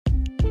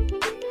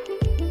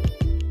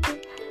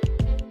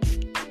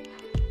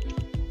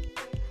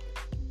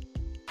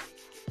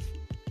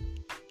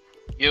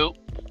You,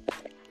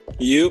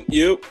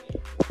 You.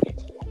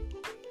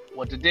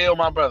 what the deal,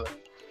 my brother?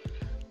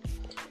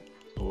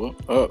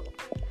 What up?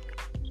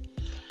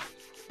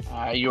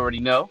 You already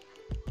know.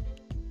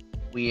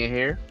 We in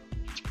here.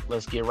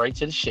 Let's get right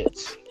to the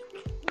shits.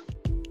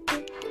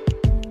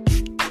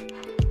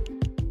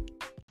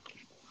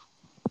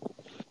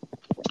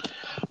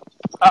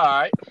 All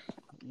right.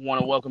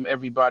 Want to welcome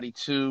everybody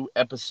to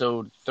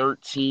episode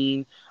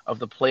 13 of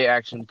the Play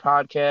Action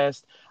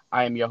Podcast.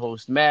 I am your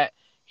host, Matt,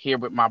 here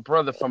with my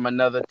brother from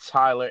another,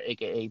 Tyler,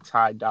 aka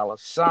Ty Dollar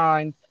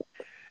Sign.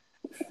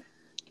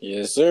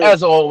 Yes, sir.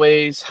 As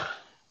always,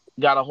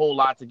 got a whole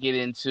lot to get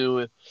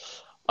into.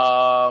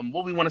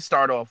 What we want to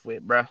start off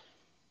with, bruh?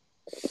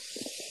 We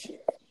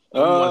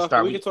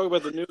can talk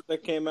about the news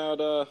that came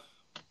out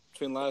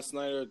between last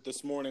night or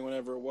this morning,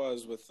 whenever it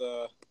was, with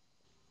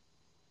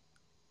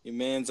your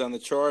man's on the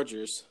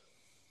Chargers.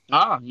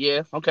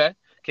 Yeah, okay.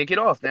 Kick it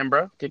off then,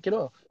 bro. Kick it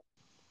off.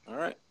 All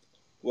right.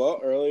 Well,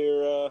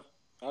 earlier,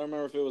 I don't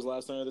remember if it was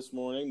last night or this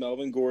morning,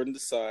 Melvin Gordon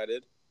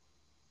decided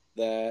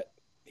that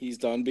he's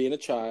done being a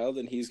child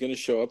and he's going to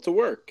show up to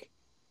work.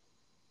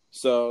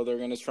 So they're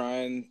going to try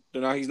and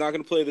he's not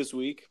going to play this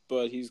week,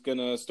 but he's going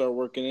to start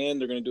working in.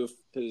 They're going to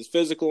do his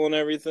physical and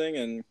everything,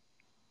 and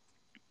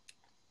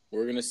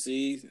we're going to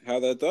see how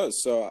that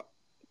does. So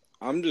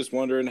I'm just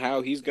wondering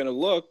how he's going to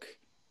look,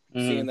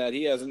 seeing that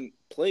he hasn't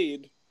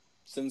played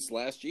since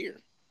last year.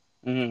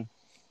 Mm-hmm.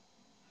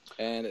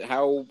 And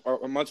how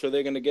much are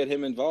they going to get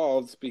him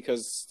involved,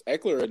 because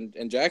Eckler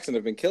and Jackson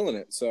have been killing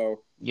it.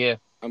 So yeah,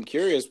 I'm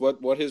curious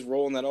what his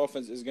role in that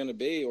offense is going to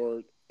be,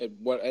 or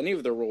what any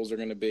of their roles are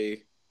going to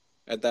be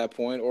at that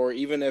point, or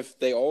even if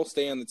they all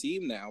stay on the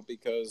team now,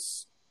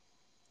 because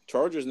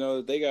Chargers know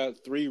that they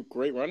got three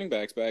great running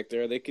backs back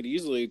there. They could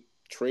easily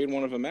trade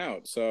one of them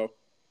out. So,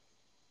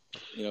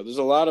 there's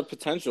a lot of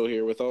potential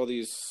here with all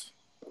these,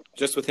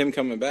 just with him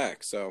coming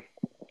back. So,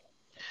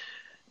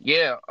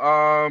 yeah,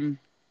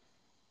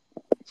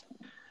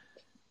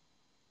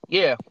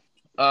 yeah.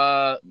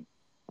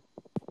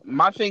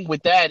 My thing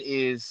with that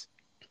is,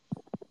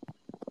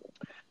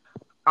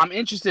 I'm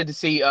interested to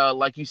see,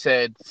 like you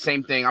said,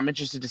 same thing. I'm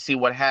interested to see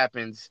what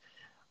happens.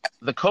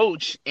 The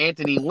coach,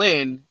 Anthony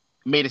Lynn,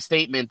 made a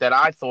statement that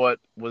I thought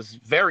was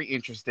very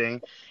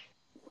interesting.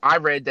 I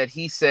read that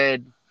he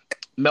said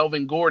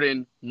Melvin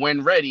Gordon,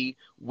 when ready,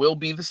 will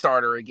be the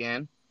starter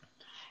again.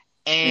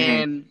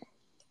 And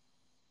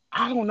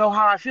I don't know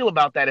how I feel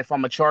about that if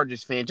I'm a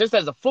Chargers fan. Just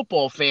as a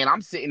football fan,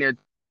 I'm sitting there.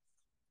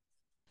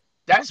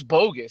 That's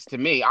bogus to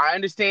me. I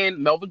understand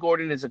Melvin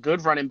Gordon is a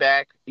good running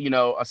back,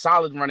 a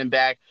solid running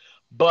back.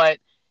 But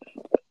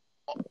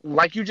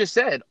like you just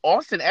said,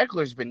 Austin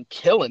Eckler's been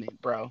killing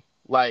it, bro.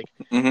 Like,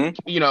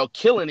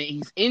 killing it.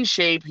 He's in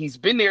shape. He's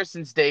been there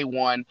since day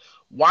one.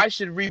 Why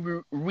should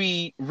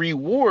we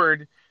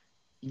reward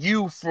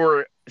you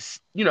for,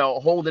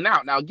 holding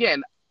out? Now,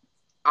 again,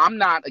 I'm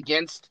not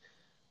against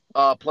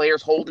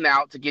players holding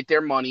out to get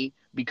their money,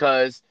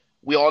 because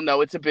we all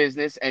know it's a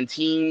business and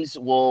teams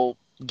will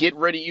get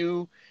rid of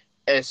you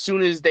as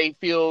soon as they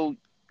feel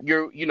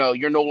you're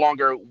no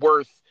longer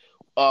worth,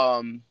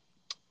 as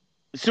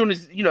soon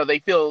as they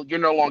feel you're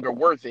no longer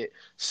worth it.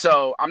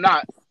 So I'm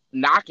not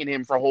knocking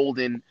him for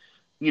holding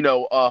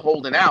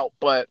out,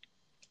 but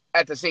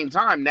at the same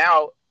time,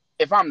 now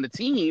if I'm the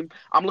team,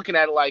 I'm looking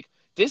at it like,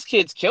 this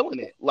kid's killing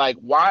it. Like,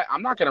 why?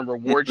 I'm not going to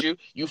reward you.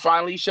 You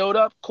finally showed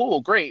up.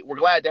 Cool, great. We're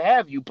glad to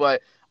have you,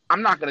 but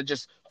I'm not going to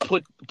just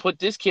put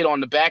this kid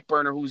on the back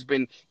burner who's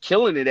been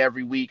killing it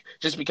every week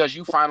just because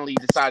you finally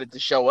decided to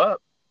show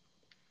up.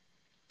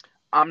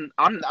 I'm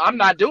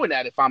not doing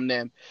that if I'm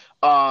them.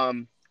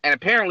 And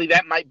apparently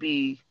that might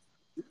be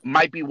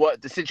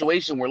what the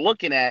situation we're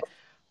looking at.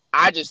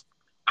 I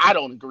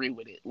don't agree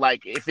with it.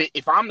 Like,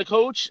 if I'm the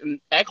coach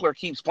and Eckler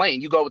keeps playing,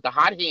 you go with the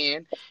hot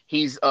hand.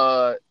 He's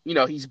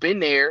he's been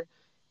there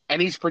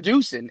and he's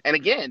producing. And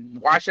again,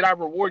 why should I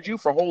reward you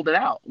for holding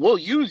out? We'll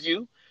use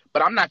you,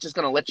 but I'm not just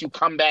going to let you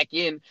come back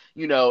in,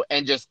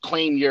 and just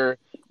claim your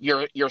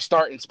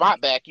starting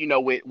spot back.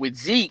 With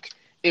Zeke,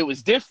 it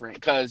was different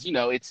because,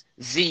 it's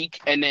Zeke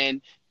and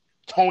then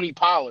Tony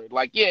Pollard.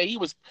 Like, yeah, he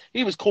was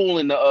cool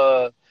in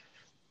the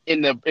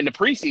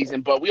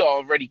preseason, but you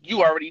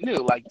already knew,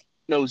 like,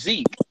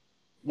 Zeke.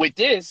 With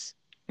this,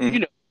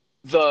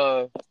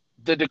 the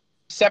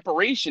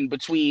separation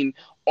between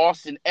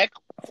Austin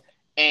Eckler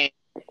and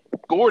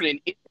Gordon,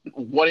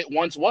 what it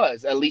once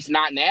was, at least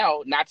not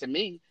now, not to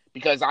me,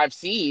 because I've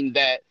seen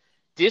that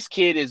this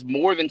kid is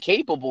more than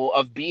capable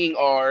of being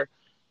our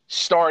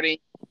starting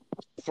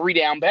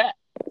 3-down back.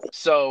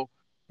 So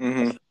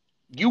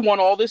you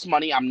want all this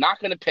money, I'm not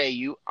going to pay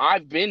you.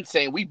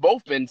 We've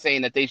both been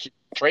saying that they should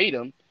trade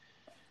him.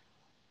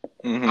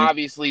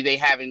 Obviously, they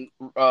haven't,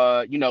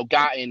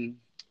 gotten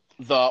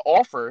the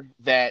offer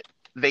that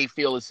they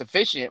feel is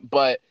sufficient.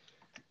 But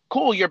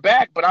cool, you're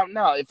back. But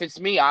if it's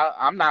me,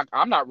 I'm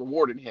not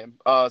rewarding him.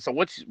 So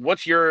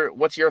what's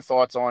your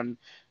thoughts on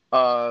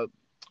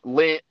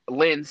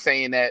Lynn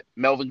saying that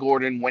Melvin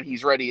Gordon, when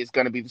he's ready, is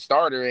going to be the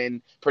starter,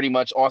 and pretty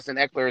much Austin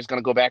Eckler is going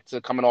to go back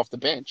to coming off the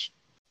bench?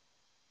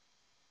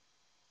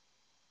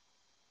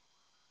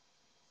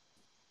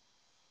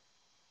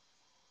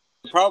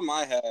 problem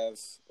I have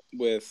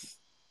with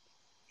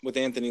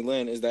Anthony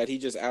Lynn is that he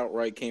just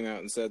outright came out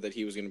and said that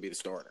he was going to be the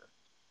starter.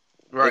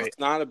 Right. It's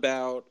not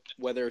about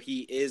whether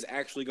he is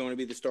actually going to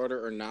be the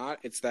starter or not.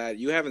 It's that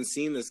you haven't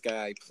seen this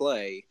guy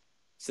play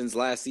since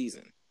last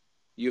season.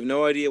 You have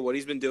no idea what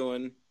he's been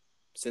doing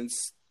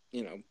since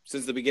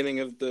the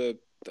beginning of the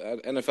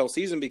NFL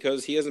season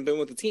because he hasn't been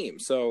with the team.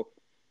 So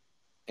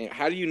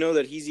how do you know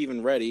that he's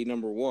even ready,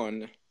 number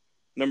one?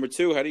 Number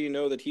two, how do you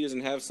know that he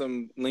doesn't have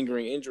some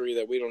lingering injury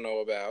that we don't know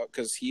about?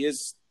 Because he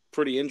is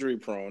pretty injury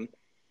prone.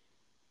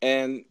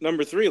 And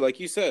number three, like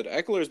you said,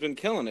 Eckler's been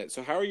killing it.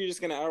 So how are you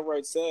just going to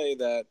outright say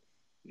that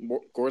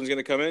Gordon's going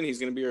to come in, he's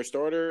going to be our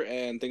starter,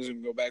 and things are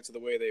going to go back to the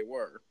way they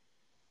were?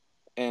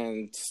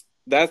 And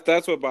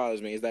that's what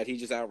bothers me, is that he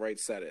just outright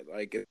said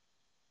it.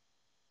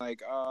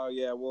 Oh,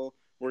 yeah, well,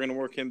 we're going to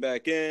work him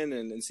back in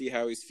and see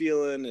how he's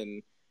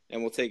feeling,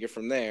 and we'll take it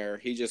from there.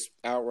 He just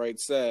outright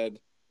said,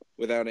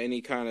 without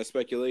any kind of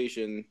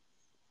speculation,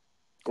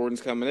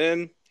 Gordon's coming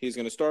in, he's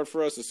going to start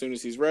for us as soon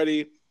as he's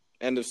ready,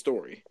 end of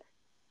story.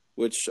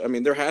 Which, I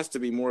mean, there has to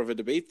be more of a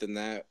debate than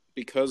that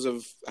because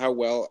of how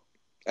well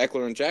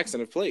Eckler and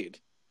Jackson have played.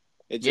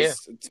 It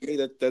just, to me,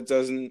 that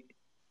doesn't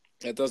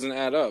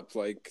add up.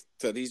 Like,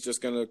 that he's just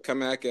going to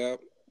come back out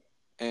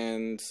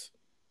and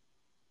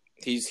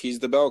he's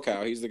the bell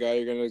cow. He's the guy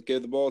you're going to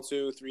give the ball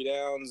to 3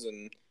 downs,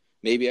 and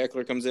maybe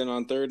Eckler comes in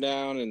on 3rd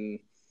down and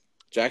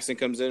Jackson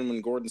comes in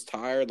when Gordon's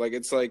tired. Like,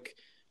 it's like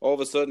all of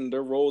a sudden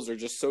their roles are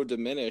just so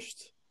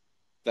diminished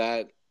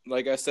that,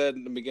 like I said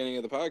in the beginning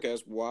of the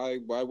podcast, why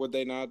would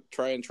they not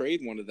try and trade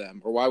one of them?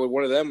 Or why would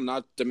one of them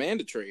not demand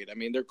a trade? I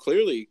mean, they're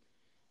clearly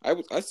 –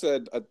 I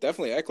said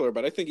definitely Eckler,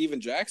 but I think even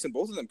Jackson,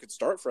 both of them could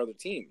start for other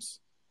teams.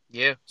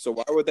 Yeah. So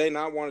why would they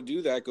not want to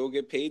do that, go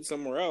get paid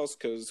somewhere else?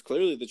 Because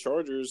clearly the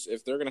Chargers,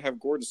 if they're going to have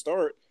Gordon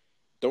start,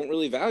 don't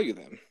really value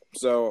them.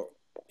 So,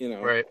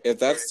 right. If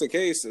that's the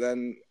case,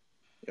 then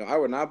I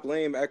would not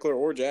blame Eckler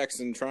or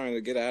Jackson trying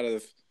to get out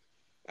of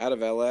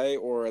LA,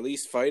 or at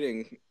least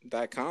fighting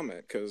that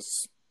comment,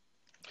 because –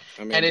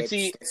 I mean, and that's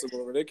a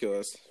little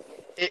ridiculous.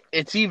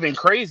 It's even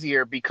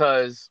crazier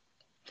because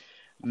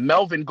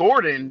Melvin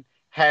Gordon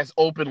has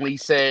openly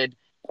said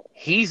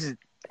he's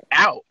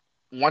out.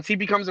 Once he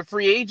becomes a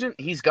free agent,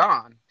 he's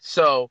gone.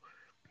 So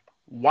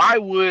why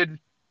would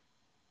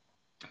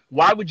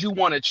you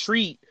want to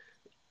treat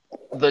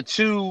the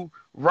 2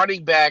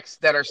 running backs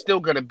that are still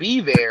going to be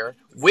there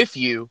with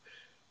you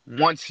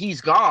once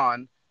he's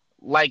gone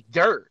like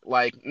dirt?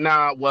 Like,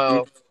 nah,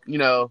 well,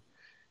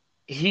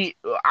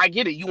 I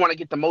get it. You want to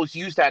get the most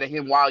use out of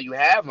him while you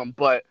have him,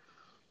 but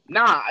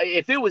nah.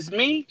 If it was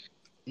me,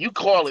 you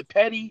call it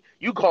petty,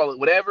 you call it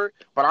whatever.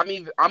 But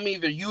I'm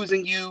either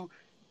using you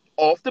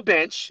off the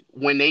bench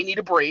when they need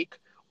a break,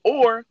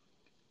 or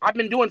I've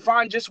been doing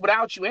fine just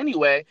without you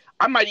anyway.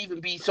 I might even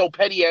be so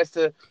petty as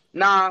to,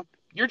 nah,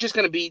 you're just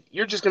gonna be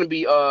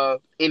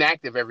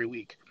inactive every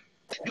week.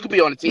 You could be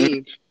on the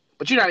team,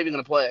 but you're not even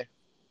gonna play.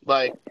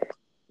 Like,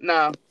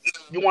 nah,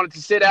 you wanted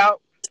to sit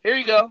out? Here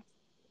you go.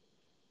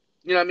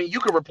 You know what I mean? You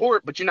can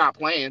report, but you're not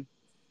playing.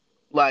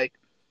 Like,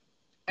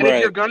 and right.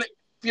 if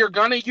you're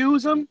gonna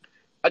use him,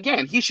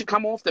 again, he should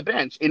come off the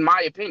bench, in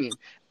my opinion.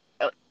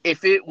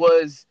 If it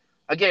was,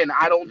 again,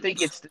 I don't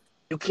think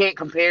you can't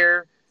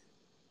compare.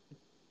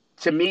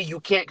 To me, you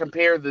can't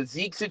compare the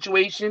Zeke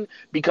situation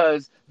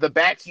because the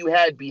backs you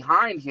had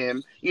behind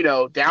him,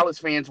 Dallas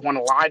fans want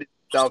to lie to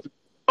themselves.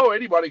 Oh,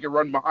 anybody can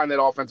run behind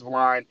that offensive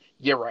line.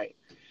 You're right.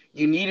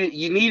 You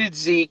needed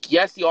Zeke.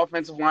 Yes, the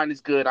offensive line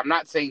is good. I'm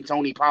not saying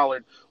Tony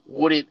Pollard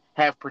wouldn't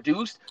have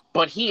produced,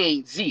 but he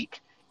ain't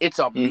Zeke. It's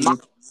a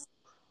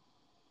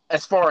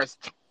as far as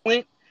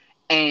talent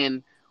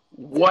and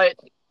what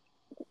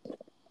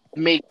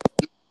makes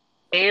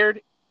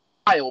aired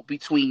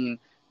between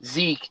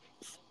Zeke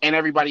and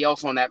everybody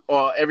else on that,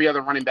 or every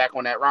other running back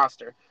on that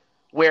roster.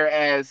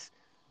 Whereas,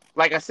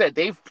 like I said,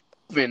 they've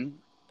proven,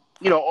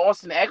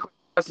 Austin Eckler,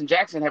 Justin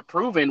Jackson have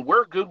proven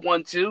we're a good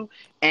 1-2,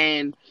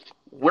 and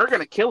we're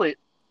gonna kill it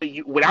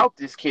without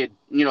this kid,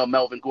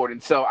 Melvin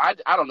Gordon. So I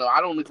don't know. I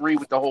don't agree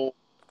with the whole.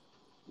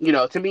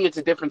 To me, it's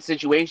a different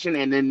situation,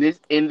 and in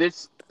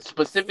this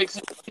specific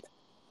situation,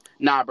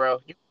 nah, bro.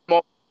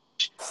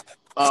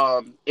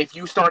 If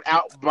you start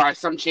out by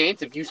some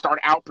chance, if you start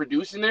out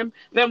producing them,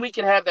 then we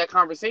can have that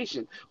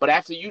conversation. But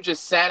after you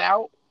just sat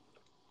out,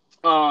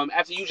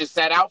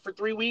 for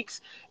 3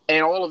 weeks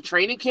and all of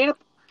training camp,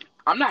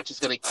 I'm not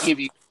just gonna give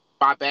you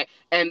my back.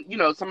 And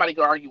somebody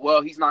could argue,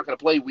 well, he's not gonna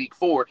play week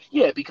 4,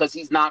 yeah, because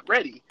he's not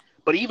ready.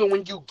 But even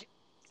when you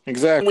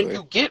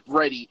get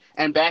ready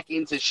and back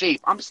into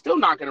shape, I'm still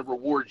not gonna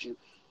reward you.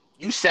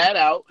 You sat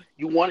out.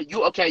 You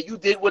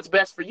did what's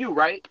best for you,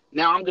 right?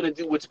 Now I'm gonna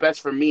do what's best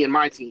for me and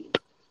my team.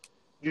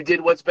 You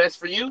did what's best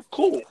for you?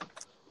 Cool.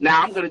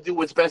 Now I'm going to do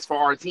what's best for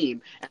our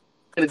team. I'm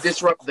going to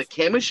disrupt the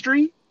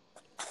chemistry,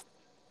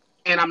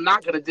 and I'm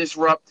not going to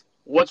disrupt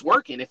what's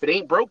working. If it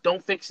ain't broke,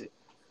 don't fix it.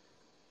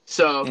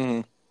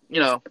 So,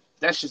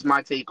 that's just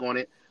my take on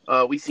it.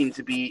 We seem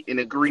to be in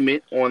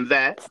agreement on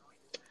that.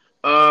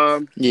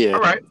 Yeah. All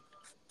right.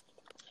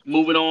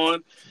 Moving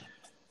on.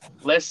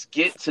 Let's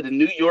get to the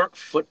New York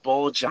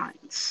Football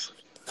Giants.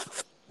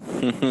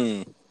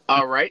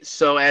 All right.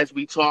 So as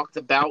we talked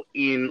about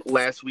in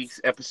last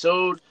week's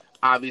episode,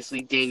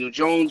 obviously Daniel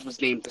Jones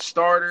was named the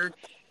starter.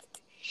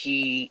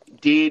 He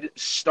did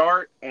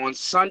start on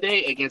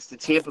Sunday against the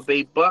Tampa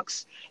Bay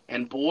Bucks,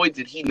 and boy,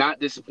 did he not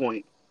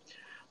disappoint.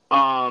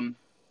 Um,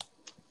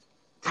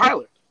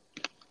 Tyler,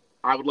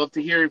 I would love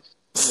to hear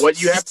what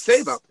you have to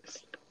say about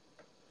this.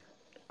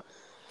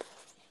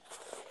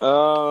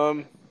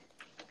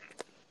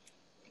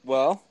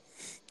 Well,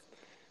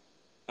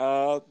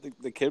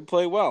 the kid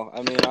played well.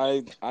 I mean,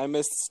 I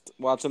missed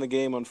watching the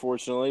game,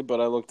 unfortunately,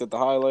 but I looked at the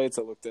highlights.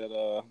 I looked at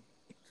the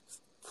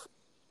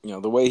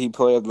way he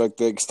played, like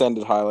the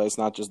extended highlights,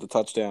 not just the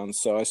touchdowns.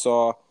 So I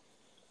saw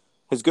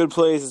his good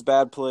plays, his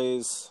bad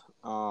plays,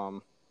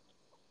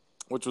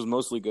 which was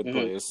mostly good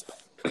plays.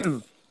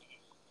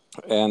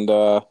 And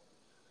the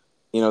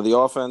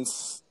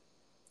offense.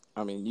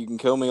 I mean, you can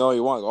kill me all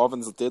you want. The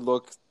offense did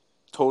look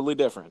totally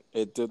different.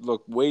 It did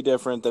look way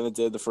different than it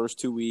did the first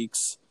 2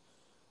 weeks,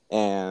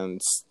 and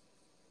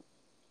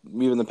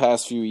even the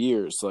past few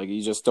years. Like,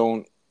 you just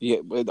don't.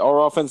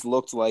 Our offense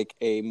looked like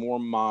a more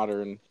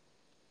modern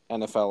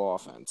NFL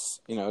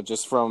offense.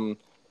 Just from.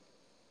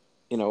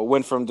 It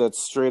went from that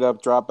straight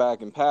up drop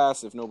back and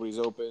pass. If nobody's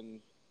open,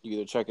 you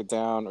either check it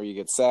down or you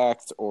get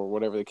sacked or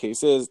whatever the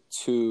case is.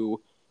 To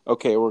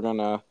okay, we're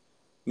gonna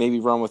maybe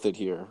run with it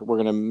here. We're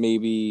gonna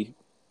maybe.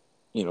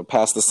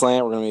 Past the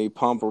slant, we're going to maybe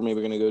pump, or maybe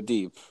we're going to go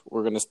deep.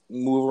 We're going to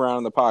move around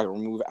in the pocket. We're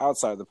going to move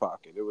outside the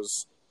pocket. It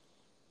was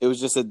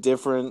just a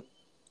different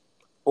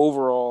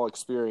overall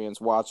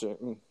experience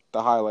watching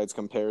the highlights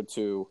compared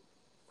to,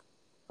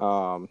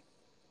 the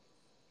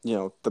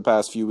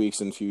past few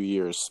weeks and few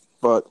years.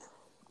 But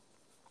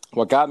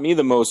what got me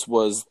the most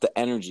was the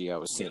energy I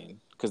was seeing.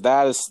 Because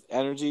that is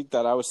energy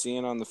that I was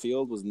seeing on the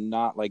field was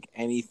not like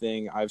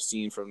anything I've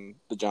seen from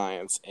the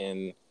Giants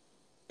in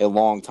a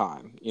long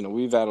time.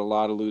 We've had a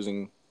lot of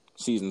losing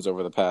seasons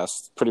over the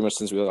past, pretty much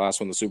since we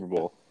last won the Super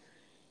Bowl.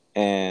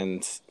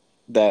 And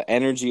that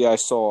energy I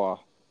saw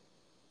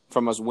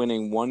from us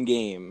winning one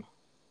game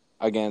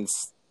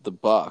against the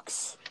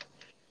Bucks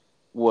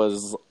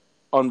was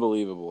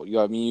unbelievable.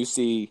 You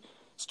see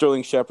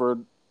Sterling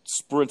Shepard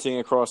sprinting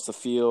across the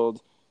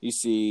field. You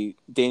see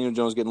Daniel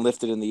Jones getting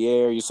lifted in the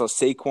air. You saw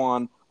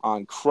Saquon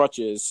on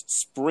crutches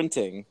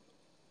sprinting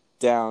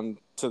down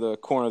to the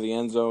corner of the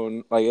end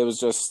zone. Like, it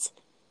was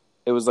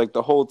like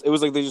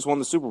they just won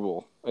the Super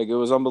Bowl. Like, it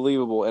was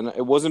unbelievable. And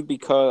it wasn't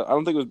because, I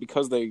don't think it was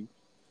because they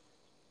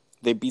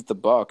beat the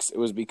Bucks. It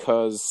was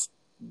because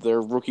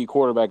their rookie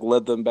quarterback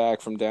led them back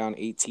from down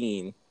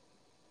 18,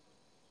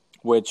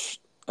 which,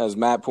 as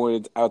Matt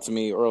pointed out to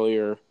me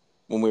earlier,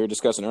 when we were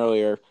discussing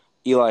earlier,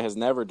 Eli has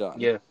never done.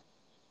 Yeah.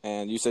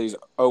 And you said he's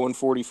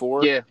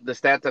 0-44? Yeah, the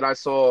stat that I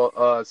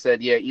saw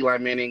said, Eli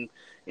Manning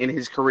in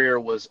his career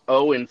was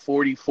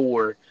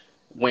 0-44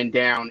 when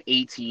down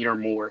 18 or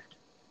more.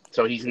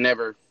 So he's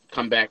never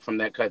come back from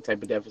that type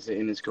of deficit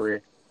in his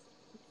career.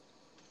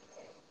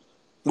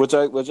 Which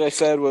I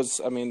said was,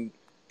 I mean,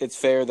 it's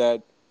fair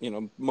that,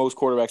 most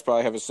quarterbacks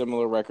probably have a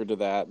similar record to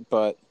that,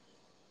 but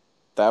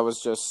that was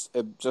just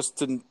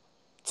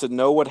to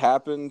know what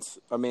happened.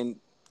 I mean,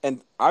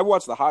 and I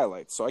watched the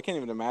highlights, so I can't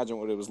even imagine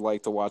what it was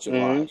like to watch it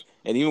live.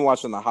 And even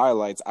watching the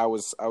highlights, I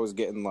was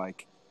getting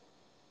like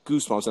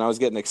goosebumps, and I was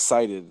getting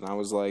excited, and I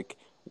was like,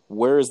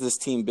 where has this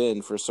team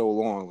been for so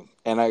long?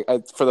 And I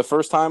for the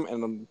first time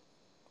in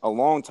a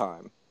long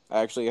time,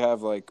 I actually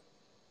have like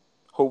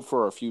hope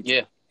for our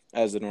future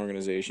as an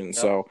organization. Yep.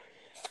 So,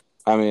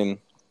 I mean,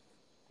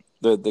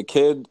 the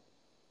kid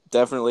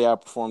definitely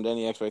outperformed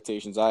any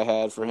expectations I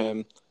had for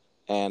him,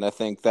 and I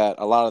think that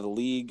a lot of the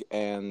league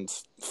and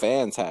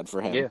fans had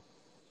for him.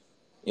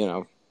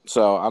 Yeah.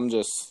 So I'm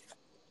just,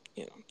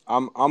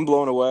 I'm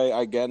blown away.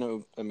 Again,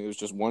 it was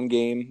just one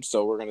game,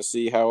 so we're gonna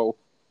see how,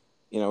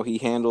 he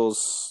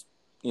handles,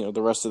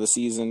 the rest of the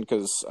season.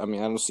 Because I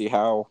mean, I don't see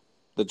how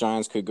the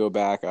Giants could go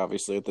back.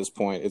 Obviously, at this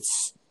point,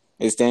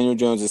 it's Daniel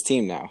Jones'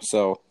 team now,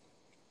 so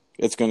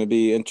it's going to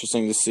be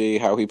interesting to see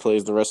how he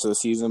plays the rest of the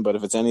season. But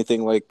if it's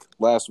anything like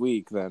last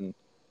week, then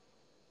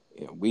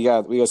we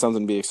got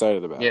something to be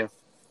excited about. Yeah.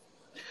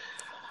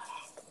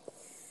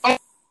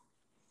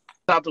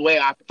 Out the way,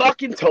 I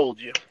fucking told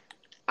you.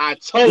 I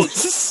told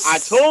you. I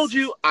told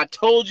you. I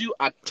told you.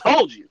 I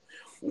told you.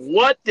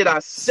 What did I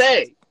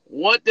say?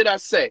 What did I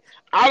say?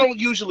 I don't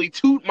usually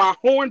toot my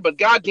horn, but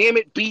goddamn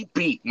it, beat,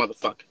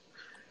 motherfucker.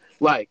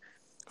 Like,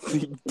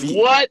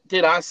 what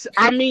did I say?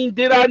 I mean,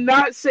 did I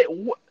not say?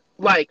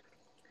 Like,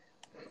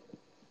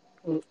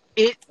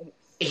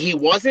 he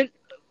wasn't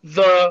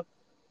the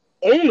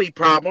only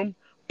problem,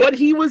 but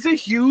he was a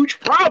huge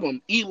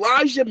problem.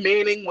 Elijah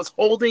Manning was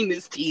holding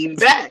this team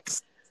back.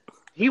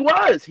 He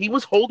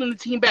was holding the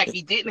team back.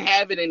 He didn't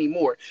have it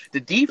anymore.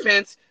 The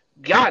defense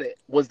got it,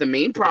 was the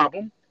main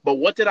problem. But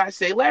what did I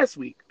say last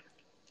week?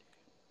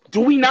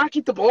 Do we not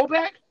get the ball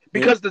back?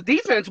 Because the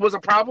defense was a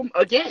problem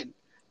again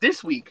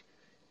this week.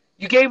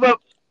 You gave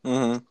up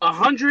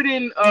 100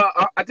 and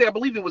I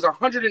believe it was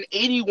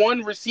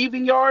 181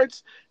 receiving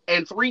yards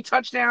and 3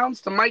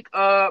 touchdowns to Mike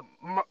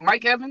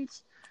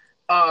Evans.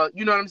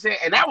 You know what I'm saying?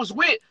 And that was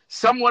with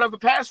somewhat of a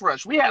pass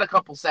rush. We had a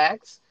couple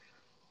sacks,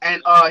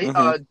 and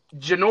Mm-hmm.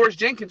 Janoris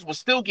Jenkins was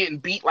still getting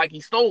beat like he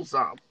stole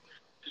some,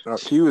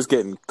 He was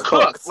getting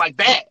cooked cooked. like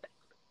bad.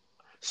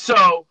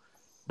 So,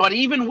 but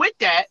even with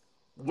that,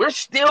 we're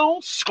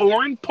still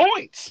scoring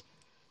points.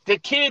 The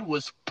kid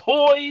was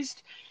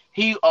poised.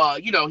 He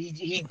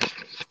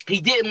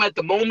didn't let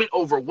the moment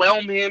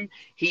overwhelm him.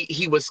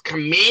 He was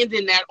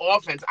commanding that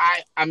offense.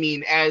 I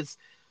mean, as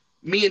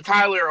me and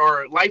Tyler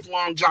are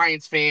lifelong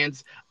Giants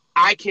fans,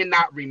 I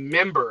cannot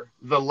remember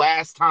the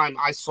last time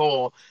I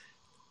saw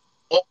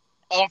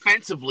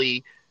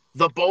offensively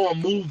the ball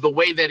move the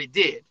way that it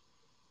did.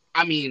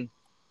 I mean,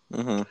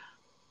 Mm-hmm.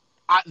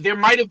 there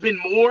might have been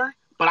more,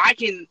 but I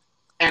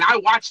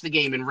watched the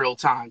game in real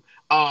time.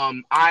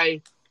 I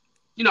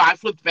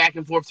flipped back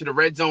and forth to the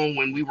red zone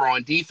when we were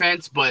on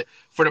defense, but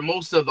for the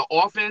most of the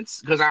offense,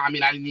 because I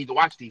didn't need to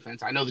watch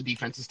defense. I know the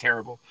defense is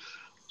terrible.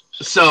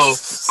 So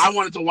I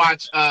wanted to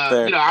watch,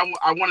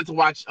 I wanted to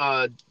watch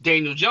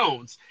Daniel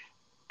Jones,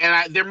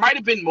 and there might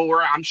have been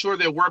more. I'm sure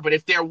there were, but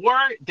if there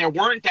weren't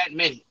that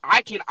many.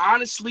 I can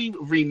honestly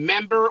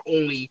remember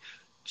only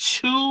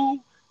 2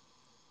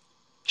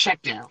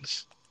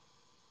 checkdowns.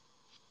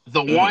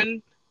 The Mm-hmm.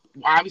 one,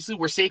 obviously,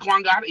 where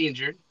Saquon got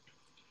injured,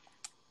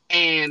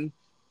 and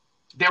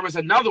there was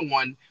another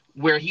one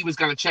where he was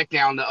going to check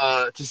down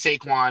to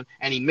Saquon,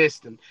 and he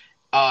missed him.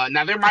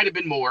 Now, there might have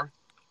been more,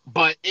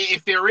 but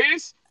if there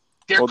is,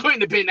 there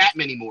couldn't have been that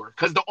many more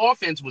because the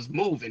offense was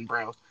moving,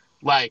 bro.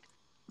 Like,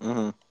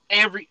 mm-hmm.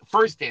 every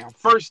first down,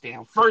 first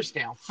down, first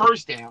down,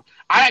 first down.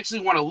 I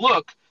actually want to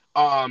look.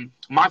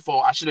 My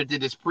fault. I should have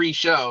did this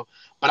pre-show,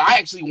 but I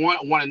actually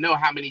want to know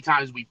how many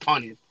times we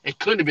punted. It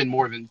couldn't have been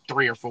more than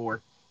 3 or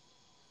 4.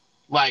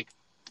 Like,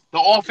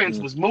 the offense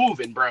was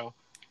moving, bro.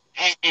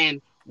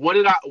 And what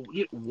did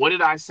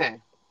I say?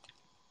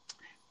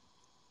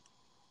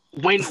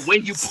 When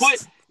you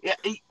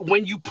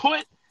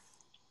put,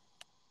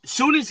 as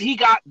soon as he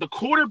got the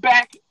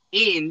quarterback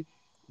in,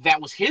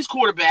 that was his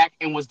quarterback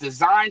and was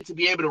designed to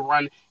be able to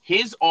run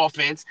his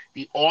offense,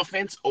 the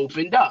offense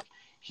opened up.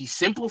 He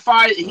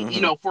simplified,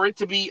 for it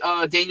to be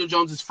Daniel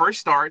Jones's first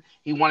start.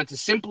 He wanted to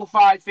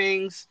simplify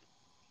things.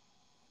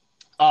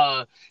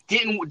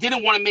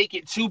 Didn't want to make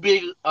it too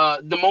big,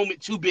 the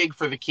moment too big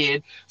for the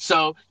kid.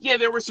 So yeah,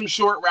 there were some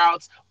short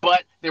routes,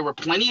 but there were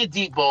plenty of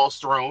deep balls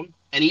thrown,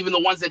 and even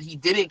the ones that he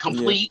didn't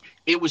complete,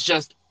 it was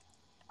just,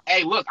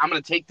 hey, look, I'm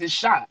gonna take this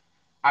shot.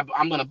 I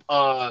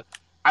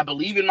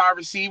believe in my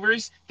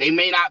receivers. They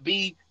may not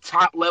be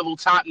top level,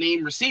 top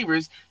name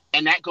receivers,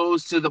 and that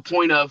goes to the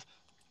point of,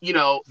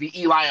 the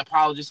Eli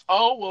apologists.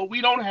 Oh, well,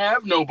 we don't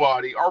have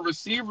nobody. Our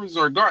receivers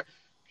are guard.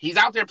 He's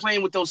out there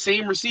playing with those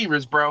same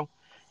receivers, bro.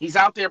 He's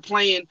out there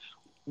playing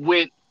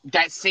with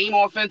that same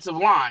offensive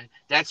line,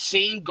 that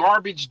same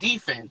garbage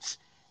defense,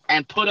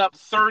 and put up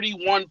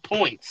 31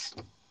 points.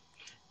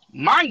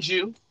 Mind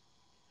you,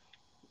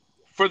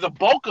 for the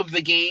bulk of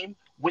the game,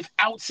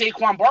 without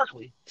Saquon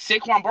Barkley.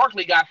 Saquon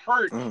Barkley got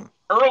hurt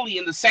early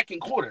in the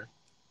second quarter.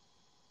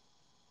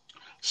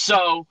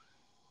 So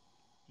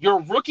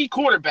your rookie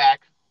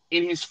quarterback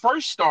in his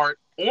first start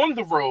on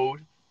the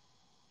road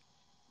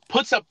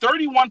puts up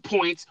 31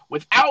 points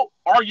without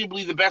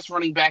arguably the best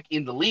running back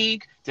in the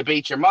league.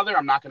 Debate your mother.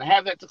 I'm not going to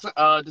have that.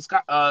 I'm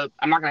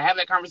not going to have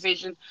that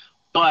conversation.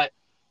 But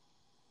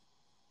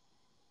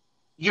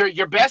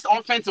your best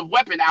offensive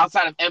weapon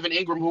outside of Evan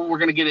Ingram, who we're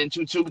going to get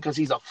into too, because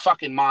he's a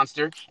fucking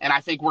monster, and I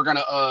think we're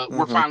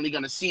finally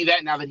going to see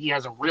that now that he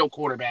has a real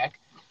quarterback.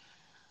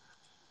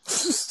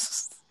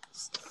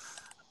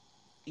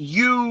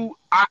 What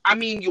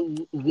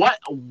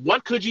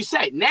could you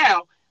say?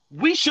 Now,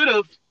 we should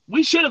have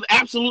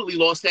absolutely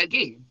lost that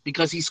game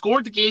because he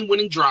scored the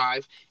game-winning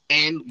drive,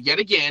 and yet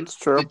again,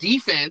 the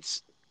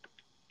defense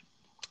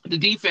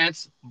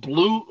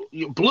blew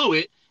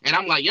it, and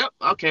I'm like, yep,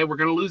 okay, we're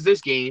gonna lose this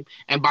game.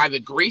 And by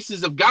the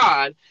graces of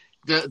God,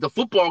 the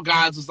football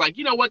gods was like,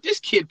 you know what, this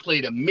kid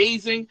played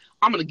amazing.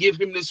 I'm gonna give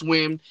him this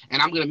win,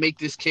 and I'm gonna make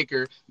this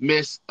kicker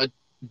miss a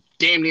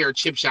damn near a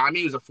chip shot. I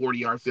mean, it was a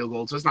 40-yard field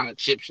goal, so it's not a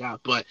chip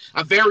shot, but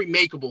a very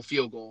makeable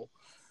field goal.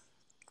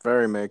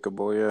 Very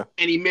makeable, yeah.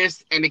 And he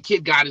missed, and the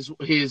kid got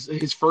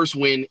his first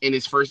win in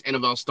his first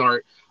NFL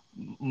start.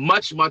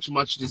 Much, much,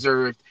 much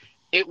deserved.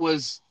 It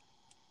was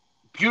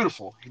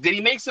beautiful. Did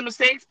he make some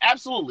mistakes?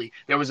 Absolutely.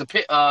 There was a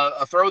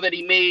throw that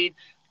he made,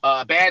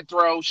 a bad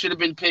throw, should have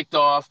been picked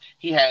off.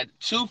 He had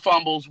 2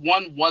 fumbles.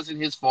 One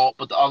wasn't his fault,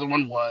 but the other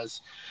one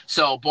was.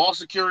 So ball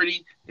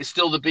security is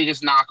still the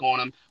biggest knock on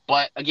him.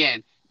 But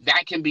again,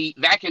 that can be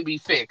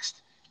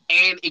fixed.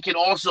 And it can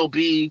also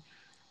be,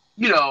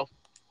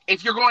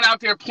 if you're going out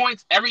there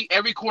points, every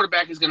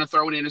quarterback is going to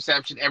throw an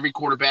interception. Every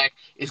quarterback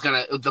is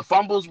going to – the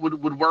fumbles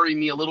would worry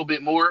me a little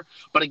bit more.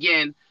 But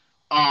again,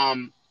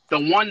 the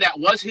one that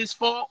was his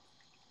fault,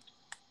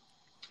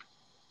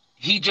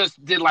 he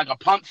just did like a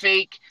pump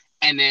fake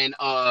and then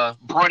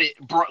brought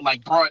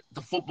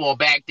the football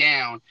back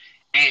down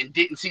and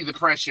didn't see the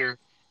pressure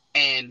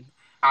and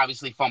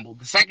obviously fumbled.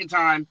 The second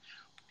time,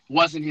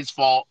 wasn't his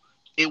fault.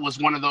 It was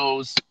one of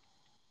those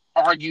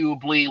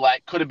arguably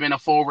like could have been a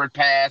forward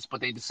pass,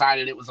 but they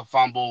decided it was a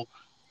fumble,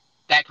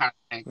 that kind of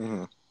thing.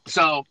 Mm-hmm.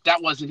 So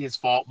that wasn't his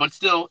fault. But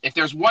still, if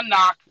there's one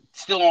knock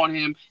still on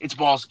him, it's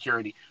ball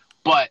security.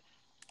 But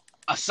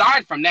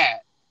aside from that,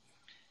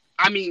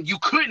 I mean, you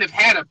couldn't have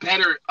had a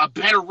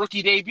better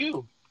rookie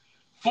debut.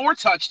 4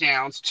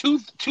 touchdowns, two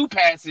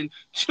passing,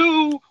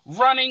 2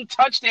 running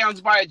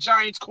touchdowns by a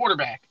Giants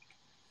quarterback.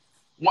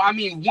 Well, I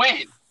mean,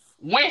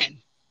 when?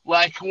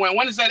 Like, when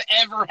has that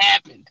ever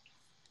happened?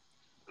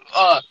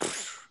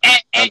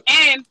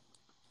 And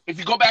if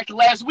you go back to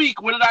last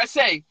week, what did I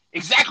say?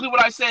 Exactly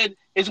what I said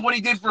is what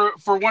he did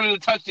for one of the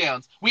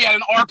touchdowns. We had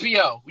an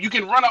RPO. You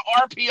can run an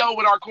RPO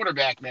with our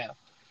quarterback now.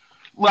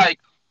 Like,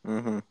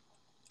 and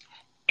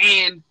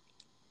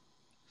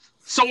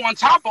so on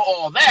top of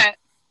all that,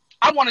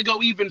 I want to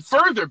go even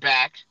further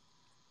back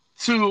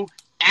to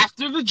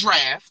after the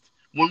draft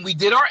when we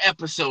did our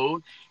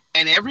episode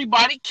and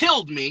everybody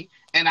killed me.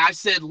 And I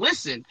said,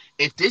 listen,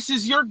 if this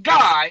is your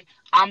guy,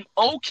 I'm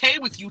okay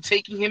with you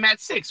taking him at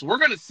 6. We're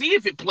going to see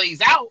if it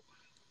plays out.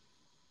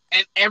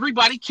 And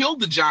everybody killed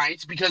the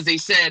Giants because they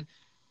said,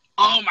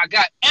 oh, my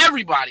God,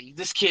 everybody,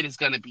 this kid is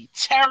going to be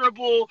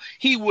terrible.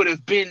 He would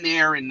have been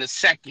there in the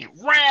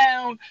 2nd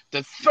round, the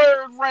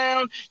 3rd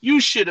round. You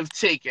should have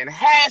taken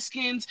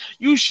Haskins.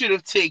 You could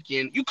have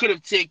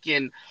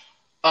taken,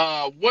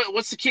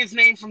 what's the kid's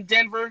name from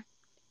Denver?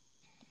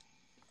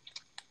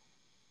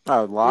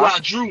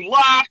 Locke? Drew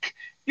Lock.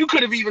 You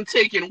could have even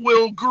taken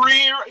Will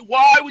Greer.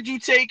 Why would you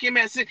take him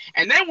as?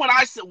 And then when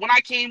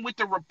I came with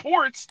the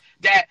reports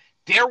that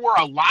there were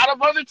a lot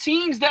of other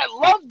teams that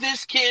loved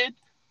this kid,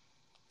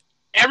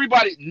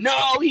 everybody,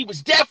 no, he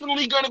was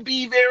definitely going to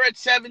be there at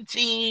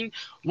 17.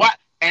 What?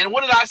 And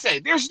what did I say?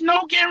 There's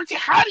no guarantee.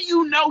 How do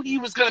you know he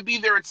was going to be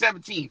there at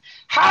 17?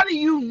 How do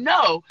you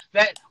know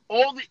that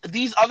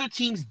these other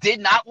teams did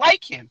not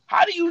like him?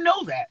 How do you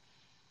know that?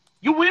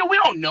 We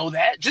don't know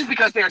that just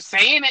because they're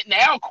saying it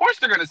now. Of course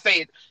they're going to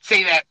say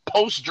that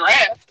post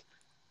draft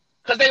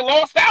because they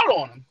lost out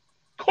on him.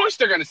 Of course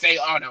they're going to say,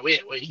 oh no,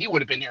 he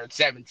would have been there at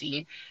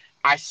 17.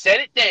 I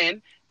said it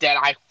then that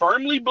I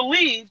firmly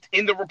believed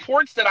in the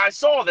reports that I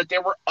saw that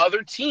there were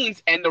other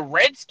teams and the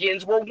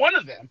Redskins were one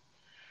of them.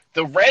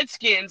 The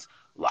Redskins,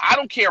 I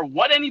don't care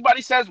what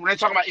anybody says when they're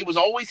talking about it was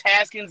always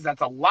Haskins.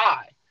 That's a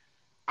lie.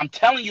 I'm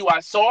telling you,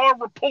 I saw a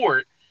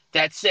report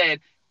that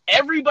said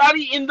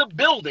everybody in the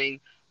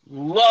building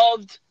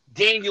loved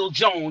Daniel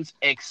Jones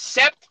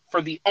except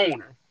for the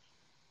owner.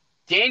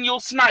 Daniel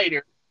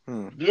Snyder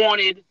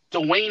wanted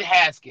Dwayne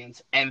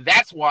Haskins, and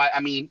that's why,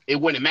 I mean, it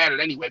wouldn't have mattered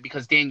anyway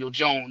because Daniel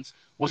Jones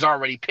was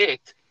already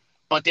picked.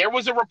 But there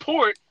was a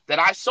report that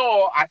I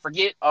saw, I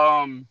forget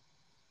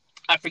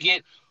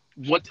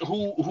what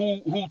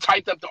who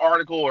typed up the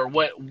article or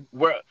where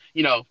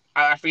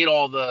I forget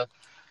all the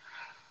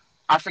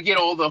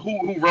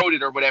who wrote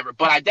it or whatever,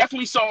 but I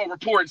definitely saw a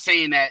report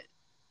saying that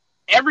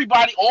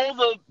everybody, all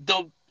the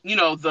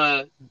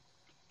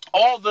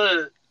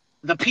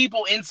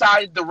people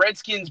inside the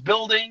Redskins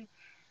building,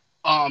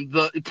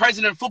 the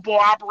president of football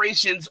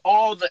operations,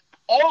 all of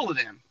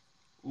them,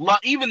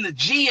 even the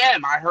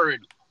GM I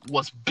heard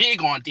was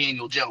big on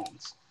Daniel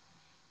Jones,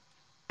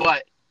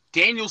 but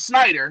Daniel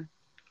Snyder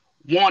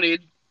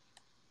wanted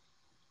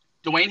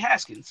Dwayne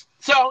Haskins.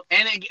 So,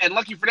 and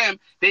lucky for them,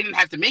 they didn't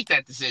have to make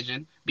that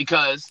decision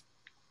because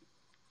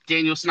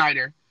Daniel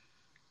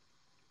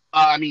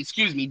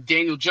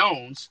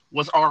Jones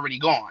was already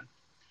gone.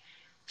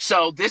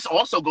 So this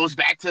also goes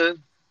back to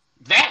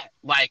that.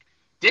 Like,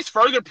 this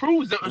further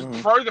proves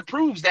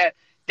that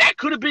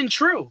could have been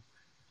true.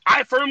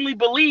 I firmly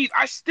believe,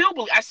 I said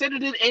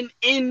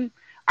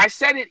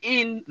it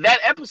in that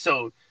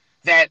episode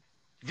that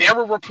there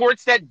were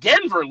reports that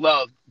Denver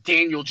loved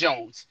Daniel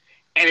Jones.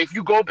 And if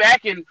you go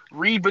back and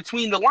read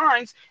between the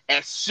lines,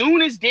 as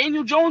soon as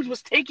Daniel Jones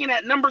was taken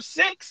at number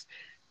 6,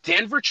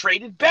 Denver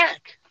traded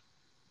back.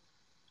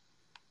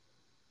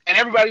 And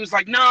everybody was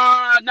like,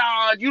 nah,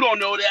 you don't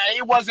know that.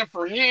 It wasn't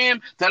for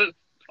him.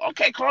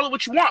 Okay, call it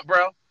what you want,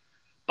 bro.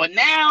 But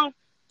now,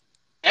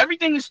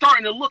 everything is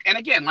starting to look, and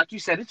again, like you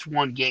said, it's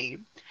one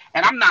game.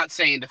 And I'm not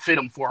saying to fit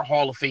him for a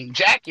Hall of Fame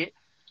jacket.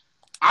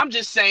 I'm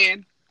just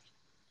saying,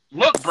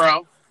 look,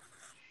 bro,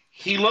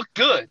 he looked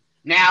good.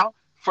 Now,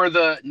 for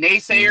the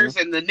naysayers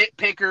and the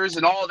nitpickers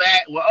and all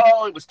that,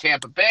 well, it was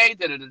Tampa Bay,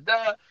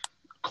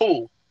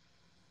 cool.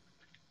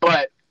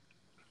 But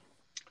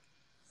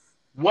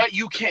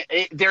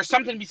there's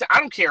something to be said. I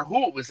don't care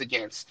who it was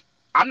against.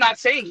 I'm not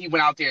saying he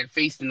went out there and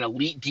faced an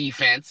elite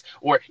defense,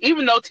 or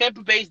even though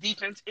Tampa Bay's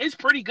defense is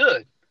pretty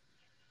good.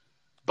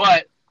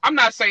 But I'm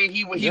not saying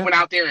he went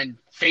out there and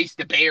faced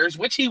the Bears,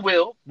 which he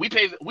will. We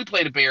play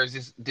the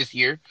Bears this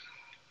year.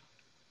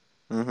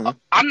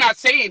 I'm not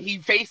saying he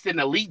faced an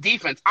elite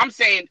defense. I'm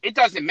saying it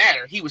doesn't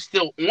matter. He was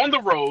still on the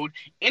road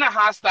in a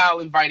hostile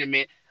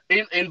environment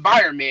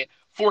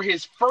for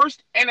his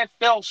first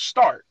NFL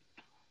start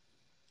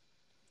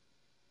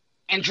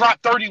and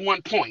dropped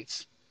 31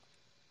 points.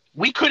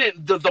 We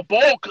couldn't. The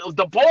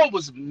ball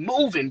was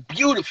moving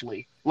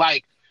beautifully.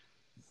 Like,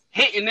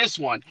 hitting this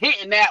one,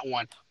 hitting that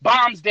one,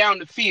 bombs down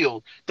the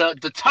field,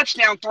 the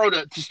touchdown throw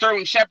to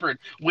Sterling Shepard,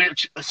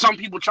 which some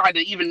people tried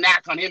to even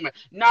knock on him.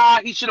 Nah,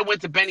 he should have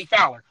went to Benny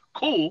Fowler.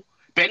 Cool.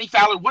 Benny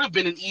Fowler would have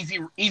been an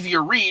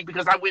easier read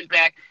because I went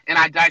back and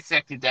I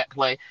dissected that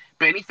play.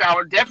 Benny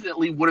Fowler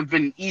definitely would have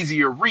been an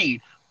easier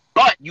read,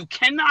 but you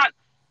cannot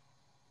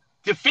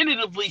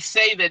definitively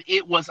say that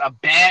it was a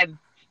bad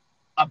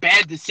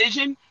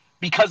decision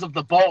because of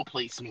the ball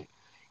placement.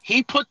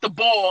 He put the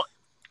ball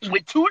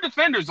with two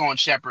defenders on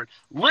Shepard,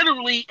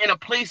 literally in a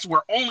place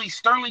where only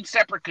Sterling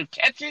Shepard could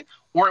catch it,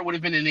 or it would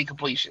have been an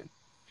incompletion.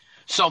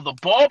 So the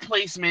ball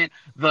placement,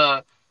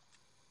 the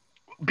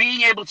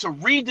being able to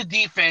read the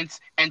defense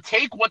and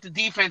take what the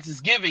defense is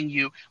giving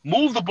you,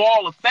 move the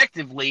ball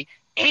effectively,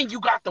 and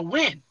you got the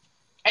win.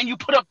 And you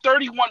put up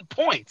 31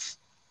 points.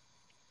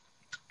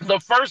 The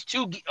first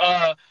two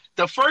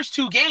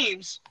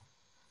games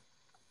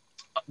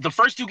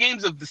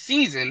of the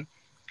season,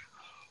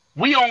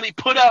 we only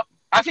put up,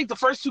 I think the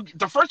first two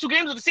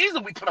games of the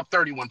season we put up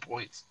 31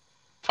 points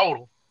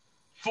total.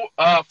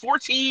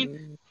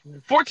 14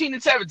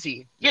 and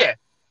 17. Yeah.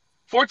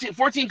 14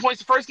 points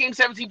the first game,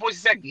 17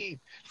 points the second game.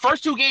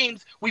 First two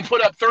games, we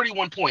put up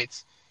 31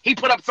 points. He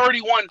put up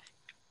 31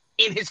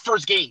 in his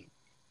first game.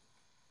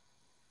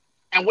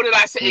 And what did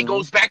I say? It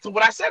goes back to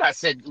what I said. I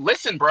said,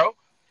 listen, bro,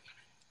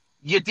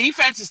 your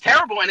defense is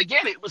terrible. And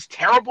again, it was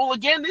terrible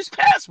again this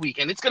past week.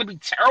 And it's going to be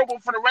terrible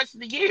for the rest of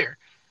the year.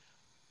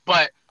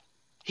 But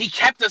he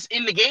kept us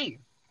in the game.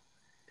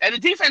 And the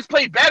defense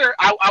played better.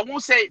 I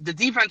won't say the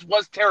defense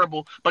was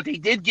terrible, but they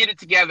did get it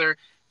together.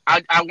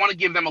 I want to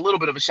give them a little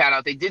bit of a shout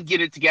out. They did get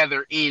it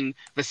together in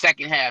the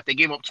second half. They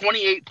gave up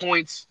 28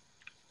 points.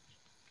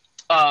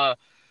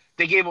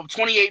 They gave up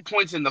 28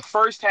 points in the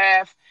first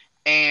half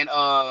and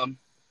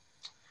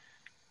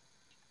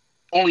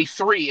only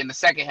 3 in the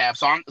second half.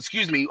 So,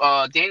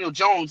 Daniel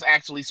Jones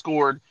actually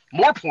scored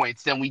more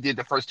points than we did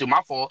the first two.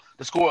 My fault.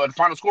 The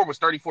final score was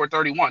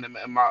 34-31.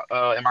 Am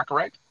I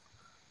correct?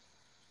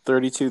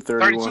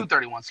 32-31.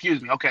 32-31.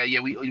 Excuse me. Okay,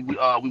 yeah, we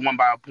won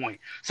by a point.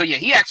 So yeah,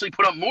 he actually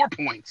put up more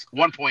points,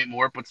 1 point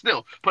more, but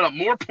still put up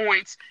more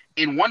points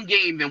in one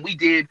game than we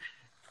did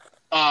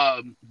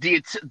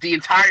the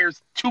entire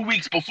 2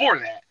 weeks before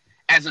that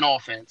as an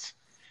offense.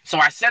 So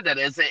I said that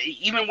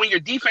even when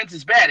your defense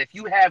is bad, if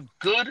you have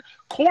good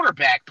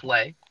quarterback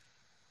play,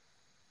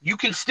 you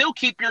can still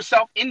keep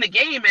yourself in the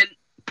game and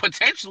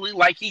potentially,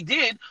 like he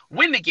did,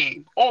 win the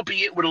game,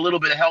 albeit with a little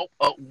bit of help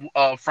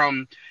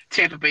from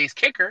Tampa Bay's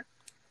kicker.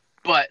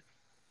 But,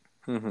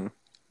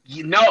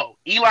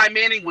 Eli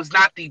Manning was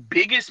not the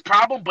biggest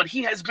problem, but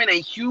he has been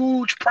a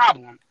huge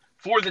problem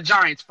for the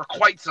Giants for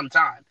quite some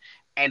time.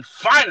 And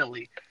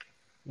finally,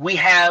 we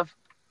have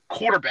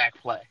quarterback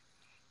play.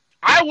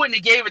 I wouldn't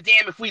have gave a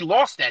damn if we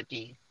lost that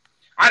game.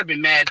 I'd have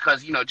been mad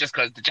because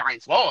the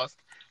Giants lost.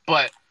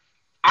 But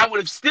I would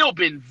have still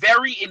been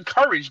very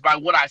encouraged by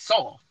what I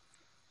saw.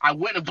 I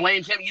wouldn't have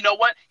blamed him. You know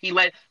what?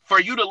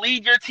 For you to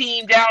lead your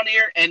team down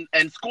there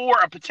and score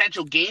a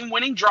potential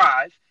game-winning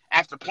drive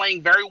after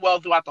playing very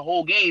well throughout the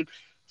whole game,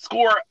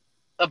 score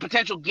a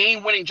potential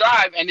game-winning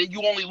drive, and then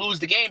you only lose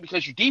the game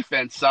because your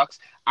defense sucks.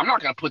 I'm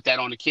not going to put that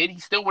on the kid. He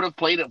still would have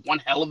played one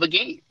hell of a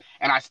game,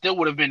 and I still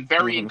would have been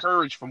very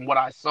encouraged from what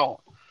I saw.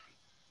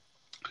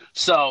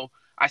 So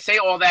I say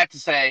all that to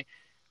say,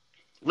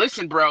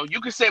 listen, bro, you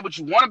can say what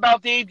you want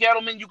about Dave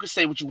Gettleman. You can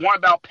say what you want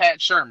about Pat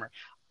Shurmur.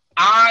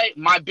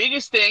 My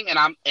biggest thing,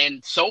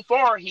 and so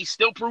far he's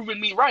still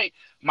proving me right.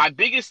 My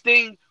biggest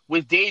thing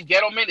with Dave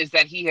Gettleman is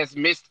that he has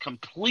missed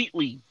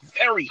completely,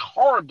 very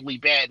horribly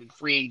bad in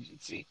free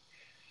agency.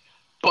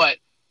 But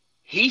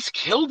he's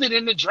killed it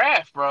in the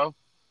draft, bro.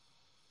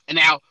 And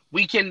now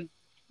we can,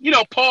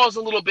 pause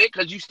a little bit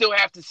because you still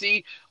have to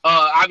see.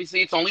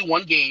 Obviously, it's only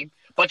one game,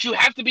 but you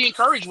have to be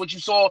encouraged what you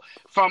saw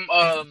from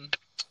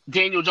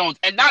Daniel Jones,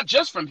 and not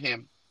just from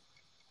him.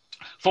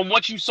 From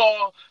what you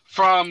saw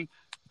from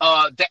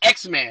the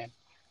X-Man.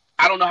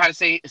 I don't know how to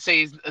say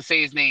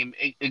his name.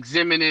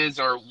 Ximenez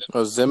or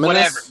Ximenez?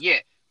 Whatever. Yeah,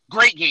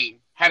 great game.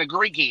 Had a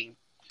great game.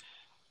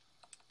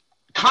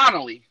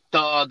 Connolly,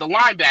 the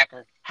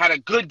linebacker, had a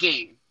good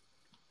game.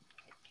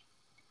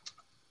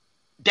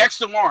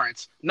 Dexter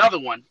Lawrence, another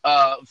one,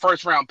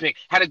 first-round pick,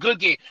 had a good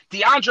game.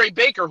 DeAndre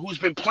Baker, who's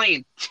been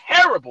playing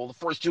terrible the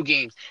first two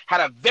games, had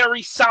a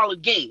very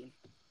solid game.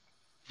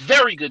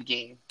 Very good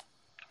game.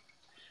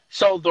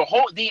 So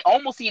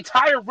almost the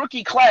entire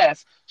rookie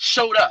class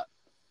showed up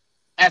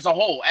as a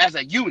whole, as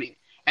a unit.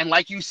 And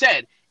like you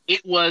said,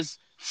 it was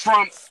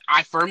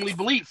I firmly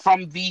believe,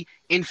 from the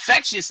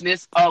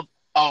infectiousness of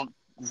a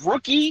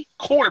rookie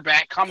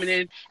quarterback coming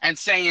in and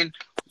saying,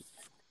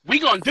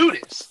 we're going to do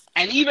this.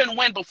 And even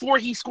before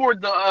he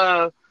scored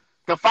the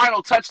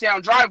final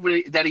touchdown drive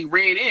that he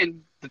ran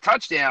in, the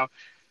touchdown,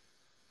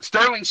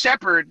 Sterling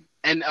Shepard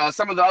and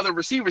some of the other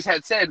receivers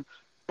had said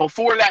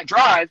before that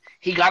drive,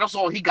 he got us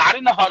all. He got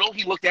in the huddle.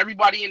 He looked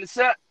everybody in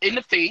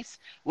the face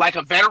like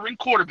a veteran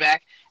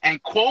quarterback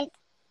and, quote,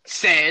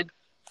 said,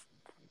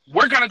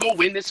 we're going to go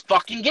win this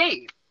fucking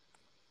game.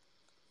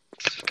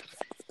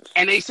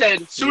 And they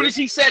said, as soon as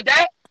he said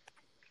that,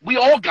 we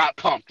all got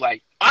pumped.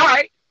 Like, all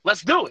right,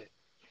 let's do it.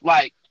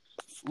 Like,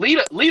 lead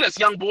us,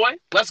 young boy.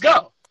 Let's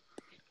go.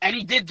 And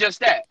he did just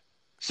that.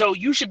 So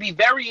you should be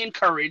very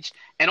encouraged.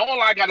 And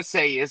all I gotta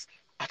say is,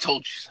 I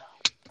told you so.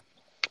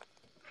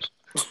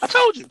 I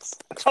told you.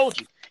 I told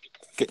you.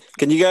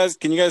 Can you guys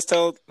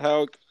tell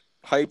how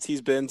hyped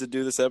he's been to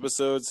do this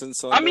episode since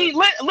Sunday? I mean,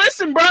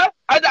 listen, bro.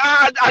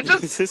 I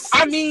just,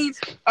 I mean,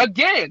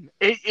 again,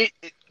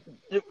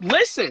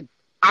 listen.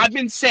 I've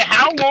been saying,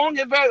 how long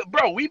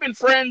bro? We've been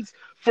friends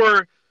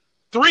for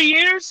 3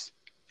 years.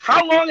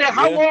 How long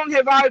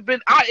have I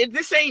been?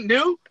 This ain't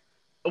new.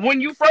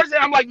 When you first said,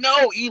 I'm like,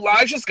 no,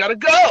 Elijah's gotta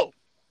go.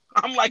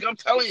 I'm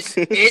telling you,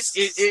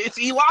 it's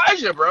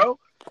Elijah, bro.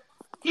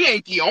 He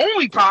ain't the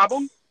only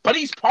problem, but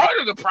he's part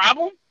of the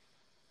problem.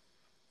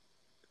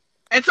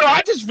 And so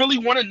I just really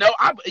want to know.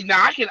 I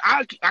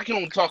can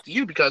only talk to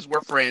you because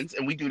we're friends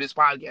and we do this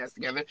podcast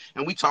together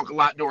and we talk a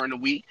lot during the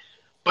week.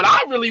 But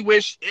I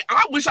wish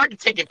I could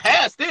take it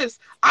past this.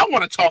 I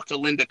want to talk to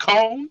Linda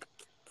Cohn.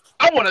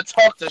 I want to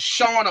talk to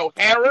Sean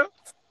O'Hara.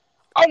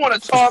 I want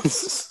to talk.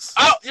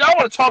 I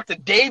want to talk to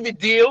David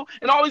Deal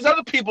and all these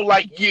other people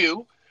like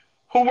you,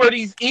 who were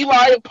these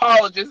Eli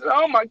apologists.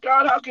 Oh my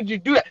God, how could you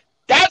do that?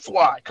 That's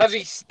why, because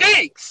he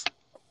stinks.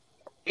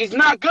 He's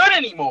not good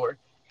anymore.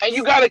 And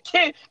you got a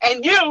kid,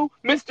 and you,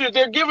 Mister,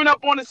 they're giving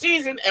up on the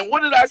season. And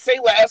what did I say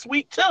last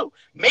week too?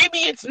 Maybe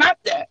it's not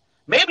that.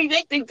 Maybe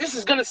they think this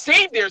is going to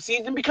save their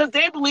season because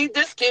they believe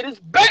this kid is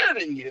better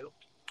than you.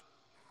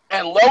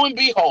 And lo and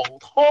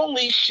behold,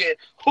 holy shit,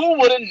 who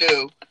would have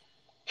knew?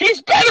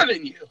 He's better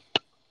than you.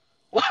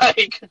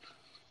 Like,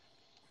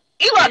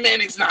 Eli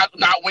Manning's not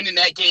winning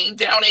that game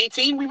down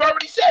 18. We've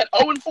already said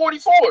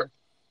 0-44.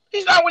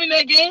 He's not winning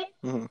that game.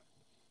 Mm-hmm.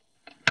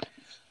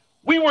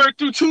 We were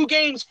through 2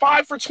 games,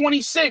 5 for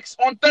 26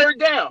 on third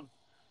down.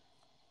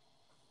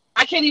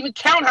 I can't even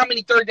count how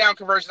many third down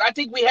conversions. I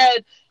think we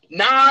had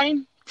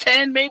 9,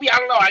 10 maybe. I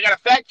don't know. I got to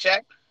fact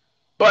check.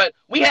 But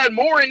we had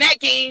more in that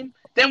game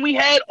than we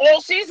had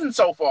all season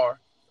so far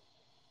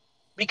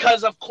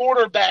because of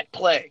quarterback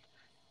play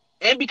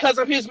and because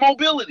of his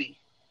mobility.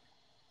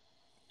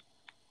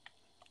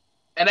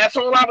 And that's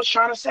all I was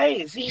trying to say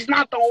is he's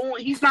not the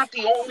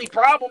only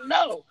problem,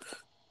 no.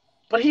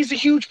 But he's a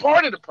huge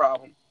part of the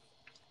problem.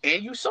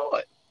 And you saw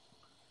it.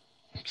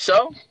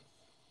 So,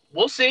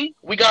 we'll see.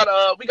 We got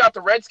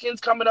the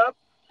Redskins coming up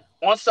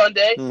on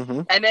Sunday,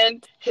 mm-hmm.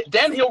 and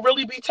then he'll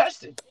really be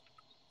tested.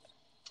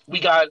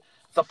 We got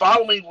the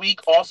following week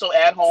also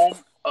at home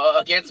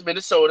against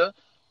Minnesota,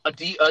 a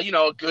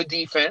good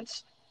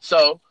defense.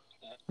 So,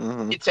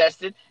 mm-hmm. get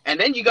tested, and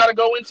then you got to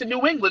go into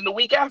New England the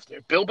week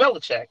after, Bill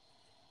Belichick.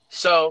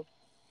 So,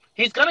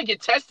 he's gonna get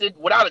tested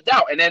without a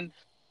doubt, and then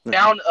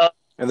down.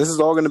 And this is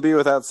all going to be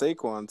without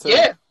Saquon too.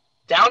 Yeah.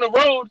 Down the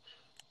road,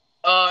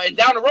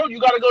 you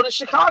got to go to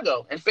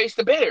Chicago and face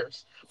the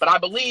Bears. But I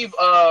believe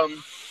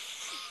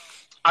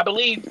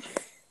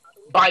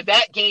by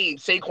that game,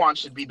 Saquon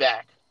should be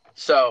back.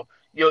 So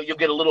you'll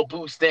get a little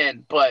boost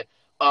then. But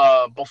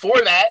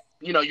before that,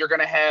 you're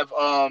gonna have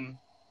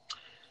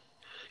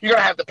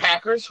the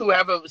Packers, who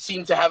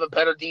seem to have a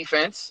better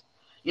defense.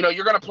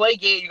 You're gonna play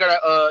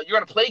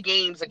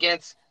games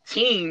against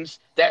teams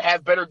that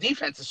have better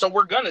defenses. So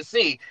we're gonna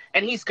see,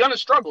 and he's gonna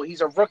struggle.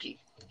 He's a rookie.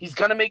 He's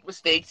going to make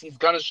mistakes. He's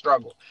going to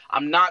struggle.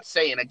 I'm not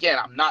saying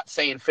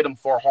fit him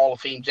for a Hall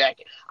of Fame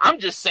jacket. I'm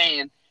just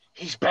saying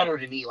he's better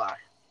than Eli.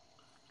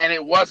 And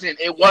it wasn't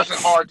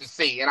hard to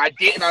see. And I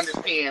didn't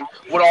understand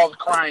what all the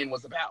crying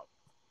was about.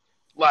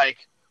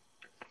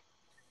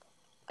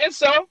 And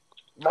so,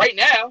 right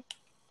now,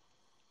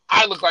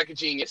 I look like a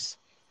genius.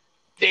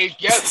 Dave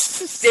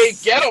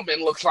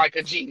Gettleman looks like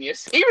a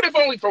genius, even if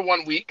only for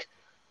 1 week.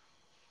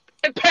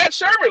 And Pat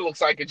Shermer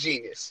looks like a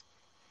genius.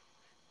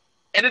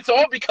 And it's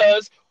all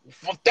because,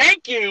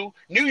 thank you,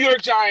 New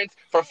York Giants,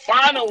 for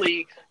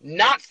finally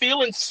not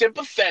feeling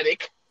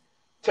sympathetic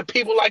to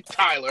people like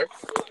Tyler.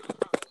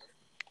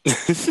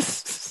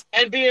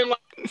 And being like,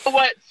 you know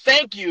what,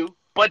 thank you,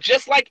 but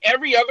just like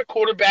every other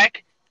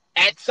quarterback,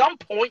 at some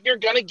point you're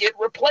going to get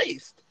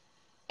replaced.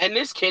 And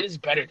this kid is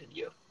better than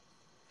you.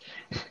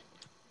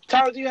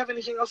 Tyler, do you have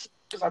anything else?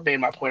 Because I've made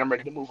my point. I'm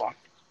ready to move on.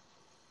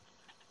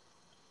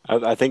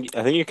 I think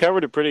you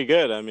covered it pretty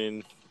good. I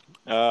mean,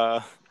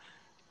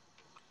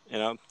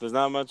 there's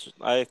not much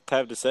I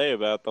have to say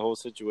about the whole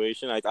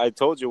situation. I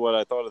told you what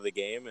I thought of the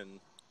game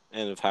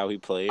and of how he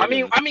played. I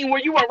mean, were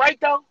you all right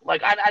though?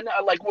 Like I know,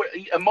 like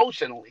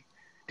emotionally,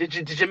 did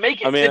you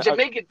make it? Did you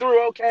make it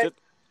through okay?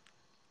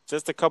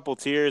 Just a couple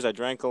tears. I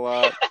drank a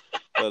lot,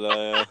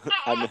 but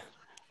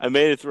I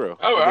made it through.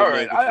 All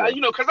right.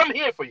 Because I'm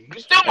here for you. You're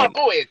still my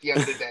boy at the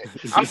end of the day.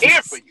 I'm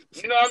here for you.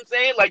 You know what I'm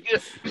saying? Like you're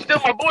still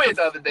my boy at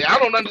the other day. I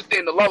don't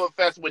understand the love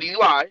fest with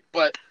Eli,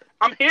 but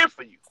I'm here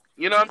for you.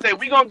 You know what I'm saying?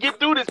 We're going to get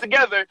through this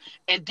together,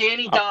 and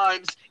Danny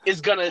Dimes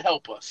is going to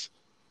help us.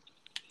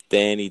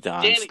 Danny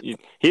Dimes. He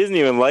doesn't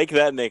even like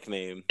that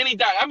nickname. Danny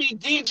Dimes. I mean,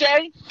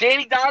 DJ,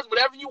 Danny Dimes,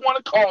 whatever you want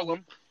to call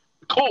him,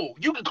 cool.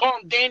 You can call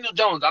him Daniel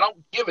Jones. I don't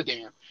give a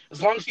damn.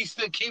 As long as he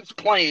still keeps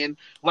playing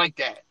like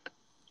that.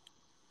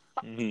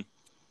 Mm-hmm.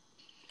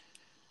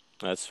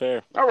 That's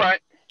fair. All right,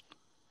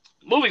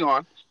 moving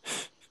on.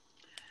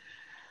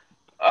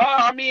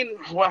 I mean,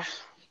 well,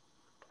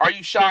 are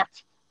you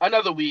shocked?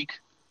 Another week,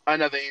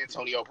 another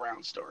Antonio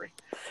Brown story.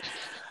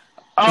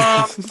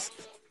 Um,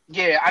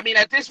 yeah, I mean,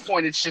 at this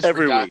point, it's just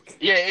Every redundant. week.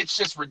 Yeah, it's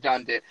just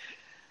redundant.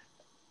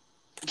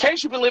 In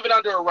case you've been living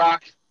under a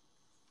rock,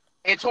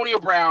 Antonio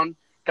Brown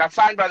got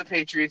signed by the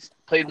Patriots,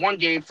 played one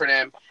game for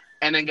them,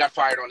 and then got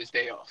fired on his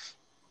day off.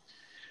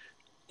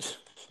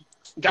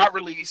 Got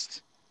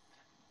released.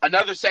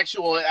 Another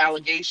sexual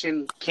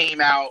allegation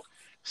came out.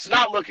 It's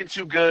not looking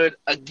too good.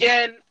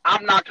 Again,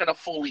 I'm not going to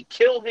fully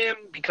kill him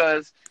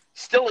because,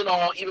 still in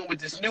all, even with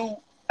this new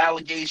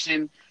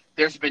allegation,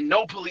 there's been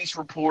no police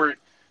report,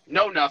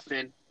 no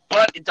nothing.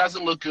 But it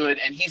doesn't look good,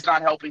 and he's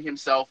not helping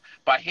himself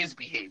by his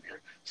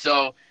behavior.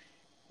 So,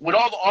 with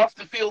all the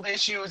off-the-field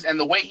issues and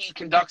the way he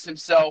conducts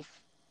himself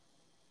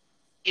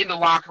in the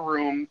locker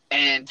room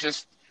and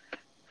just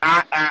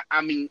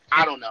I mean,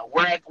 I don't know.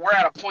 We're at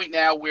a point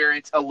now where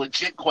it's a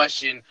legit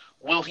question: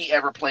 will he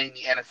ever play in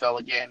the NFL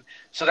again?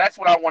 So that's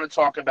what I want to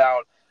talk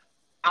about.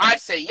 I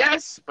say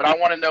yes, but I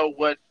want to know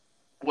what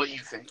you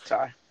think,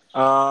 Ty.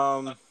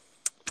 I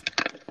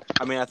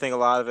mean, I think a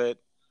lot of it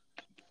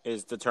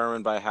is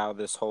determined by how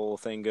this whole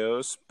thing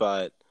goes,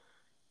 but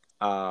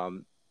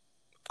I'm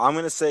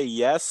going to say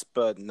yes,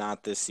 but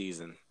not this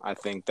season. I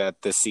think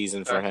that this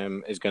season for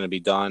him is going to be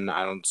done.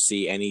 I don't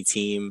see any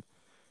team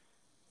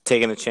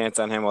taking a chance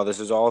on him while this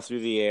is all through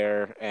the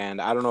air.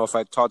 And I don't know if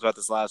I talked about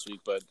this last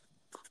week, but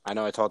I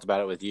know I talked about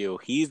it with you.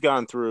 He's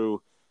gone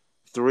through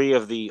 3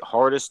 of the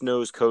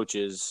hardest-nosed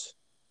coaches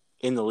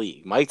in the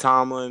league. Mike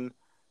Tomlin,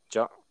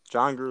 John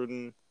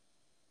Gruden,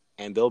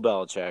 and Bill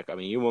Belichick. I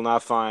mean, you will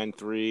not find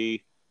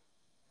 3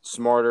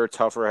 smarter,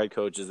 tougher head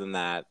coaches than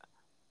that.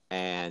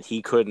 And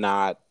he could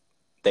not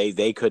 –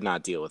 they could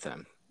not deal with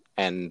him.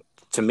 And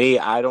to me,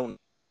 I don't know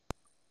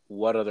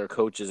what other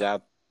coaches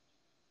out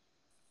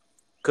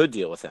could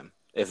deal with him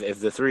if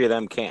the 3 of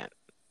them can't.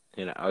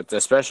 You know,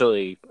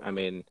 especially, I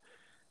mean,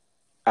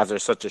 after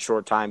such a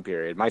short time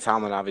period. Mike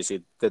Tomlin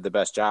obviously did the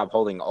best job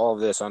holding all of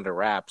this under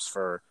wraps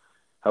for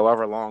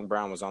however long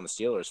Brown was on the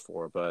Steelers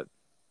for. But,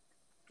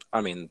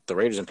 I mean, the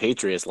Raiders and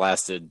Patriots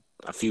lasted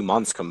a few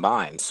months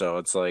combined. So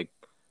it's like,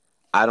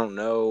 I don't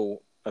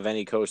know of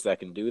any coach that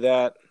can do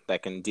that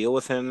can deal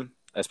with him,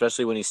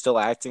 especially when he's still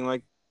acting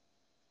like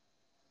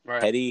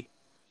petty.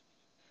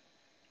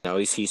 You know,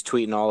 he's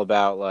tweeting all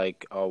about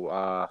like,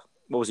 what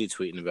was he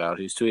tweeting about?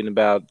 He was tweeting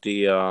about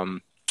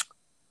the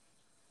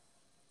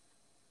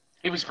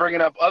He was bringing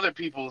up other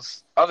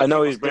people's. I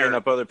know he's bringing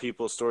up other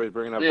people's stories,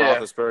 bringing up Yeah.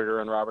 Roethlisberger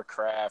and Robert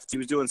Kraft. He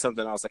was doing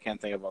something else I can't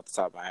think of off the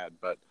top of my head,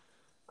 but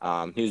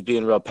he was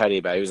being real petty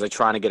about it. He was like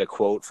trying to get a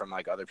quote from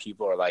like other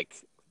people or like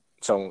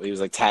so he was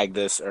like tag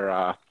this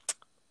or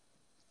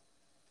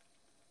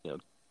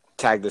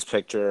tag this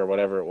picture or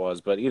whatever it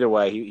was. But either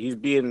way, he's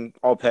being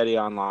all petty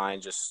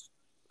online just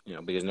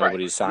because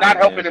nobody's signing him. Not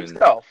helping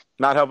himself.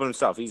 Not helping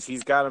himself.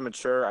 He's got to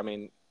mature. I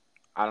mean,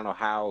 I don't know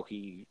how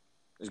he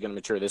is going to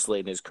mature this late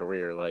in his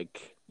career.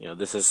 Like,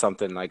 this is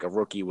something like a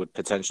rookie would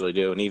potentially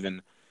do. And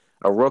even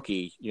a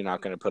rookie, you're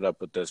not going to put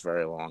up with this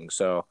very long.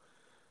 So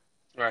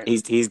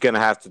he's going to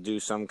have to do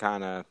some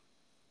kind of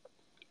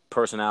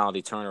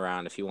personality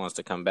turnaround if he wants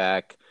to come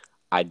back.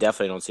 I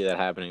definitely don't see that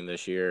happening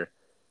this year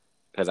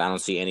because I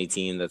don't see any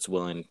team that's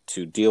willing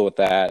to deal with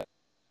that.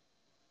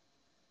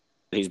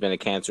 He's been a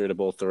cancer to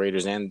both the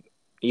Raiders and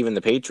even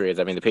the Patriots.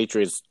 I mean, the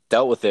Patriots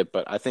dealt with it,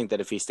 but I think that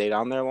if he stayed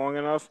on there long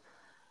enough,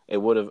 it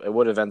would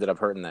have ended up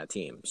hurting that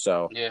team.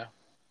 So, yeah.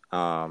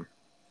 No,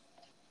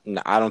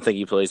 I don't think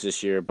he plays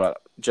this year, but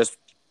just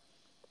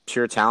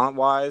pure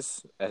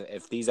talent-wise,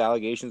 if these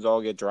allegations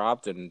all get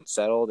dropped and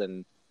settled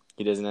and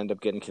he doesn't end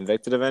up getting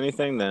convicted of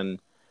anything, then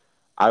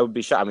I would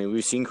be shocked. I mean,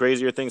 we've seen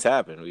crazier things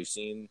happen. We've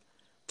seen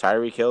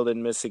Tyreek Hill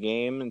didn't miss a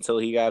game until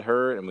he got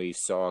hurt, and we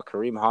saw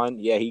Kareem Hunt.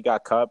 Yeah, he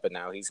got cut, but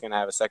now he's going to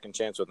have a second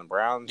chance with the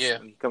Browns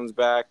when he comes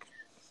back.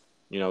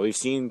 We've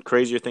seen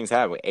crazier things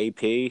happen with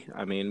AP.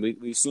 I mean,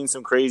 we've seen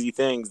some crazy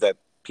things that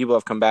people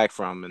have come back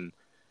from and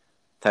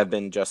have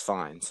been just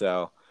fine.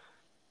 So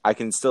I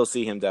can still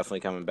see him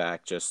definitely coming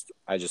back.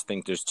 I just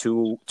think there's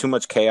too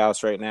much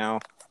chaos right now.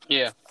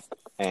 Yeah.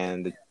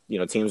 And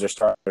teams are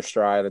starting their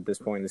stride at this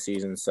point in the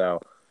season.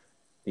 So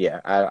yeah,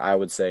 I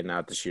would say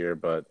not this year,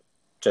 but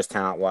just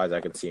talent-wise,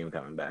 I can see him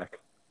coming back.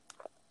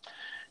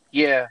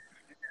 Yeah.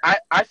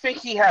 I think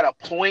he had a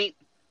point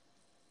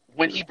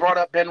when he brought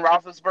up Ben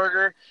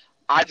Roethlisberger.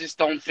 I just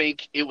don't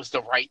think it was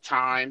the right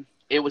time.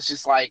 It was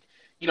just like,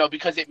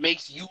 because it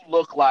makes you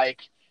look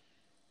like,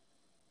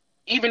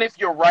 even if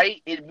you're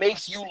right, it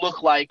makes you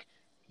look like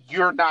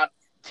you're not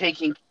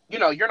taking,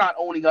 you're not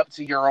owning up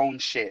to your own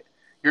shit.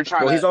 You're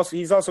trying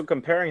he's also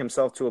comparing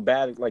himself to a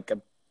bad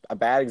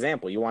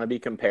example. You want to be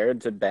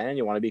compared to Ben.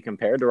 You want to be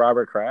compared to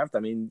Robert Kraft. I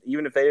mean,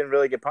 even if they didn't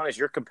really get punished,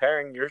 you're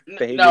comparing your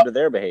behavior to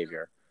their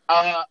behavior.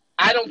 I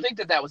don't think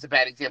that was a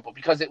bad example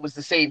because it was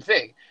the same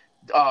thing.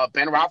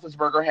 Ben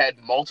Roethlisberger had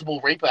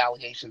multiple rape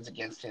allegations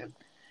against him.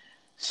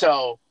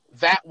 So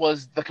that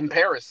was the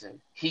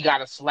comparison. He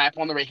got a slap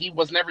on the wrist. He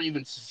was never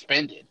even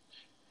suspended.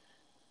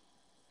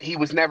 he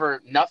was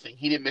never nothing.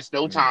 He didn't miss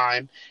no Mhm.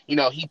 time.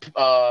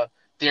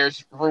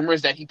 There's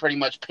rumors that he pretty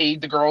much paid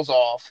the girls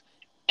off,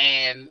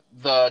 and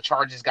the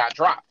charges got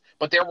dropped.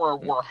 But there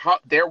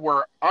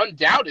were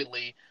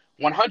undoubtedly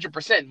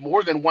 100%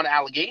 more than one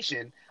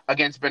allegation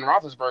against Ben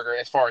Roethlisberger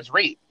as far as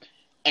rape,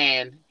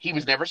 and he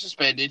was never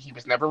suspended. He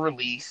was never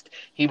released.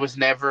 He was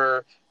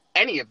never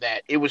any of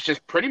that. It was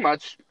just pretty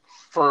much,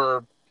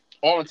 for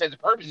all intents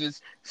and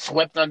purposes,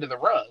 swept under the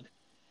rug.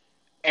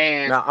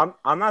 And Now,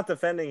 I'm not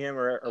defending him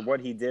or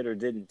what he did or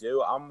didn't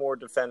do. I'm more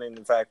defending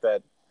the fact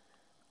that,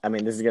 I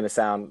mean, this is going to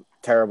sound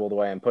terrible the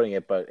way I'm putting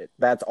it, but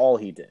that's all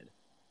he did.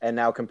 And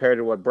now compared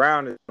to what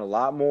Brown has done a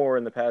lot more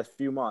in the past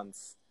few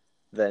months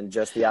than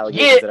just the yeah,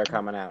 allegations that are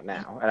coming out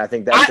now. And I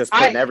think that's just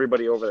putting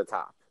everybody over the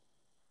top.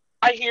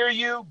 I hear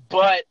you,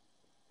 but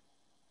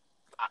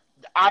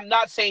I'm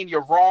not saying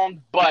you're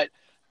wrong, but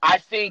I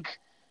think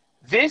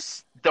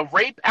the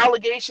rape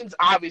allegations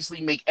obviously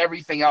make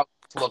everything else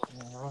look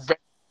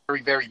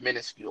very, very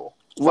minuscule.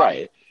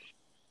 Right.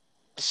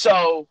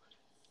 So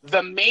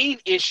the main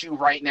issue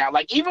right now,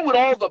 like even with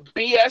all the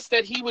BS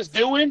that he was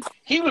doing,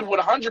 he would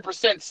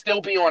 100%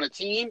 still be on a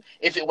team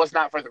if it was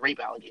not for the rape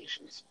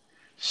allegations.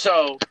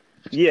 So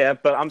yeah,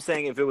 but I'm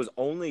saying if it was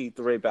only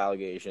the rape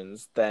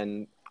allegations,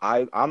 then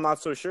I'm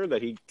not so sure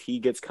that he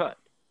gets cut.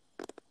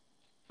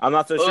 I'm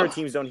not so sure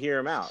teams don't hear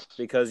him out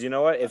because you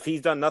know what? If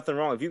he's done nothing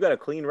wrong, if you've got a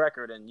clean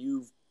record and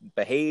you've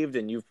behaved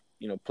and you've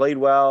played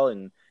well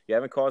and you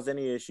haven't caused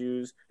any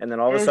issues, and then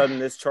all of a sudden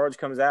this charge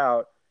comes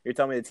out, you're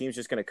telling me the team's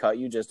just going to cut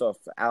you just off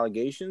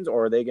allegations,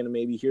 or are they going to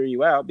maybe hear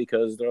you out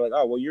because they're like,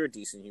 oh, well, you're a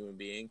decent human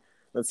being.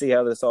 Let's see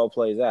how this all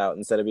plays out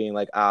instead of being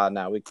like,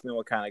 no, we know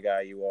what kind of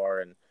guy you are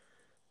and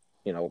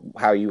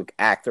how you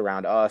act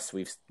around us.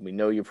 We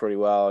know you pretty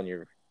well,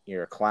 and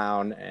you're a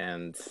clown,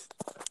 and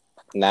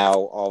now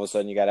all of a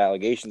sudden you got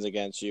allegations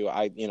against you.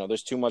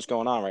 There's too much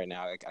going on right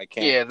now. I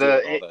can't deal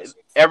with all this.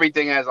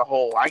 Everything as a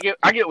whole. I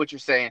get what you're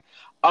saying.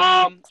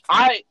 I'm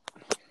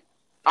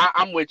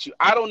with you.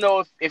 I don't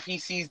know if he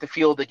sees the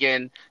field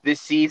again this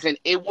season.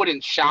 It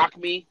wouldn't shock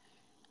me,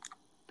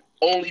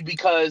 only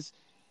because,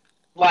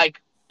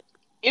 like,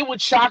 it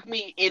would shock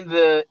me in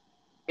the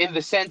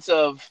sense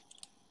of,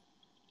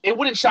 it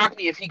wouldn't shock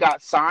me if he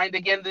got signed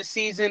again this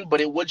season,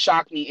 but it would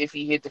shock me if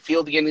he hit the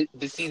field again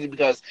this season,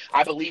 because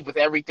I believe with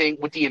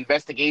the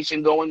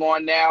investigation going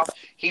on now,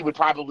 he would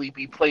probably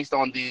be placed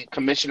on the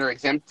commissioner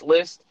exempt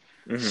list.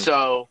 Mm-hmm.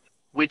 So,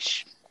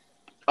 which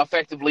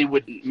effectively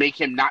would make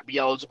him not be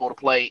eligible to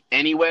play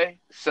anyway.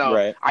 So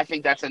right. I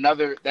think that's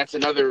another,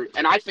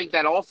 and I think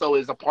that also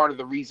is a part of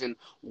the reason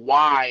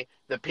why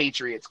the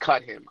Patriots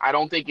cut him. I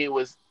don't think it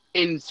was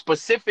in the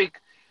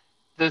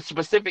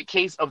specific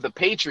case of the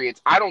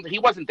Patriots. He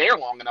wasn't there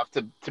long enough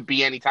to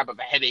be any type of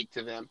a headache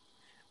to them.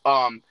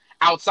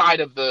 Outside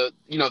of the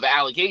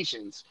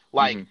allegations,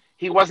 like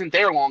he wasn't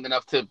there long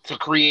enough to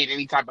create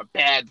any type of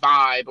bad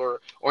vibe or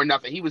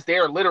nothing. He was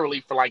there literally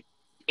for like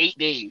 8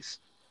 days.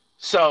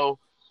 So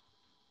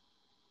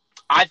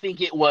I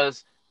think it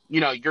was,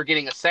 you're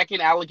getting a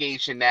second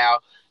allegation now.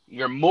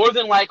 You're more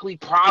than likely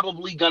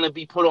probably going to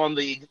be put on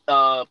the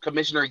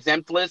commissioner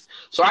exempt list.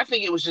 So I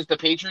think it was just the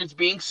Patriots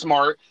being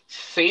smart,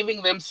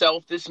 saving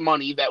themselves this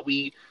money that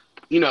we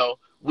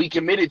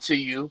committed to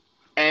you,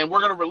 and we're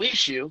going to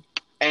release you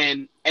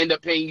and end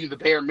up paying you the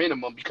bare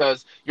minimum,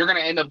 because you're going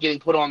to end up getting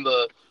put on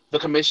the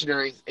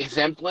commissioner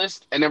exempt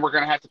list, and then we're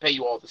going to have to pay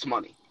you all this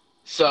money.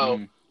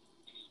 So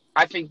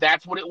I think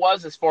that's what it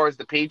was as far as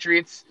the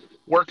Patriots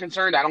were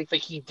concerned. I don't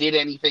think he did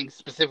anything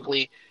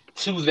specifically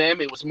to them.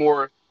 It was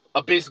more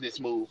a business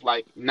move.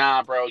 Like,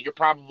 nah, bro, you're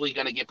probably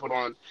going to get put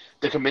on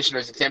the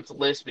commissioner's exempt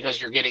list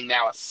because you're getting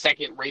now a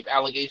second rape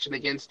allegation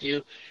against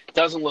you.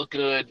 Doesn't look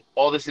good.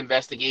 All this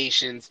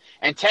investigations.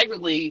 And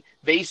technically,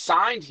 they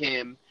signed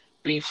him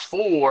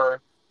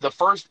before the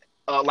first,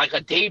 like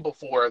a day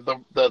before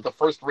the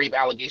first rape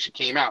allegation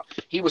came out.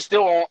 He was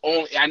still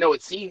on, I know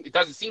it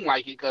doesn't seem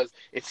like it, because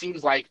it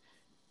seems like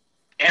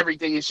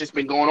everything has just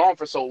been going on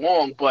for so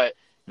long, but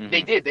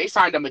they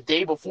signed him a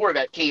day before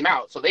that came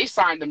out. So they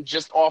signed him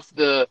just off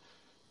the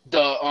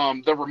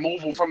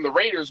removal from the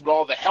Raiders with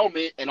all the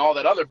helmet and all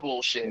that other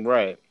bullshit.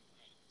 Right.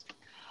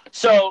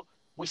 So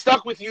we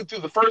stuck with you through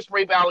the first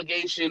rape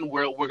allegation.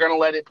 We're going to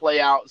let it play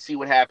out and see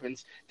what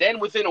happens. Then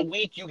within a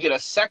week, you get a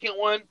second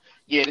one.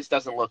 Yeah, this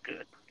doesn't look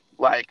good.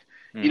 Like,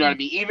 you know what I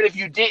mean? Even if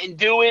you didn't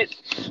do it,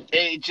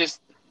 it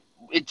just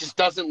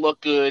doesn't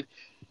look good.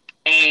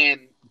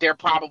 And they're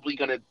probably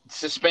going to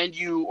suspend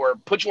you or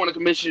put you on a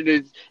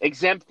commissioner's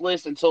exempt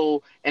list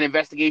until an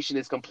investigation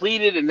is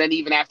completed. And then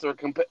even after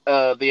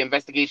the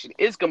investigation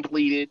is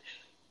completed,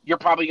 you're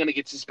probably going to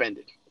get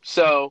suspended.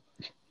 So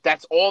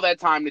that's all that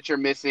time that you're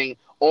missing,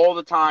 all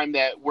the time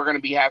that we're going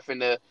to be having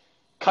to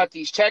cut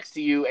these checks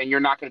to you, and you're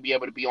not going to be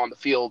able to be on the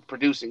field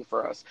producing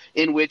for us,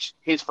 in which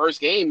his first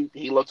game,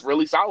 he looked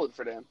really solid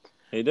for them.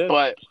 He did.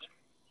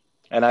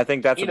 And I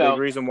think that's a big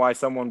reason why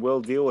someone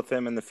will deal with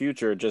him in the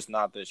future, just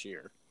not this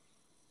year.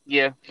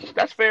 Yeah,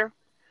 that's fair.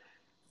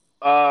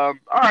 All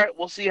right,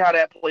 we'll see how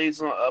that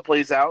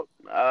plays out.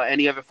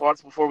 Any other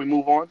thoughts before we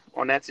move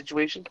on that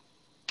situation?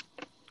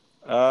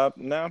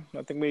 No,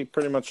 I think we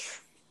pretty much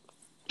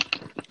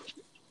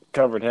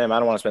covered him. I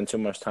don't want to spend too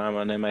much time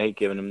on him. I hate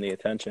giving him the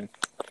attention.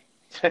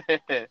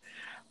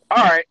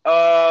 All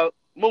right.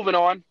 Moving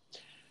on.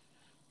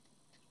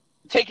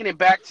 Taking it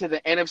back to the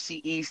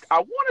NFC East, I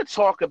want to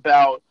talk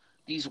about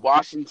these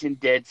Washington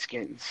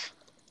Deadskins.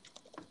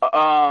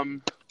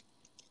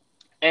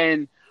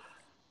 And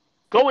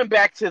going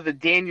back to the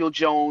Daniel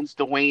Jones,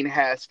 Dwayne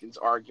Haskins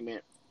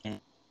argument.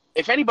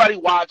 If anybody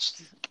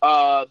watched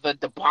the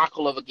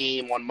debacle of a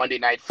game on Monday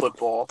Night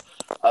Football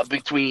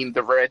between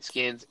the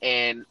Redskins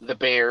and the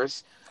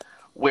Bears,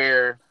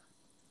 where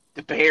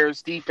the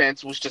Bears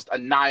defense was just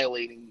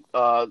annihilating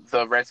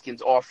the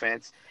Redskins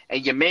offense,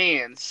 and your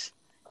man's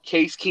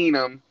Case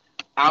Keenum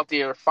out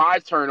there,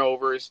 5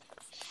 turnovers,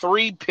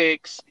 3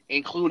 picks,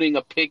 including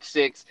a pick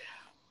 6.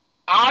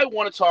 I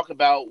want to talk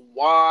about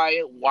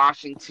why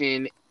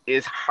Washington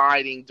is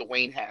hiding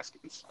Dwayne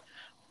Haskins.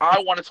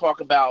 I want to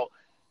talk about,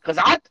 because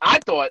I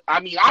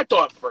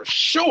thought for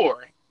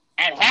sure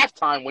at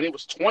halftime when it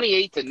was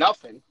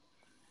 28-0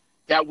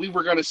 that we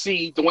were going to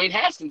see Dwayne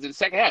Haskins in the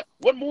second half.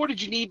 What more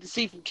did you need to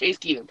see from Case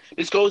Keenum?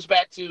 This goes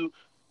back to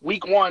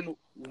week 1,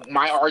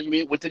 my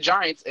argument with the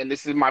Giants, and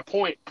this is my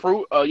point,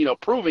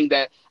 proving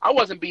that I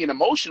wasn't being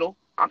emotional.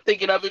 I'm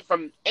thinking of it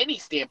from any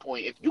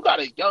standpoint. If you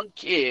got a young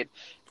kid,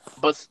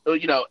 but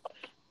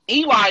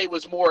Eli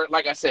was more,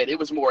 like I said, it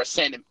was more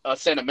a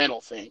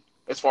sentimental thing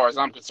as far as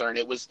I'm concerned.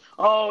 It was,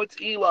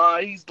 it's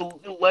Eli, he's the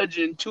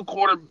legend, 2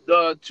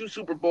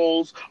 Super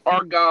Bowls,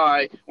 our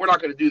guy. We're not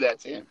going to do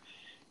that to him.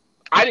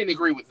 I didn't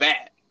agree with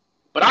that,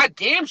 but I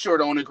damn sure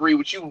don't agree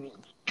with you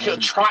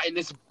trotting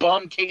this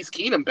bum Case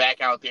Keenum back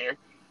out there.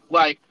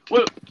 Like,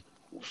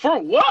 for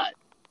what?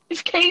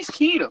 It's Case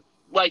Keenum.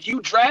 Like, you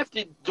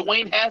drafted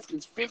Dwayne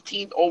Haskins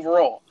 15th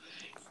overall.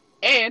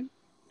 And,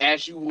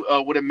 as you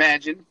would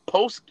imagine,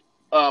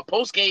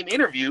 post-game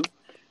interview,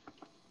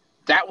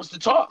 that was the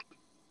talk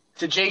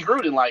to Jay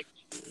Gruden. Like,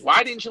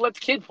 why didn't you let the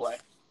kid play?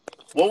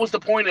 What was the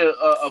point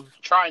of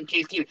trying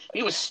Case Keenum?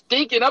 He was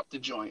stinking up the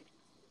joint.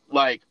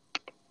 Like,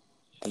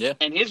 yeah.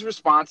 And his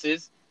response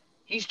is,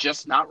 he's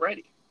just not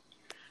ready.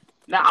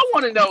 Now, I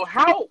want to know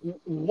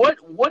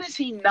what is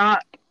he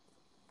not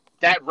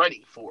that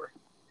ready for?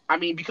 I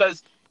mean,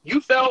 because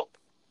you felt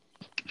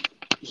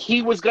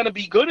he was going to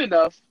be good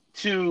enough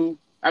to,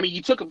 I mean,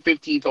 you took him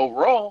 15th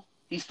overall.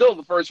 He's still in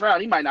the first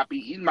round. He might not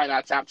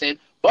top 10,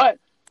 but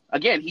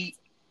again,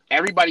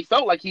 everybody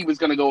felt like he was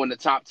going to go in the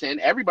top 10.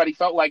 Everybody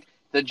felt like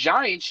the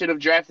Giants should have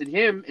drafted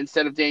him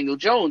instead of Daniel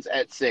Jones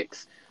at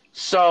 6.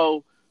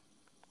 So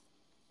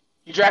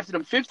you drafted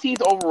him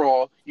 15th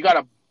overall. You got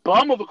a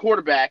bum of a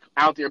quarterback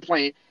out there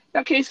playing.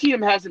 Now, Case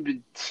Keenum hasn't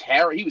been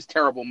terrible. He was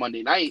terrible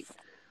Monday night,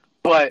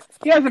 but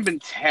he hasn't been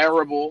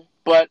terrible.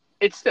 But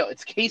it's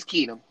Case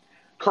Keenum,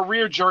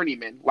 career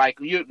journeyman. Like,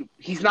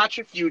 he's not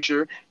your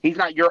future. He's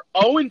not. You're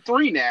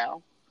 0-3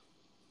 now.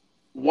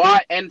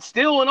 Why? And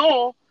still in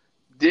all,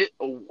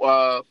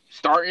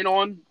 starting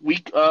on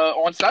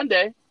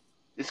Sunday,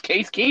 is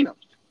Case Keenum.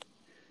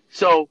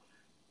 So,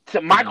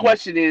 my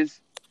question is,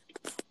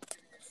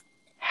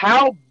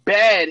 how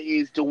bad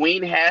is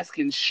Dwayne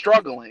Haskins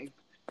struggling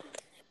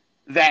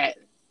that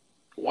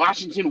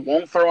Washington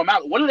won't throw him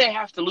out? What do they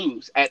have to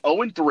lose at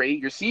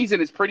 0-3? Your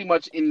season is pretty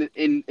much in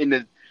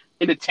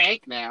the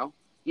tank now.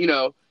 You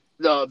know,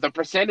 the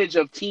percentage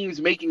of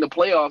teams making the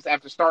playoffs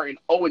after starting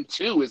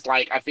 0-2 is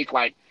I think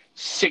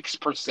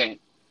 6%.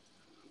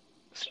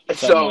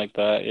 Something like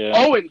that, yeah.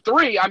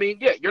 0-3, I mean,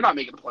 yeah, you're not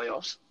making the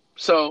playoffs.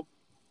 So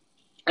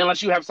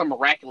unless you have some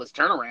miraculous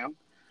turnaround.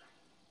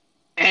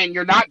 And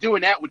you're not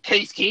doing that with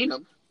Case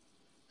Keenum.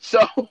 So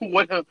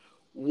what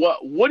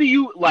do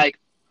you like?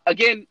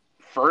 Again,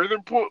 further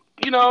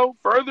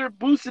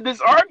boosted this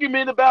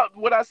argument about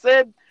what I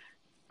said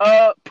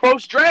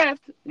post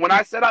draft when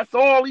I said I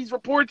saw all these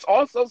reports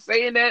also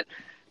saying that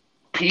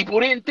people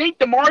didn't think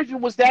the margin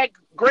was that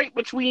great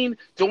between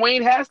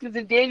Dwayne Haskins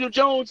and Daniel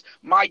Jones.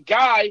 My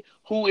guy,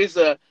 who is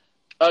a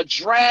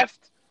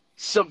draft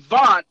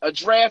savant, a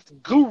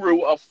draft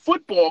guru, a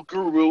football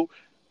guru.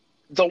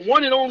 The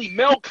one and only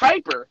Mel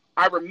Kiper,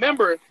 I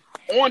remember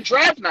on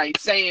draft night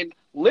saying,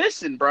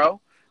 listen, bro,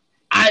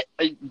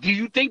 do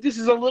you think this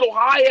is a little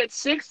high at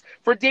 6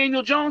 for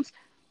Daniel Jones?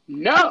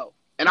 No.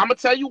 And I'm going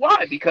to tell you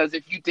why. Because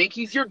if you think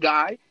he's your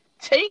guy,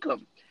 take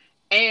him.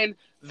 And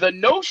the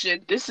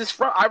notion,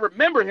 I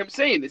remember him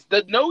saying this,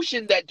 the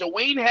notion that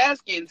Dwayne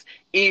Haskins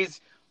is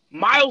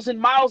miles and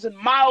miles and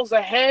miles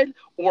ahead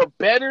or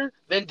better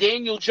than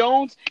Daniel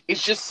Jones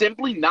is just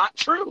simply not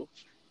true.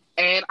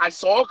 And I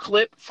saw a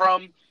clip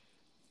from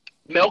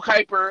Mel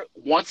Kiper,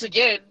 once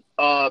again,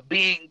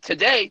 being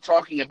today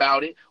talking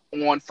about it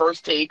on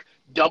First Take,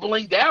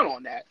 doubling down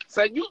on that.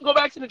 So you can go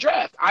back to the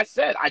draft. I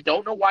said, I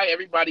don't know why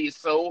everybody is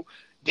so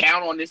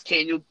down on this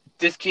kid,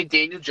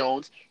 Daniel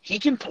Jones. He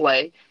can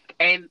play.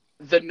 And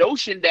the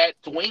notion that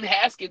Dwayne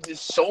Haskins is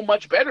so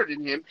much better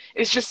than him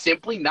is just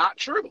simply not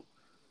true.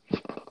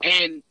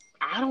 And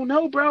I don't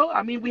know, bro.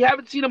 I mean, we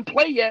haven't seen him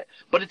play yet,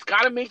 but it's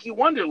got to make you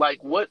wonder,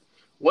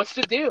 what's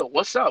the deal?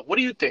 What's up? What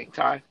do you think,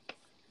 Ty?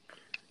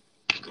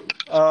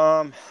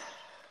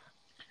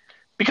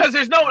 Because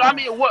there's no, I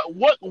mean,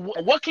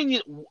 what can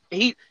you?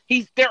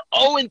 They're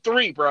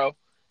 0-3, bro,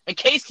 and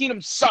Case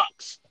Keenum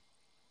sucks.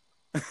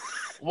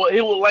 Well,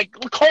 it will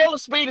call a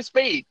spade a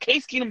spade.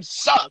 Case Keenum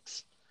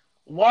sucks.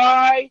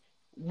 Why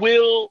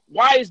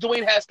is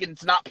Dwayne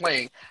Haskins not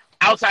playing?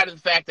 Outside of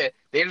the fact that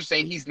they're just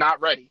saying he's not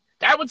ready,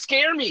 that would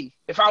scare me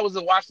if I was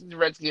a Washington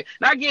Redskins.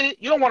 Now I get it,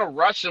 you don't want to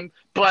rush him,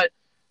 but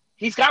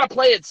he's got to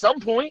play at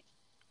some point.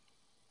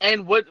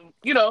 And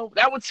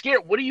that would scare.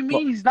 What do you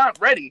mean he's not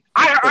ready?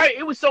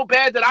 It was so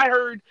bad that I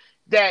heard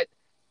that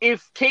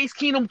if Case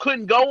Keenum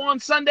couldn't go on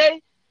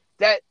Sunday,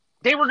 that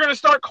they were going to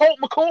start Colt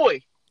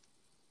McCoy.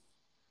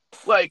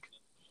 Like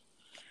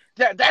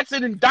that's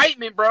an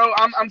indictment, bro.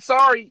 I'm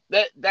sorry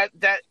that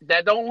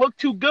don't look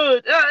too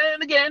good.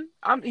 And again,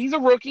 he's a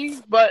rookie,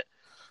 but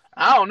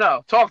I don't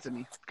know. Talk to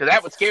me, because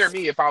that would scare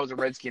me if I was a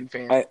Redskin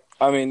fan.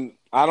 I mean,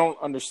 I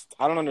don't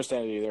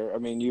understand it either. I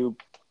mean, you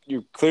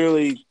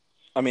clearly.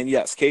 I mean,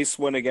 yes, Case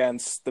went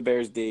against the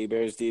Bears D.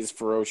 Bears D is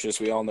ferocious.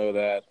 We all know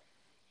that.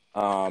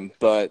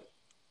 But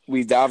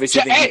we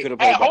obviously think he could have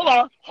played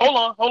better.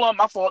 Hold on.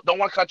 My fault. Don't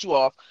want to cut you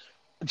off.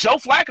 Joe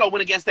Flacco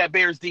went against that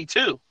Bears D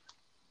too.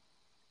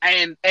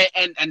 And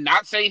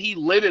not saying he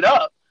lit it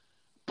up,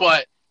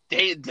 but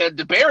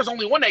the Bears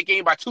only won that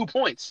game by 2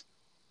 points.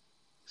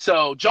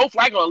 So Joe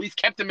Flacco at least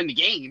kept him in the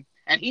game,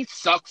 and he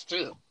sucks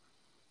too.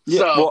 Yeah,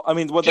 so, well, I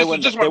mean, they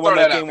won that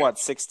game,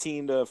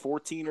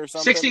 16-14 or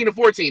something?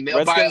 16-14.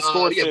 Redskins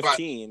scored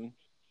 15.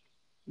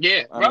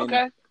 Yeah,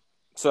 okay.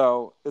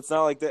 So it's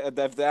not like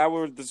if that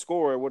were the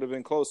score, it would have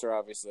been closer,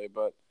 obviously.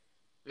 But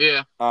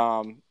yeah,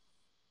 no,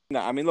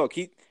 I mean, look,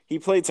 he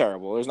played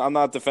terrible. I'm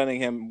not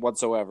defending him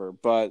whatsoever,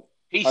 but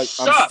I'm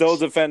still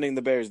defending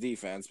the Bears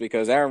defense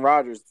because Aaron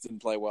Rodgers didn't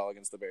play well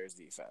against the Bears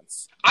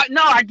defense.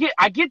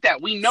 I get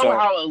that. We know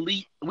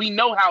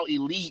how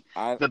elite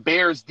the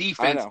Bears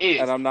defense is.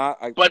 And I'm not.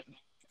 But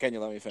can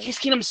you let me finish? Case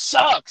Keenum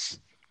sucks.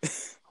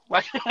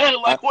 what?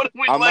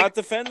 I'm not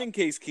defending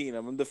Case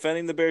Keenum. I'm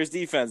defending the Bears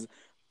defense.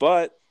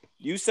 But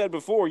you said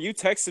before, you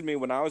texted me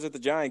when I was at the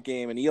Giant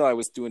game and Eli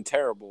was doing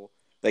terrible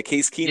that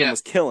Case Keenum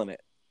was killing it.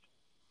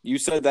 You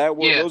said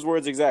those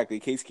words exactly.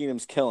 Case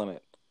Keenum's killing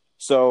it.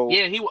 So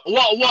yeah,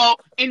 well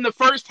in the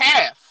first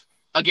half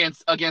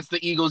against the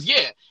Eagles,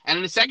 and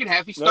in the second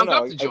half he stunk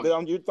up the joint.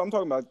 I'm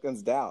talking about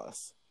against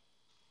Dallas.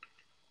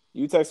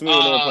 You texted me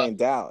when they were playing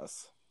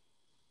Dallas.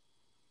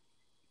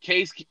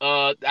 Case,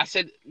 I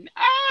said,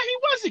 he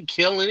wasn't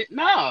killing it.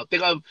 No,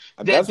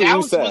 that's what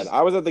you said.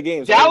 I was at the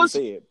game, so I didn't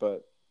see it.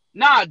 But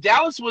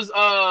Dallas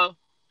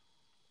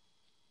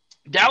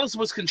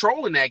was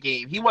controlling that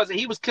game. He wasn't.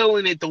 He was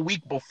killing it the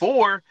week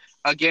before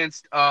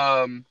against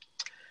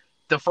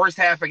the first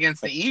half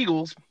against the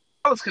Eagles.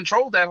 Dallas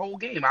controlled that whole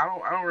game. I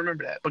don't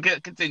remember that. But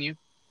continue.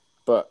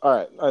 But all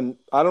right, and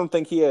I don't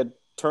think he had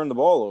turned the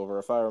ball over,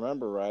 if I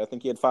remember right. I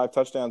think he had 5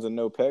 touchdowns and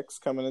no picks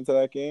coming into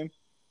that game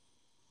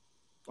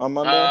on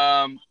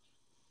Monday.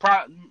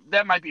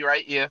 That might be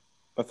right. Yeah,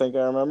 I think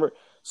I remember.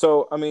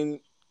 So I mean,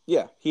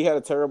 yeah, he had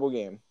a terrible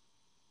game,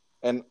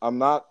 and I'm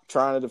not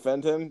trying to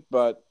defend him,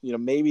 but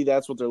maybe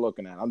that's what they're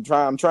looking at. I'm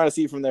trying to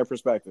see from their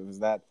perspective is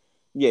that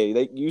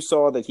you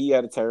saw that he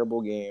had a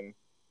terrible game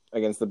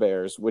against the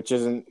Bears, which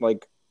isn't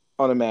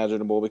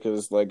unimaginable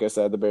because, like I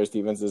said, the Bears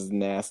defense is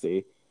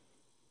nasty.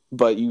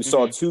 But you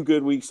saw 2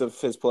 good weeks of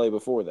his play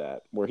before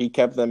that, where he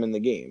kept them in the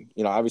game.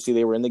 Obviously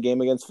they were in the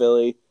game against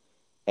Philly,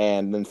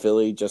 and then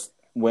Philly just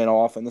went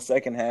off in the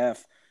second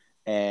half,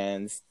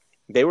 and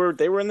they were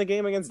in the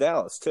game against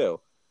Dallas too,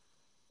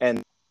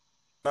 and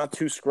not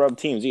 2 scrub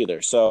teams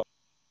either. So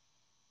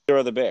there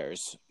are the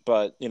Bears,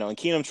 but and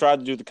Keenum tried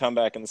to do the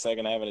comeback in the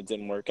second half, and it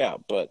didn't work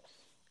out.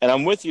 And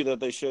I'm with you that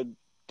they should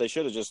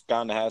have just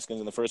gone to Haskins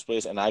in the first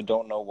place, and I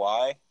don't know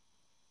why.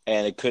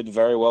 And it could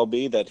very well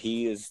be that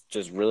he is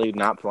just really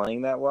not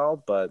playing that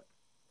well. But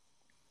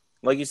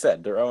like you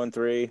said, they're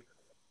 0-3.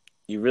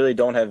 You really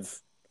don't have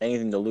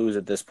anything to lose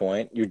at this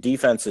point. Your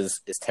defense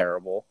is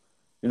terrible.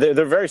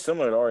 They're very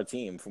similar to our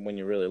team from when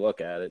you really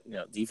look at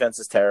it. Defense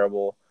is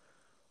terrible.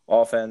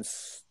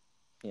 Offense,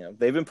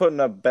 they've been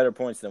putting up better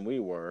points than we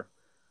were.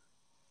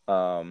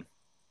 But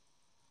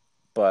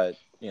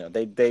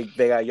they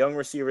got young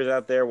receivers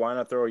out there. Why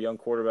not throw a young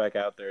quarterback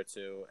out there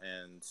too?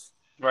 And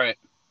right.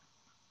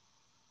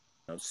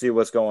 See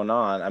what's going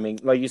on. I mean,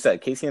 like you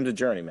said, Case Keenum's a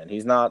journeyman.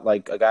 He's not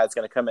like a guy that's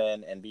going to come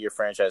in and be your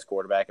franchise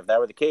quarterback. If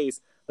that were the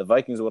case, the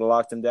Vikings would have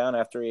locked him down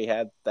after he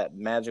had that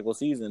magical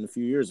season a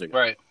few years ago.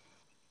 Right.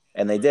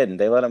 And they didn't.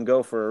 They let him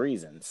go for a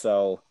reason.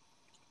 So,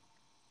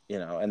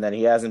 and then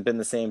he hasn't been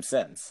the same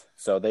since.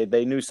 So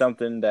they knew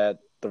something that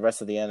the rest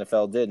of the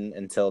NFL didn't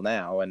until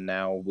now. And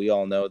now we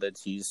all know that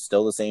he's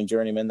still the same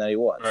journeyman that he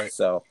was. Right.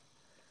 So,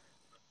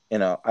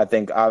 I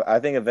think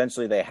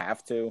eventually they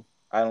have to.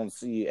 I don't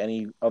see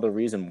any other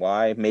reason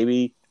why.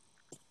 Maybe,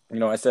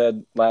 I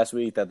said last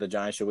week that the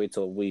Giants should wait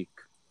till week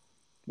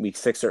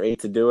 6 or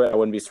 8 to do it. I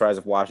wouldn't be surprised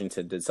if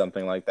Washington did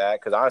something like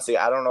that. Because honestly,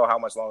 I don't know how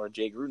much longer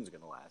Jay Gruden's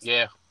going to last.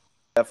 Yeah.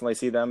 Definitely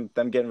see them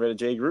getting rid of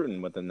Jay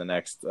Gruden within the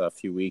next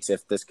few weeks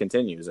if this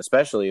continues,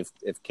 especially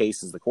if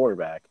Case is the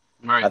quarterback.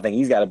 Right. I think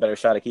he's got a better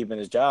shot at keeping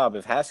his job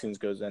if Haskins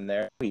goes in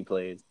there. He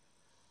plays.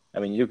 I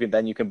mean, you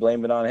can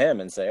blame it on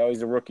him and say, "Oh,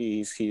 he's a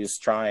rookie. He's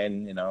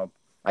trying.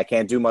 I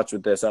can't do much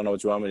with this. I don't know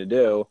what you want me to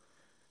do."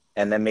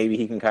 And then maybe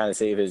he can kind of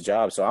save his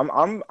job. So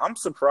I'm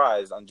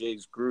surprised on Jay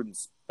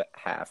Gruden's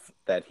half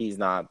that he's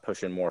not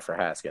pushing more for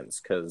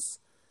Haskins because.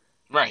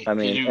 Right. I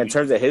mean, in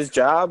terms of his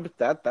job,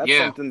 that's Yeah.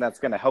 something that's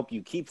going to help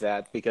you keep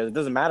that because it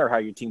doesn't matter how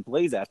your team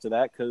plays after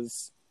that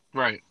because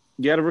Right.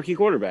 you had a rookie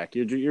quarterback.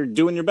 You're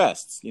doing your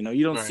best. You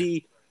don't Right.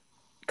 see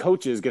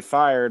coaches get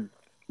fired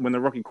when the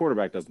rookie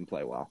quarterback doesn't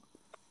play well.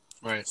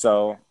 Right.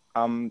 So,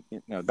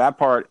 that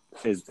part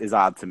is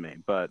odd to me.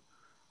 But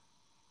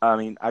I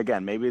mean,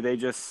 again, maybe they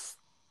just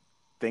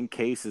think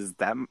Case is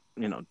that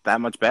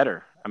much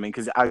better. I mean,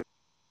 because I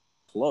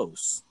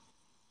close.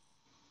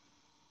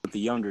 With the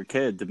younger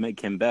kid to make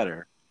him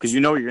better because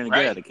you're going to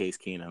get out of Case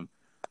Keenum.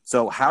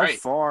 So how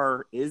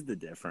far is the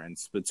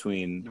difference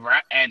between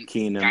Keenum and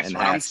Haskins? That's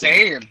what I'm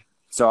saying.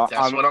 So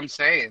that's what I'm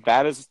saying.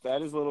 That is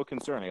a little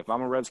concerning. If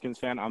I'm a Redskins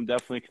fan, I'm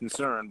definitely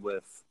concerned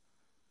with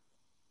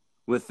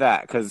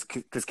that because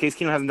Case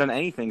Keenum hasn't done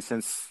anything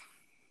since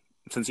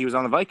he was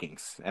on the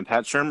Vikings, and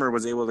Pat Shurmur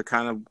was able to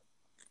kind of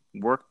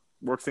work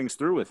things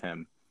through with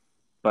him.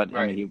 But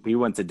I mean, he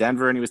went to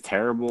Denver and he was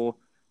terrible.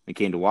 He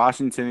came to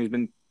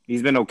Washington.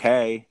 He's been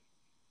okay,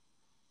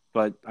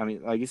 but I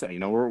mean, like you said, we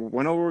know what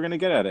we're going to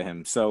get out of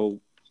him.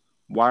 So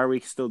why are we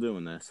still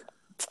doing this?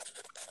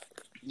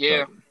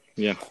 Yeah,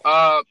 yeah.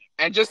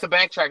 And just to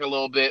backtrack a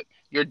little bit,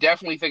 you're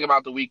definitely thinking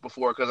about the week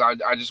before because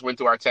I just went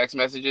through our text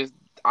messages.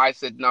 I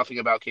said nothing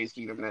about Case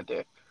Keenum that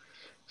day,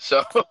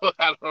 so I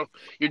don't know.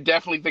 You're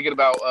definitely thinking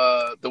about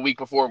the week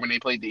before when they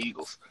played the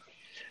Eagles.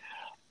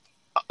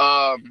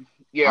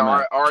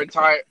 Yeah, our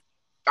entire.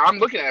 I'm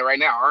looking at it right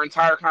now. Our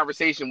entire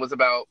conversation was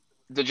about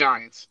the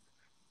Giants.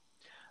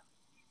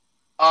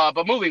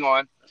 But moving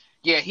on,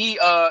 yeah, he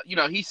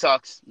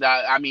sucks.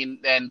 I mean,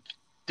 and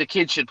the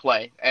kid should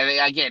play. And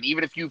again,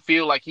 even if you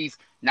feel like he's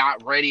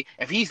not ready,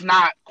 if he's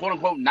not quote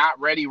unquote not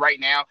ready right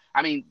now,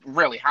 I mean,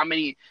 really, how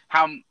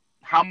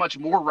much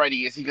more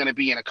ready is he going to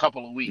be in a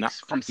couple of weeks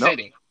from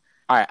sitting?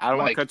 All right, I don't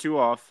want to cut you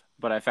off,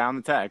 but I found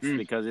the text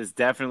because it's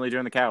definitely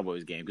during the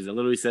Cowboys game because it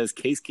literally says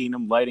Case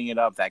Keenum lighting it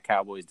up that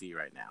Cowboys D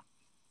right now.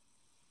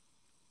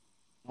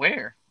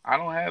 Where? I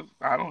don't have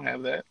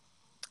that.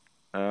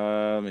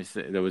 Let me see.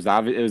 It was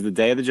the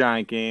day of the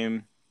Giant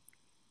game.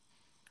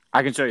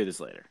 I can show you this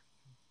later.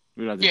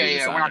 We don't have to do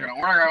this. We're not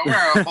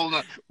gonna hold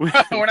up. We're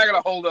not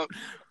gonna hold up.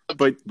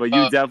 But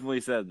you definitely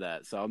said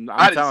that, so I'm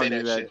telling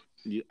you that.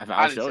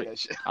 I'll show you.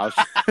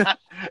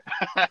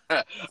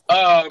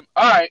 All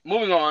right,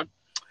 moving on.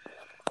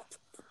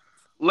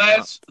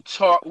 Let's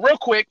talk real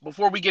quick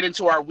before we get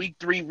into our Week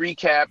 3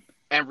 recap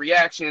and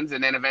reactions,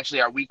 and then eventually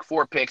our Week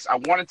 4 picks. I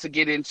wanted to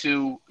get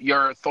into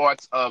your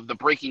thoughts of the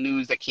breaking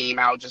news that came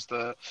out just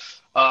a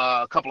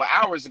couple of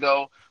hours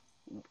ago.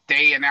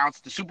 They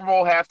announced the Super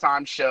Bowl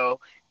halftime show,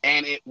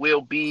 and it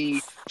will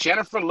be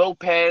Jennifer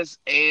Lopez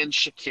and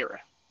Shakira.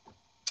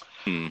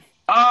 Okay,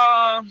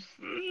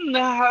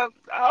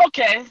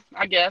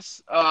 I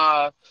guess.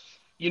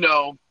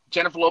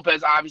 Jennifer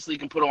Lopez obviously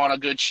can put on a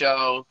good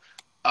show.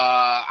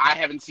 I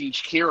haven't seen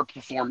Shakira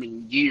perform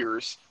in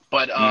years.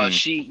 But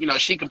she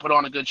can put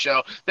on a good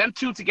show. Them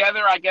two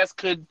together, I guess,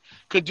 could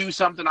do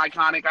something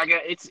iconic. I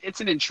guess it's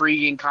an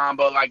intriguing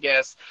combo, I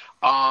guess.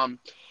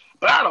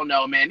 But I don't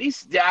know, man.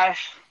 These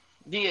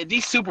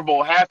Super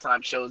Bowl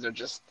halftime shows are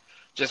just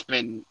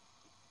been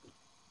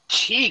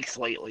cheeks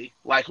lately.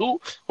 Like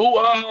who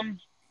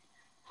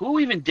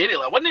even did it?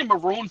 Like wasn't it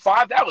Maroon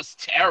 5? That was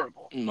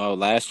terrible. No,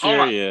 last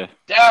year, yeah.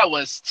 That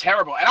was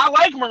terrible. And I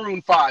like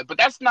Maroon 5, but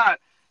that's not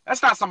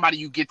somebody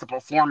you get to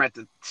perform at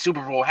the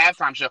Super Bowl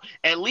halftime show.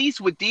 At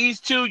least with these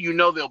two,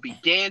 they'll be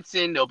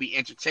dancing, they'll be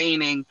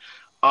entertaining.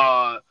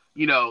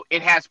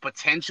 It has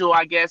potential,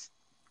 I guess.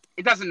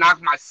 It doesn't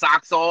knock my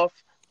socks off,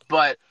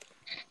 but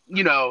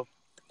I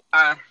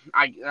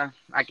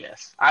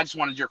guess I just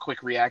wanted your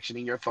quick reaction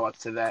and your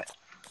thoughts to that.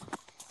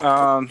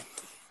 I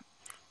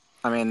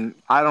mean,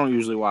 I don't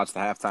usually watch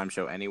the halftime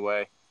show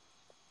anyway.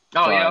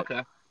 Oh yeah,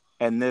 okay.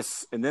 In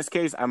this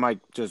case, I might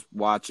just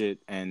watch it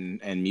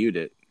and mute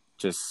it.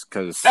 Just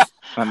because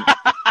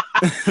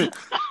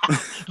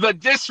the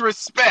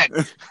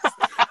disrespect.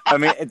 I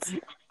mean,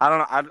 I don't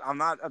know. I'm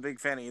not a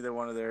big fan of either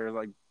one of their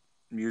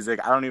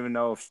music. I don't even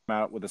know if I'm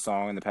out with a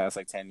song in the past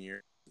 10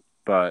 years.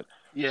 But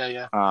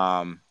yeah.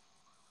 I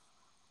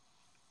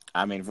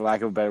mean, for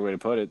lack of a better way to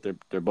put it,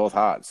 they're both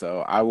hot. So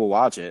I will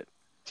watch it,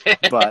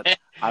 but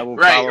I will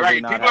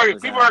right.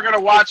 People are gonna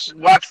watch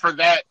for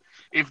that,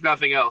 if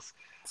nothing else.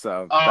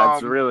 So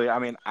that's really, I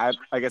mean,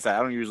 like I said,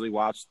 I don't usually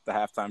watch the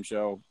halftime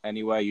show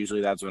anyway.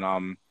 Usually that's when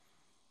I'm,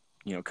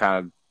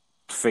 kind of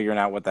figuring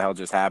out what the hell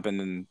just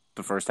happened in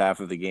the first half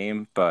of the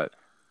game. But,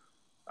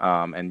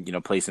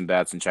 and, placing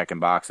bets and checking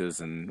boxes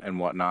and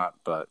whatnot.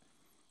 But,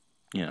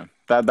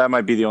 that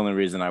might be the only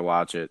reason I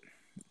watch it.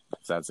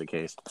 If that's the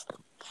case.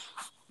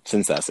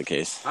 Since that's the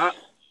case. All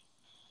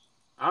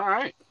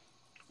right.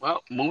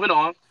 Well, moving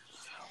on.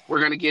 We're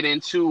going to get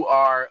into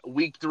our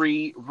Week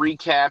 3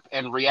 recap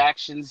and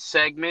reactions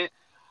segment.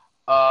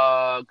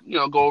 Go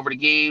over the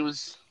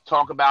games,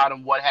 talk about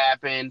them, what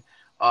happened,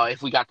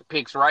 if we got the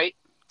picks right,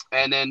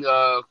 and then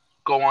go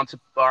on to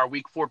our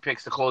Week 4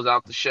 picks to close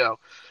out the show.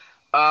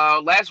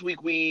 Last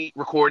week we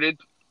recorded,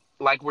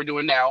 like we're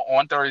doing now,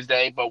 on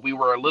Thursday, but we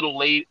were a little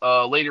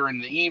later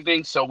in the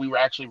evening, so we were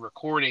actually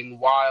recording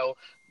while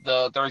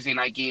the Thursday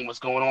night game was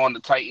going on, the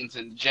Titans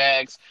and the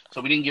Jags.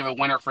 So we didn't give a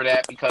winner for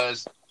that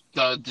because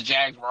the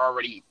Jags were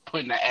already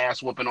putting the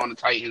ass whooping on the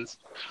Titans.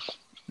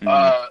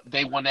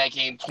 They won that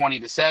game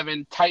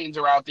 20-7. Titans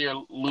are out there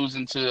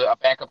losing to a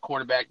backup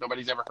quarterback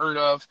nobody's ever heard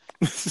of.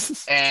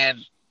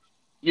 And,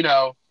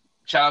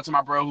 shout out to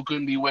my bro who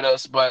couldn't be with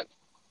us, but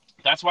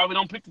that's why we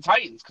don't pick the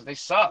Titans, because they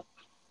suck.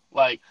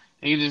 The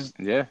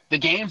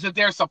games that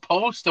they're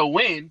supposed to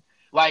win,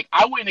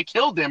 I wouldn't have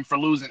killed them for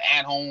losing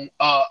at home,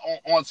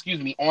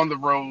 on the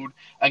road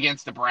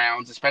against the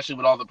Browns, especially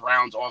with all the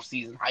Browns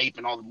offseason hype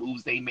and all the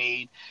moves they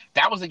made.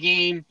 That was a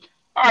game.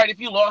 All right, if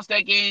you lost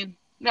that game,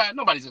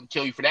 nobody's going to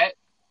kill you for that.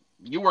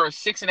 You were a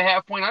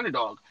 6.5-point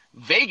underdog.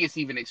 Vegas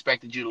even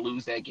expected you to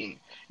lose that game.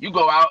 You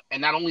go out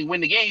and not only win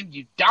the game,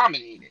 you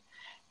dominate it.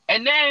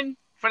 And then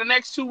for the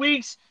next 2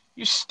 weeks,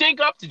 you stink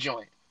up the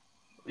joint.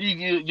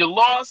 You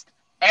lost.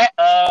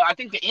 I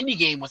think the Indy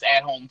game was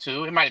at home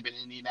too. It might have been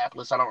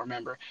Indianapolis. I don't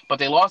remember. But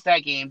they lost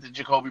that game to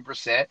Jacoby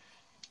Brissett.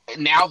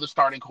 Now the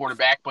starting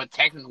quarterback, but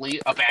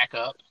technically a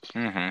backup.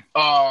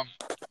 Mm-hmm.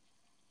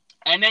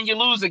 And then you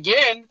lose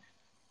again,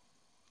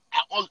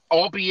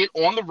 albeit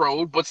on the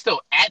road, but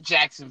still at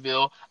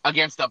Jacksonville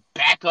against a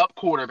backup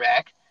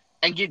quarterback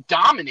and get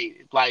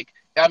dominated.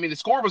 The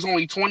score was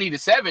only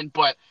 20-7,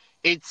 but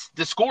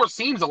the score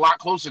seems a lot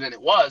closer than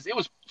it was. It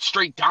was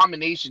straight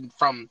domination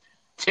from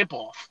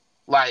tip-off.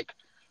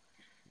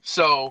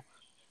 So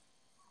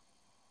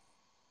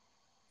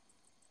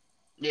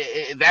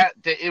yeah,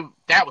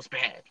 that was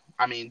bad.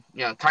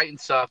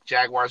 Titans suck,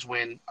 Jaguars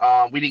win.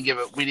 We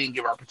didn't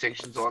give our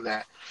predictions on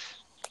that.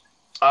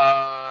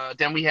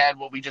 Then we had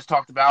what we just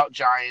talked about,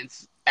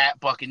 Giants at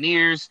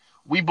Buccaneers.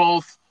 We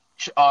both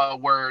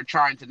were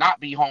trying to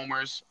not be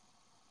homers.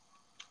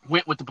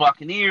 Went with the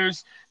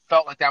Buccaneers.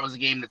 Felt like that was a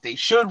game that they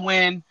should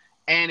win,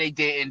 and they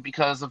didn't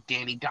because of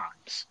Danny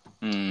Dimes.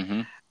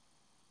 Mm-hmm.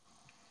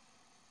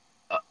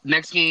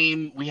 Next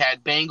game, we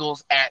had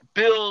Bengals at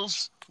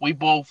Bills. We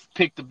both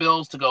picked the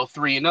Bills to go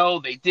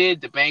 3-0. They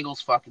did. The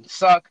Bengals fucking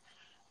suck.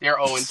 They're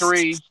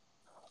 0-3.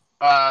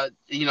 The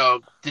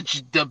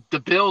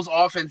Bills'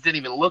 offense didn't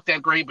even look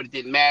that great, but it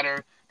didn't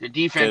matter. Their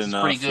defense is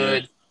pretty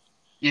good.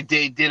 Yeah.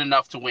 They did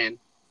enough to win.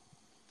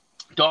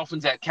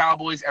 Dolphins at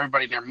Cowboys.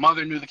 Everybody and their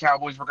mother knew the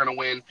Cowboys were going to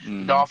win.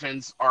 The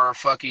Dolphins are a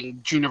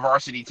fucking junior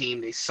varsity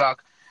team. They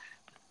suck.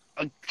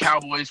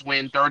 Cowboys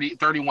win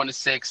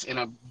 31-6 in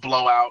a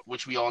blowout,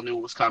 which we all knew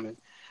was coming.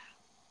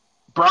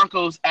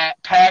 Broncos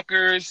at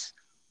Packers.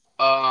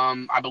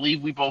 I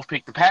believe we both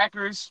picked the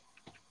Packers.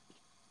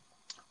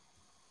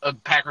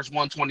 Packers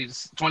won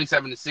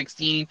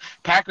 27-16.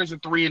 Packers are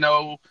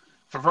 3-0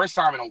 for the first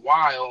time in a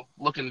while,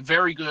 looking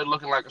very good,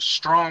 looking like a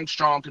strong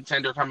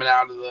contender coming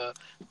out of the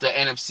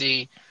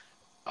NFC.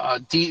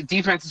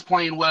 Defense is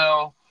playing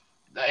well.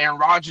 Aaron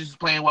Rodgers is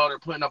playing well. They're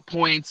putting up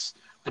points.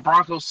 The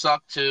Broncos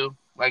suck too,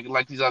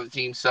 like these other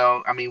teams.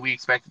 So, we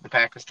expected the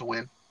Packers to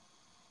win.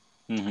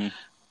 Mm-hmm.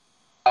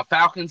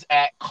 Falcons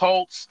at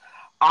Colts.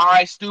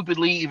 I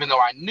stupidly, even though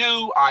I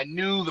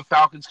knew the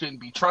Falcons couldn't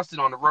be trusted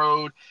on the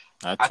road,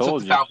 I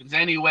took the Falcons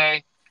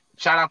anyway.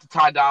 Shout out to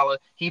Ty Dolla.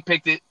 He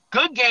picked it.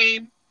 Good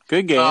game.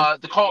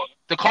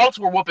 The Colts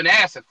were whooping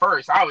ass at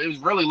first. It was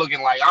really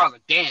looking like, I was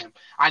like, damn,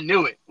 I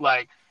knew it.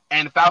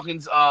 And the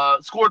Falcons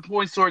scored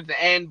points towards the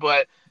end,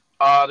 but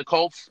the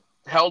Colts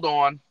held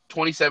on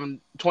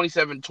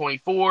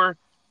 27-24,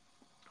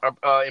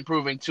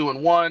 improving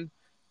 2-1.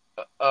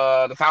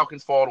 The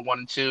Falcons fall to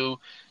 1-2.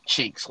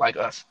 Cheeks like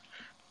us.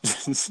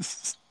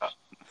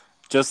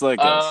 Just like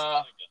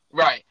us.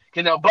 Right.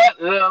 I don't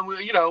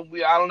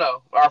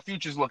know. Our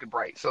future's looking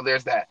bright, so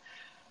there's that.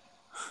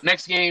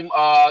 Next game,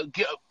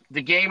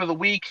 the game of the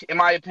week, in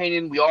my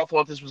opinion, we all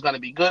thought this was going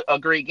to be a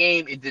great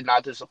game. It did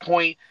not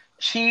disappoint.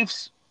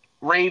 Chiefs,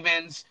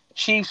 Ravens.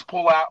 Chiefs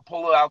pull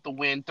out the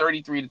win,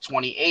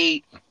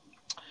 33-28.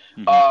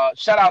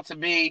 Shout out to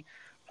me.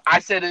 I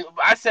said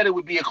it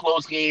would be a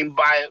close game.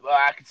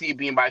 I could see it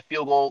being by a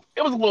field goal.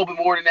 It was a little bit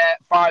more than that,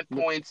 5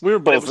 points. We were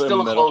both. It was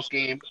still a close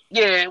game.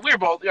 Yeah, we were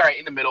both right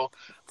in the middle.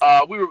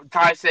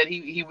 Ty said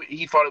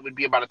he thought it would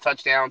be about a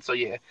touchdown. So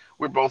yeah,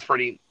 we're both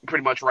pretty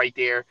much right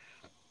there.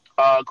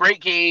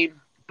 Great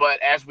game,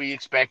 but as we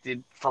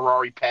expected,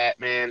 Ferrari Pat,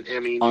 man.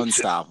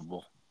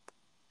 Unstoppable.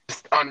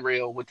 It's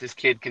unreal what this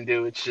kid can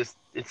do. It's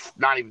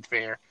not even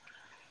fair.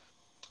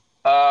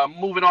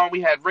 Moving on,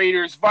 we had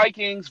Raiders,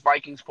 Vikings.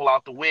 Vikings pull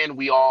out the win.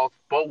 We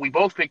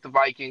both picked the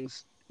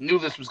Vikings. Knew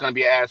this was going to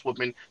be an ass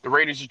whooping. The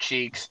Raiders are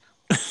cheeks.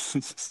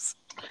 The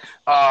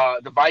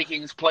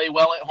Vikings play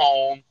well at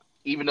home,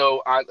 even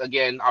though I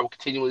will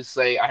continually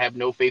say I have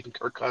no faith in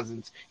Kirk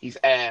Cousins. He's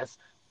ass.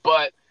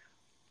 But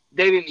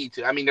They didn't need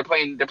to. I mean, they're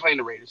playing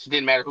the Raiders. It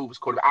didn't matter who was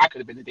quarterback. I could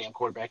have been the damn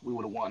quarterback. We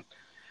would have won.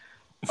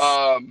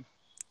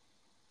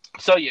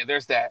 So yeah,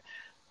 there's that.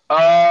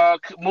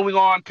 Moving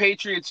on,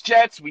 Patriots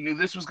Jets. We knew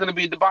this was going to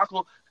be a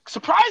debacle.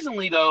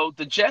 Surprisingly, though,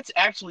 the Jets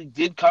actually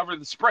did cover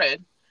the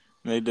spread.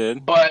 They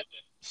did, but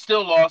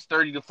still lost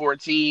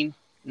 30-14.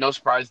 No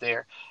surprise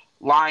there.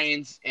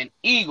 Lions and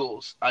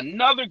Eagles.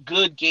 Another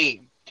good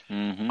game.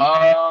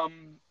 Mm-hmm.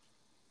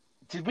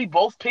 Did we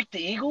both pick the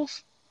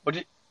Eagles?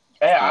 I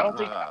don't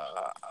think.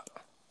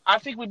 I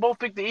think we both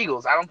picked the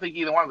Eagles. I don't think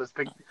either one of us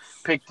picked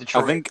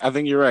Detroit. I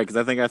think you're right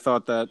because I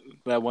thought that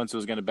Wentz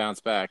was going to bounce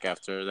back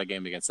after that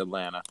game against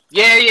Atlanta.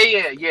 Yeah.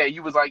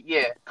 You was like,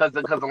 because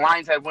the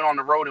Lions had went on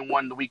the road and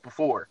won the week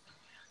before.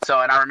 So,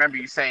 and I remember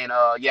you saying,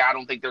 I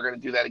don't think they're going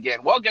to do that again.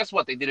 Well, guess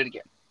what? They did it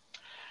again.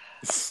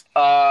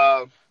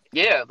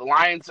 The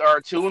Lions are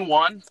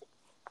 2-1,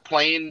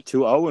 playing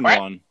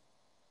 2-0-1.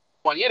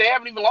 Yeah, they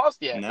haven't even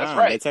lost yet. No, that's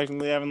right. They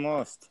technically haven't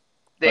lost.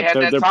 They had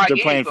that tie They're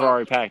game, playing though.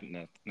 Ferrari Pack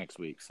next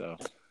week, so.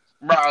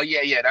 Bro,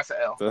 yeah, that's an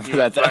L. So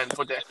that's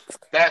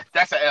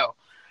an L.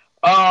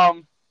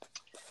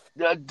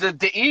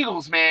 The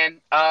Eagles,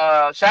 man.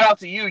 Shout out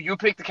to you. You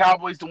picked the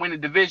Cowboys to win the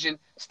division.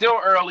 Still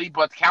early,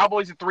 but the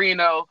Cowboys are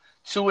 3-0,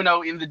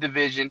 2-0 in the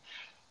division.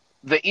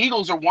 The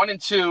Eagles are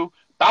 1-2,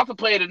 about to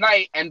play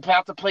tonight, and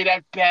about to play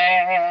that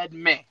bad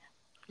man.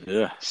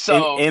 Yeah.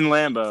 So in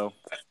Lambeau.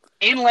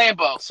 In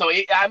Lambeau. So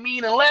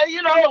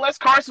unless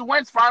Carson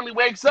Wentz finally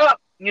wakes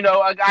up,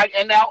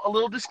 and now a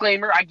little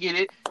disclaimer, I get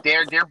it.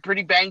 They're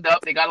pretty banged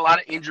up. They got a lot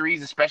of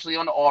injuries, especially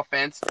on the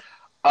offense.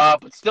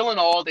 But still in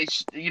all, they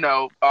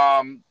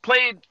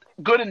played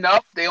good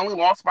enough. They only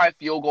lost by a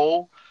field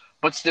goal,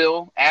 but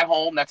still at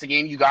home, that's a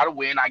game you got to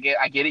win. I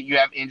get it. You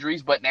have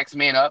injuries, but next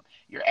man up.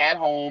 You're at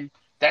home.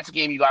 That's a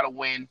game you got to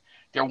win.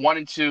 They're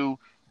 1-2,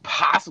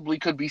 possibly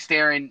could be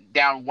staring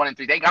down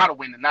 1-3. They got to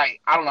win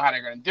tonight. I don't know how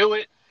they're going to do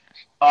it.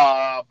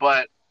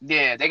 But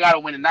yeah, they got to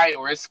win tonight,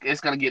 or it's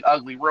going to get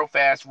ugly real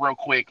fast, real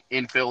quick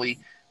in Philly.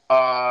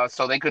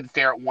 So they could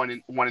stare at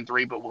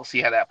 1-3, but we'll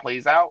see how that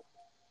plays out.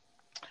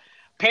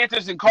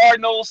 Panthers and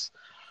Cardinals.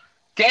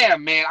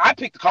 Damn, man, I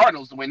picked the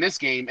Cardinals to win this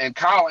game, and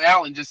Kyle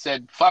Allen just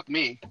said, "Fuck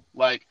me."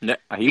 Like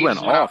he went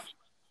off.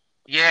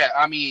 Yeah,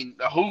 I mean,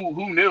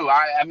 who knew?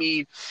 I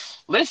mean,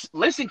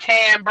 listen,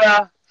 Cam,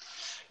 bro.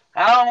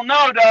 I don't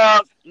know,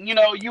 dog.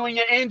 You and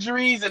your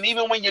injuries, and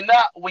even when you're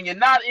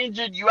not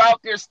injured, you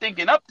out there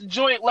stinking up the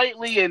joint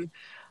lately. And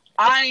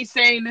I ain't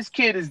saying this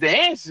kid is the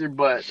answer,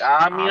 but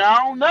I mean,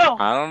 I don't know.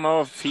 I don't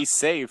know if he's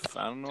safe.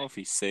 I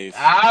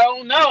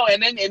don't know.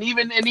 And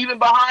even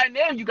behind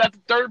them, you got the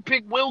third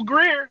pick, Will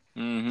Greer,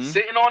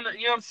 sitting on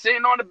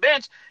the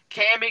bench.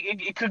 Cam,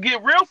 it could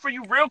get real for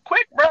you real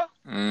quick, bro.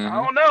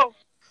 I don't know.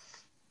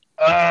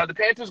 The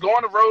Panthers go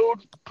on the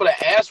road, put an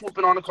ass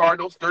whooping on the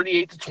Cardinals,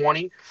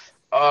 38-20.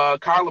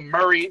 Kyler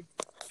Murray,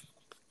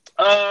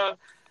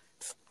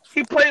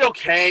 he played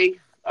okay.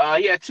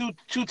 He had two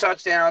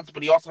touchdowns,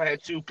 but he also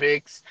had 2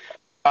 picks,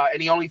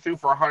 and he only threw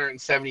for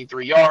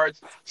 173 yards.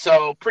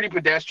 So pretty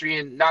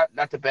pedestrian, not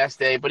the best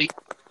day, but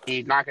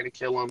he's not going to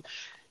kill him.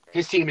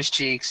 His team is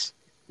cheeks.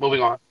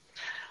 Moving on.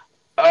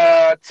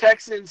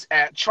 Texans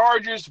at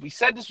Chargers. We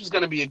said this was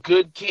going to be a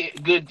good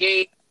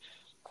game.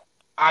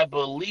 I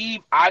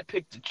believe I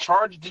picked the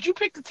Chargers. Did you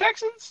pick the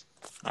Texans?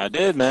 I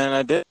did, man.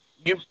 I did.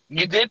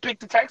 You did pick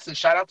the Texans.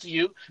 Shout out to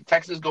you.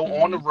 Texans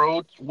go on the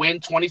road, win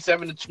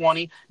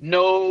 27-20.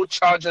 No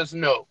Chargers,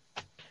 no.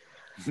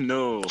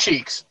 No.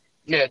 Cheeks.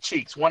 Yeah,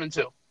 Cheeks,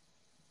 1-2.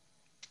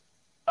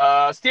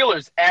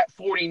 Steelers at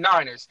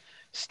 49ers.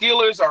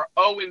 Steelers are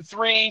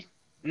 0-3.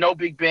 No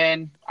Big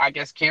Ben. I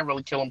guess can't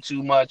really kill them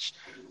too much.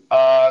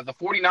 The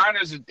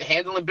 49ers are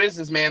handling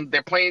business, man.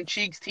 They're playing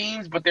Cheeks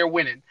teams, but they're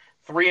winning.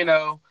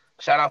 3-0.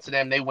 Shout out to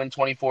them. They win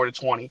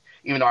 24-20,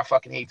 even though I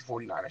fucking hate the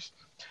 49ers.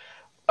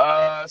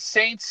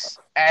 Saints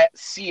at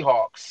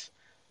Seahawks.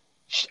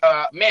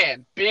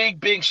 Man,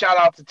 big shout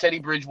out to Teddy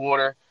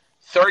Bridgewater.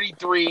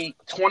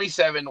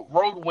 33-27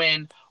 road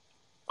win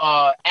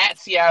at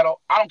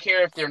Seattle. I don't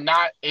care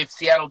if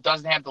Seattle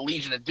doesn't have the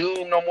Legion of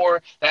Doom no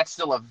more. That's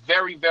still a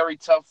very, very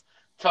tough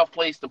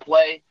place to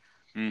play.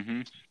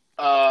 Mm-hmm.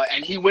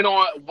 And he went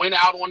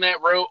out on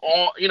that road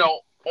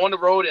on the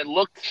road and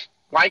looked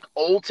like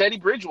old Teddy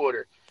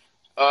Bridgewater.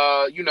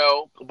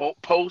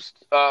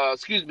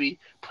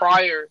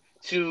 Prior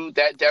to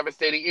that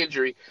devastating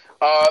injury.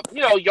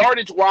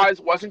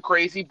 Yardage-wise wasn't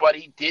crazy, but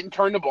he didn't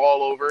turn the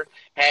ball over,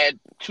 had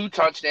 2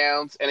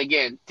 touchdowns, and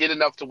again, did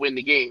enough to win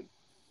the game.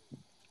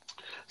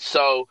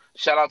 So,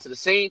 shout out to the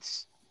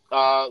Saints.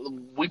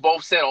 We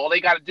both said all they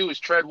got to do is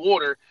tread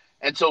water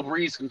until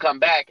Breeze can come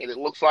back, and it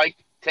looks like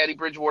Teddy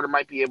Bridgewater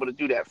might be able to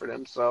do that for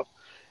them. So,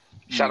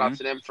 shout out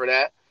to them for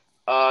that.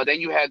 Then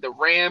you had the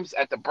Rams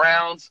at the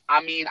Browns.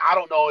 I mean, I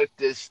don't know if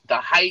the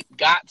hype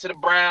got to the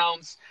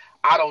Browns.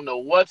 I don't know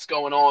what's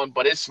going on,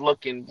 but it's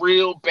looking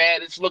real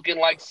bad. It's looking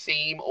like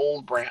same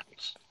old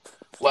Browns.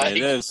 Like,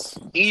 it is.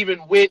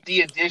 Even with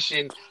the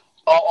addition,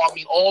 all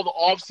the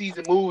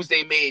offseason moves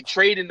they made,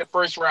 trading the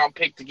first-round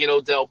pick to get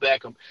Odell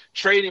Beckham,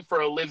 trading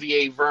for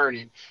Olivier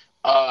Vernon,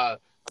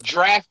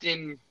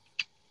 drafting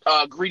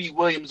Greedy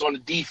Williams on the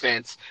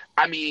defense.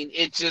 I mean,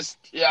 it just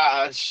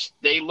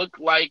they look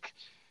like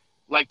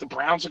the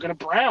Browns are going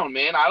to Brown,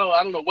 man. I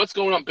don't know what's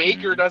going on.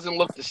 Baker doesn't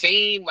look the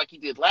same like he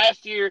did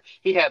last year.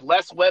 He had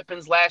less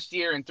weapons last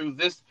year, and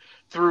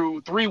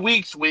through 3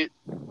 weeks with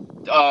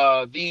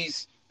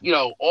these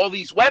all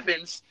these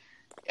weapons,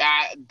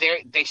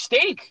 they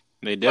stink.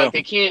 They do. Like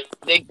they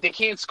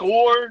can't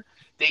score.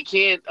 They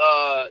can't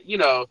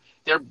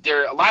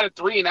they're a lot of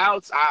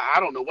 3-and-outs. I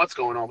don't know what's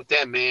going on with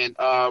them, man.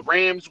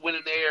 Rams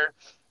winning there,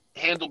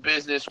 handle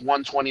business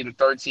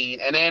 120-13.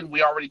 And then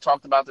we already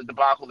talked about the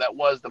debacle that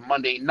was the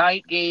Monday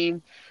night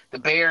game. The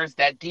Bears,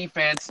 that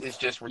defense is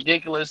just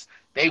ridiculous.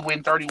 They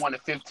win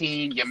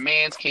 31-15. Your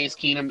man's Case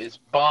Keenum is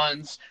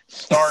buns.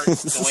 Start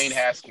Dwayne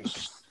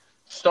Haskins.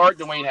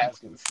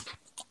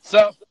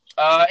 So,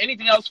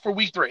 anything else for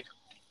week 3?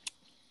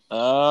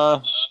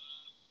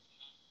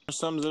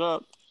 Sums it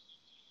up.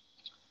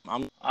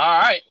 All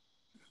right.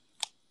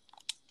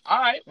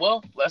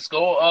 Well, let's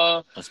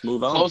go. Let's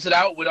move on. Close it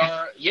out with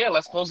our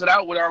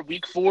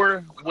week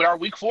 4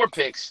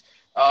 picks.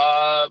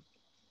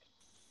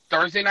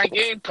 Thursday night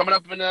game coming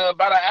up in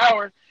about an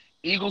hour.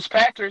 Eagles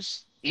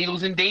Packers.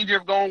 Eagles in danger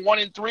of going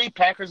 1-3.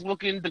 Packers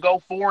looking to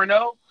go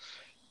 4-0.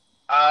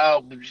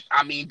 I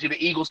mean, do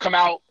the Eagles come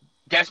out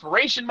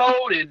desperation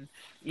mode and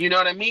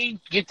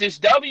get this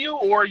W,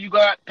 or you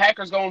got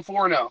Packers going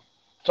 4-0?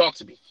 Talk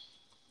to me.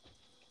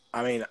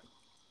 I mean,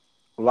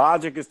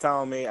 logic is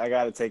telling me I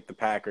got to take the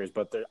Packers,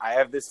 but I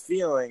have this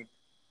feeling.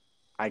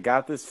 I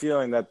got this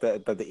feeling that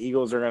the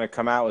Eagles are going to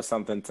come out with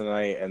something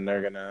tonight, and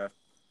they're gonna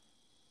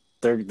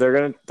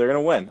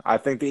win. I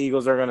think the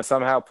Eagles are going to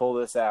somehow pull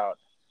this out.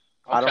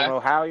 Okay. I don't know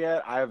how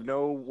yet. I have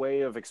no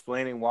way of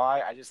explaining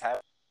why. I just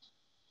have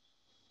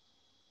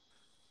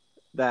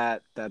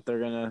that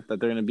they're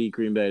gonna beat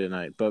Green Bay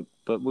tonight, but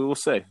we will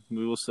see.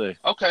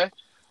 Okay.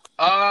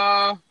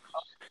 I'm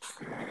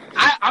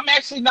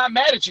actually not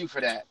mad at you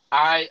for that.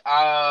 I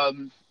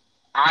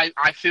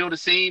feel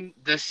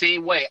the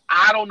same way.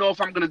 I don't know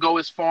if I'm gonna go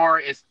as far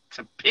as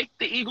to pick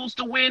the Eagles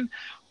to win,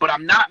 but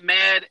I'm not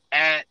mad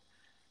at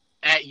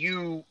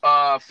you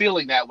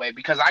feeling that way,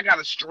 because I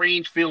got a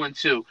strange feeling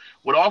too.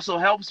 What also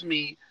helps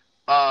me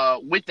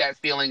with that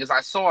feeling is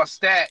I saw a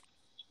stat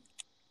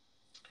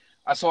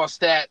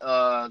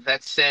that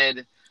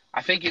said,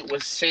 I think it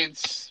was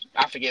since,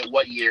 I forget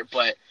what year,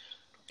 but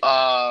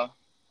I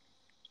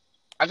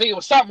think it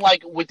was something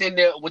like within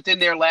their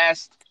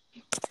last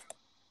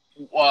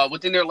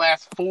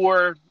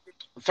 4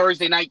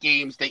 Thursday night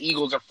games, the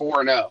Eagles are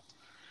 4-0.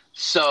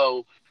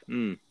 So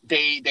they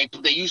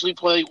usually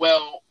play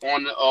well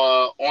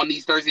on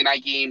these Thursday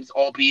night games,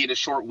 albeit a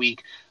short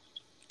week.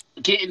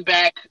 Getting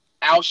back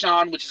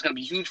Alshon, which is going to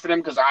be huge for them,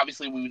 because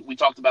obviously we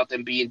talked about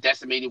them being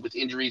decimated with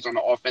injuries on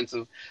the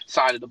offensive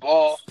side of the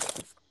ball.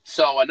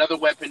 So another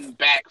weapon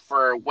back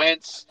for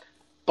Wentz.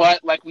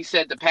 But like we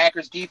said, the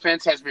Packers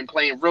defense has been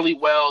playing really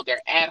well. They're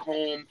at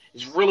home.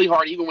 It's really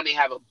hard, even when they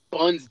have a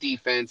Buns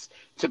defense,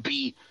 to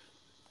beat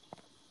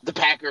the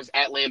Packers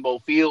at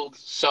Lambeau Field.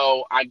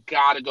 So I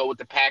got to go with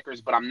the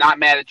Packers, but I'm not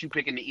mad at you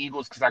picking the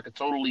Eagles, because I could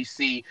totally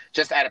see,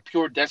 just out of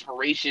pure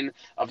desperation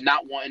of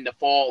not wanting to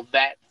fall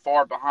that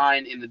far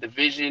behind in the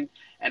division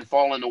and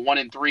fall into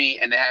 1-3,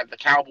 and to have the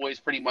Cowboys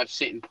pretty much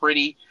sitting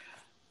pretty.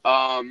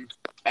 I'm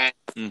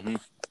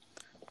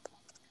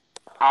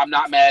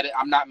not mad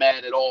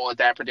at all at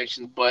that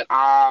prediction, but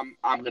I'm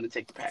going to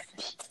take the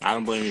Packers. I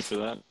don't blame you for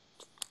that.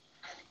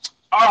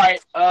 All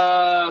right,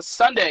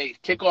 Sunday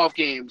kickoff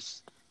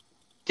games.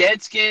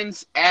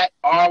 Deadskins at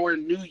our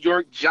New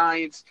York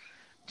Giants.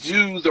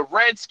 Do the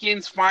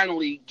Redskins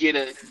finally get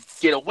a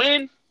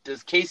win?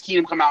 Does Case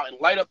Keenum come out and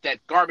light up that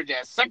garbage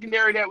ass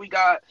secondary that we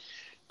got,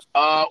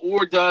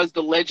 or does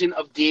the legend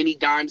of Danny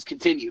Dimes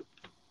continue?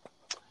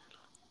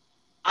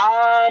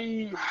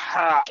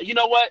 You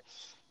know what?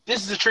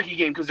 This is a tricky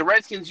game, because the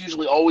Redskins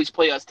usually always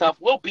play us tough.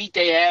 We'll beat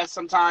their ass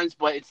sometimes,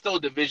 but it's still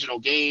a divisional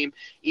game.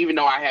 Even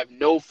though I have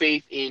no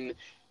faith in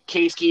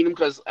Case Keenum,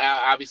 because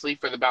obviously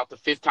for about the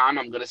 5th time,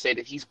 I'm going to say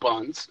that he's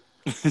buns.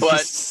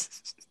 But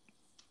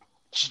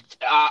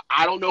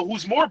I don't know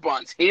who's more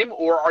buns, him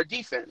or our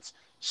defense.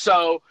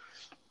 So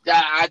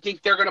I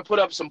think they're going to put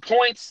up some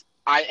points.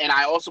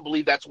 I also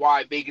believe that's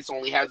why Vegas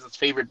only has us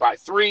favored by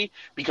 3,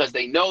 because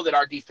they know that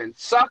our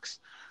defense sucks.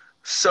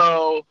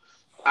 So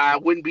I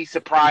wouldn't be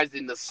surprised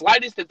in the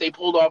slightest if they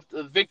pulled off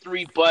the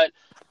victory. But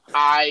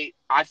I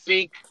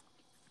think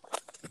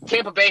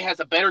Tampa Bay has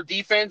a better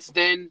defense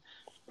than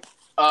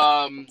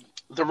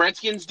the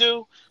Redskins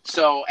do.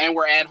 So, and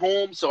we're at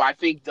home, so I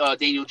think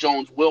Daniel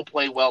Jones will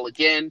play well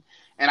again,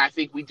 and I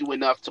think we do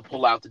enough to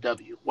pull out the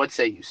W. What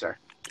say you, sir?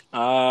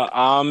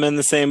 I'm in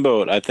the same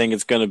boat. I think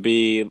it's going to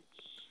be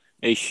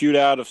a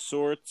shootout of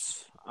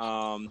sorts,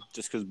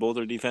 just because both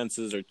our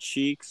defenses are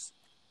cheeks.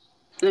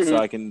 Mm-hmm. So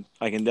I can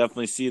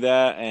definitely see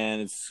that,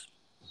 and it's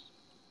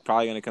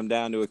probably going to come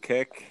down to a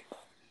kick.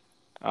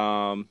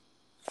 And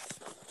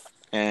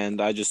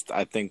I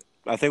think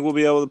we'll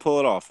be able to pull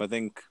it off. I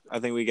think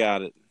we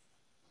got it.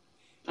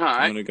 All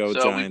right. I'm going to go with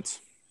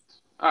Giants.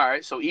 All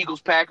right, so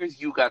Eagles, Packers.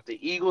 You got the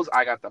Eagles.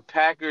 I got the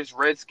Packers.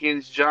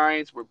 Redskins,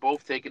 Giants. We're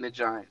both taking the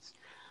Giants.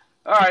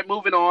 All right,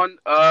 moving on.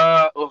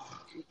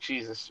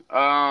 Jesus.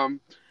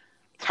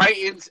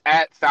 Titans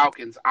at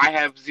Falcons. I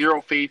have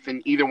zero faith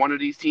in either one of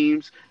these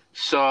teams,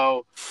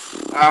 so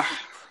uh,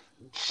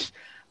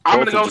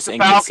 I'm Both gonna are go with just the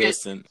Falcons.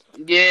 inconsistent.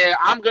 Yeah,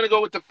 I'm gonna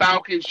go with the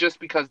Falcons just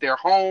because they're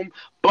home.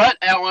 But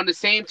on the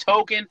same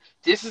token,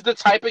 this is the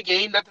type of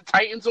game that the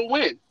Titans will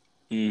win.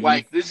 Mm-hmm.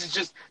 Like this is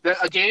just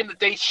a game that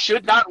they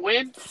should not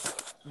win.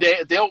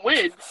 They'll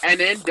win, and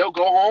then they'll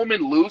go home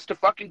and lose to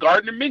fucking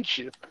Gardner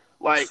Minshew.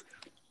 Like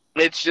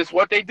it's just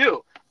what they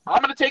do.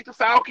 I'm gonna take the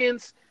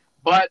Falcons,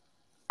 but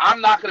I'm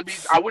not gonna be.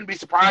 I wouldn't be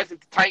surprised if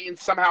the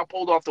Titans somehow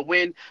pulled off the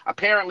win.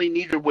 Apparently,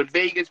 neither would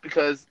Vegas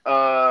because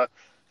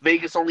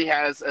Vegas only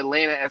has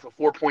Atlanta as a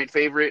 4-point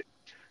favorite.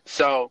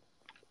 So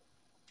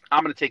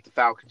I'm gonna take the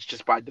Falcons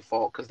just by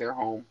default because they're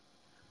home.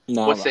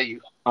 No, What say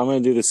you? I'm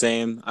going to do the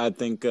same. I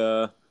think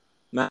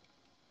Matt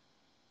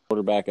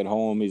quarterback at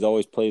home. He's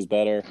always plays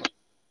better.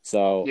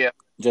 So Yeah.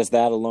 just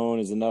that alone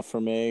is enough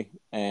for me.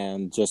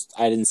 And just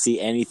I didn't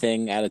see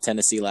anything out of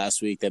Tennessee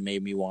last week that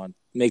makes me want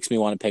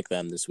to pick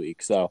them this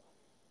week. So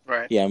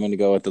Right. yeah, I'm going to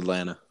go with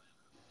Atlanta.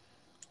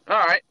 All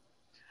right.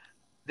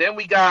 Then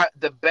we got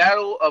the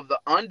battle of the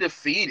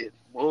undefeated.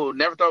 Whoa,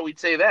 never thought we'd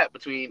say that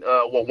between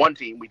one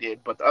team we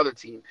did, but the other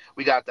team.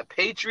 We got the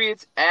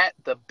Patriots at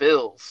the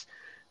Bills.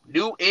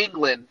 New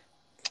England,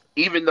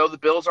 even though the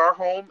Bills are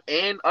home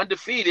and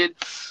undefeated,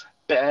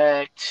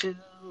 back to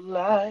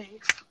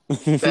life,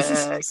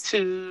 back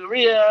to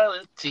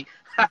reality.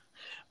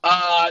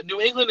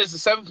 New England is a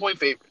 7-point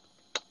favorite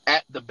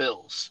at the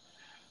Bills.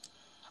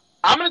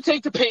 I'm going to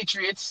take the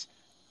Patriots,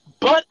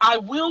 but I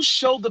will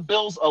show the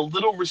Bills a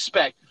little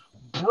respect.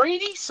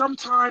 Brady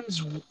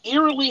sometimes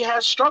eerily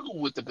has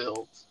struggled with the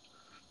Bills.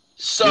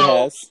 So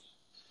Yes.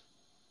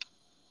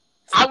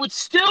 I would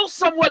still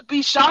somewhat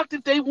be shocked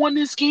if they won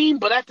this game,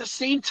 but at the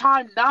same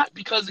time not,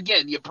 because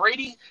again,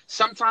 Brady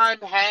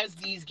sometimes has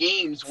these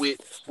games with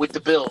the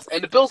Bills,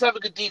 and the Bills have a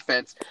good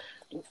defense.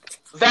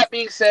 That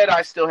being said,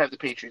 I still have the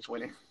Patriots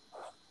winning.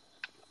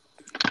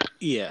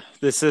 Yeah,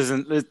 this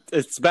isn't.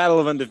 It's Battle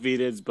of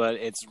Undefeateds, but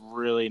it's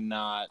really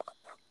not.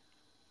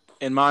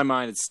 In my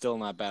mind, it's still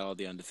not Battle of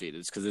the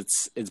Undefeateds because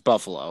it's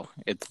Buffalo.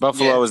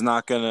 Buffalo is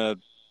not gonna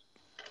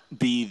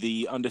be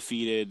the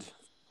undefeated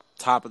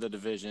top of the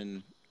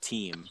division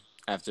team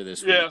after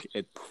this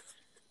week.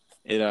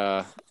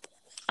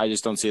 I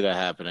just don't see that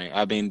happening.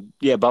 I mean,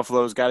 yeah,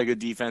 Buffalo's got a good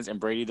defense and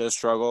Brady does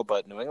struggle,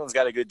 but New England's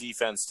got a good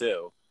defense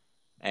too.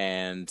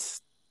 And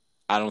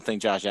I don't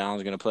think Josh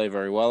Allen's going to play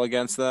very well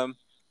against them.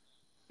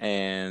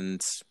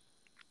 And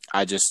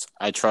I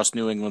trust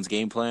New England's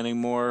game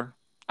planning more.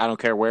 I don't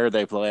care where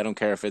they play. I don't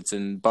care if it's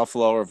in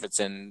Buffalo or if it's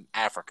in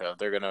Africa.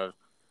 They're gonna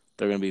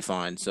be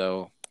fine.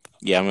 So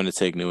yeah, I'm gonna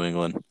take New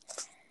England.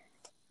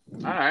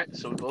 All right,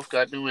 so we both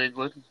got New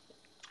England.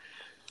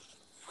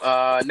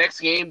 Next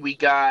game, we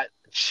got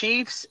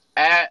Chiefs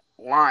at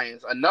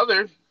Lions.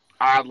 Another,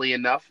 oddly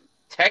enough,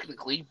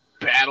 technically,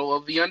 battle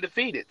of the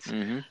undefeateds.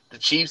 Mm-hmm. The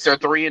Chiefs are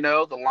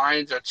 3-0. The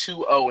Lions are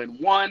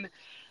 2-0-1.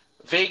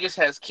 Vegas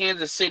has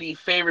Kansas City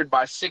favored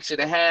by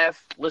 6.5.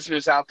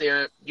 Listeners out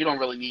there, you don't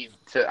really need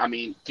to. I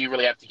mean, do you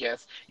really have to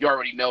guess? You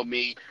already know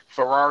me.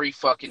 Ferrari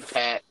fucking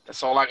Pat.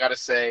 That's all I gotta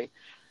say.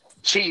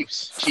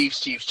 Chiefs.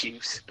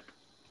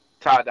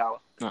 Todd Dollar.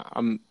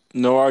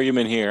 No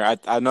argument here.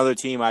 Another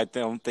team I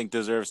don't think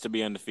deserves to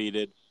be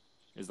undefeated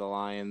is the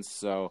Lions.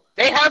 So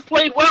they have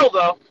played well,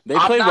 though. They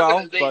played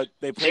well, but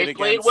they played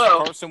against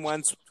Carson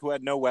Wentz, who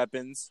had no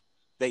weapons.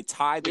 They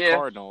tied the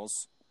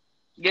Cardinals.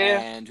 Yeah.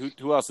 And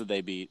who else did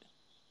they beat?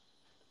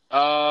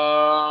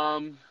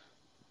 I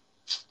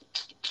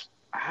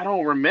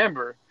don't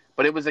remember,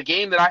 but it was a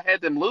game that I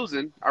had them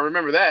losing. I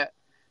remember that.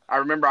 I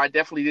remember I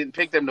definitely didn't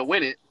pick them to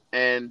win it,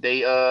 and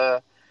they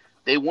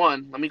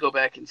won. Let me go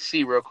back and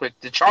see real quick.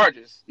 The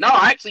Chargers. No,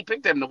 I actually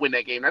picked them to win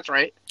that game. That's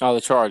right. Oh,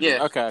 the Chargers.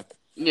 Yeah. Okay.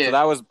 Yeah. So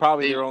that was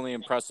probably their only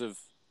impressive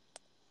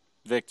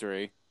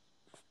victory.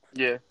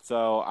 Yeah.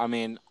 So I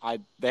mean,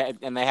 they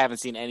haven't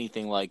seen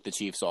anything like the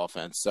Chiefs'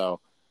 offense. So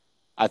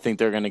I think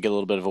they're going to get a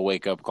little bit of a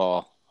wake up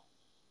call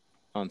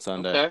on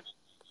Sunday. Okay.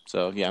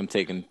 So yeah, I'm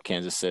taking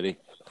Kansas City.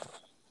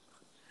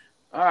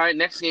 All right.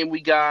 Next game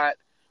we got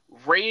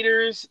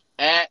Raiders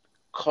at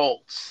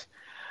Colts.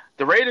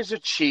 The Raiders are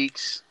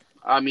cheeks.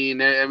 I mean,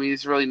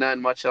 it's really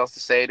nothing much else to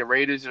say. The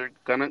Raiders are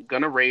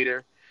gonna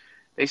Raider.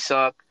 They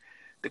suck.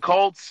 The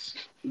Colts.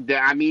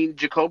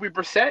 Jacoby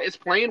Brissett is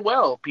playing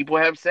well. People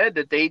have said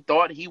that they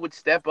thought he would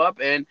step up,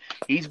 and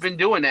he's been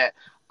doing that.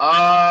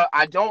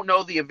 I don't know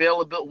what the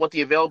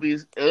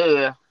availability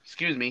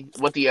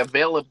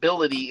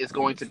is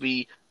going to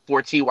be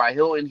for T.Y.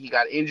 Hilton. He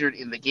got injured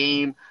in the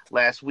game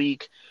last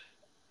week.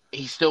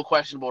 He's still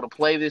questionable to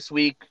play this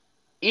week.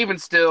 Even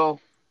still,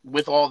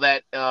 with all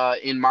that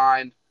in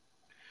mind,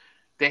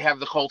 they have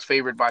the Colts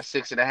favored by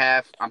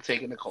 6.5. I'm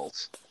taking the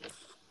Colts.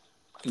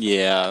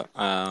 Yeah,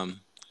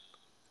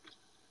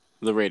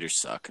 the Raiders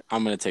suck.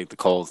 I'm going to take the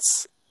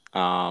Colts.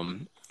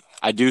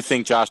 I do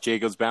think Josh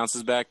Jacobs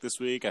bounces back this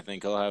week. I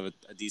think he'll have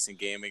a decent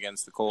game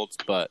against the Colts,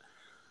 but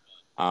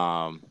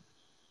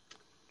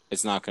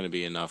it's not going to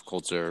be enough.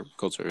 Colts are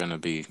going to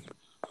be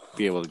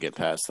able to get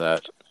past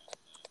that,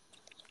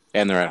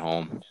 and they're at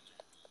home.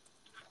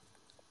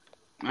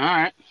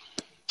 All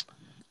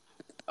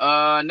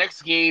right.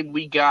 Next game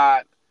we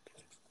got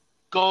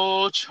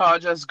Go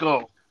Chargers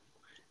Go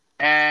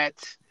at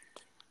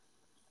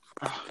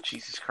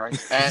Jesus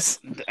Christ at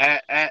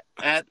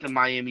the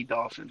Miami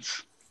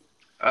Dolphins.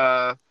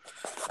 The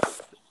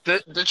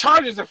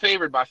Chargers are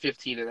favored by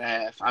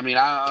 15.5. I mean,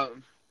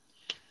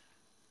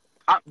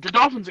 the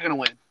Dolphins are gonna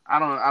win. I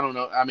don't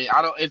know. I mean,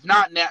 I don't. If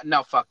not,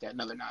 no, fuck that.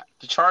 No, they're not.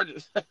 The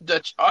Chargers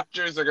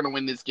are gonna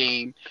win this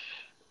game.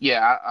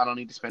 Yeah, I don't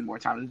need to spend more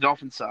time. The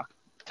Dolphins suck.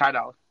 Ty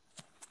dollar.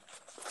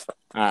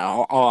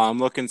 All right, I'm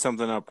looking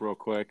something up real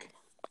quick.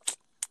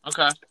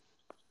 Okay.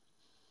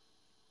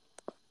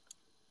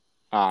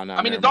 Oh no.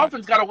 I mean, the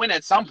Dolphins got to win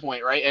at some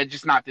point, right? And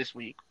just not this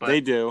week. But,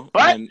 they do.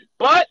 But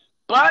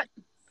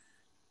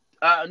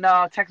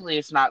no, technically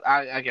it's not.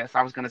 I guess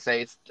I was gonna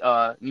say it's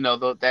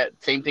that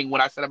same thing what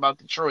I said about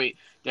Detroit.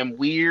 Them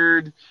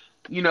weird,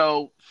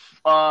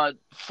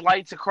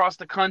 flights across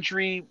the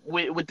country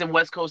with them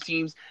West Coast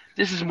teams.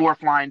 This is more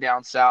flying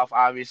down south,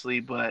 obviously,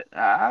 but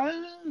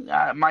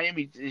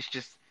Miami is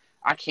just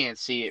I can't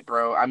see it,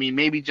 bro. I mean,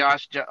 maybe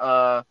Josh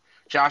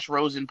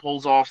Rosen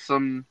pulls off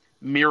some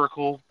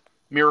miracle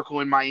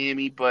in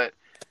Miami, but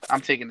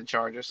I'm taking the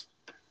Chargers.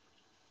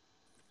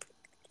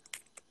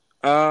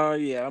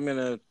 Yeah,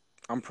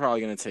 I'm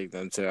probably gonna take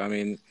them too. I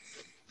mean,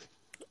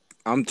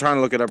 I'm trying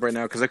to look it up right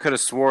now because I could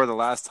have swore the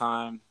last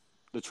time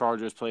the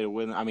Chargers played a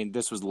win. I mean,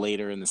 this was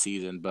later in the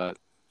season, but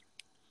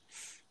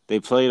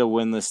they played a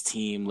winless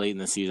team late in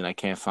the season. I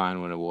can't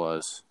find when it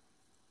was,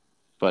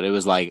 but it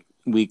was like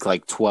week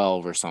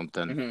 12 or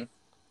something, mm-hmm.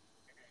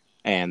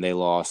 and they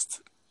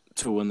lost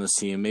to a winless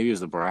team. Maybe it was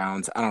the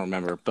Browns. I don't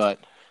remember, but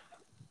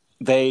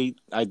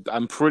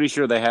I'm pretty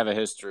sure they have a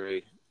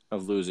history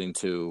of losing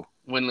to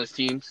winless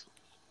teams.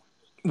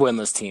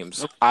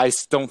 Okay. I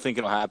don't think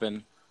it'll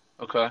happen.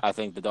 Okay. I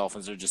think the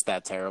Dolphins are just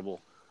that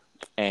terrible.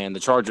 And the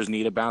Chargers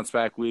need a bounce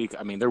back week.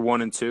 I mean, they're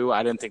 1-2.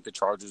 I didn't think the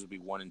Chargers would be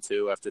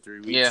 1-2 after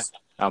 3 weeks. Yeah.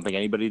 I don't think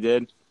anybody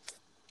did.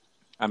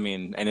 I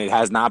mean, and it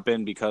has not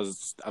been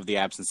because of the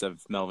absence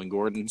of Melvin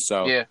Gordon.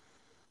 So, yeah.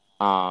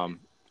 I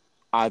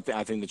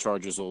think the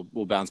Chargers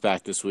will bounce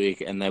back this week,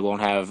 and they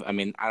won't have. I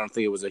mean, I don't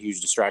think it was a huge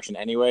distraction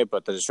anyway,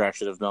 but the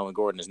distraction of Melvin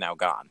Gordon is now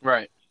gone.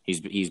 Right.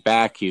 He's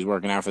back. He's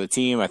working out for the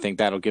team. I think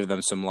that'll give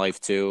them some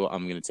life too.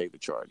 I'm going to take the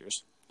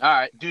Chargers. All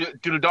right. Do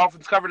the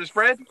Dolphins cover the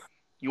spread?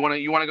 You want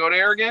to go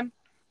there again?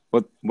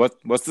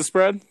 What's the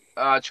spread?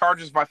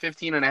 Chargers by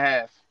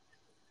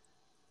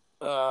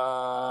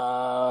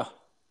 15.5.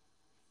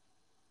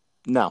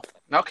 No.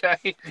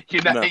 Okay.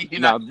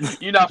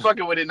 You're not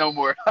fucking with it no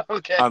more.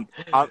 Okay.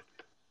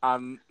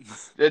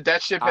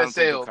 That ship has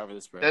sailed.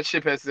 That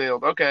ship has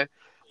sailed. Okay.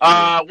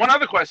 One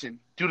other question: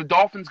 do the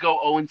Dolphins go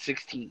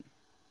 0-16?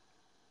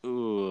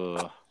 Ooh.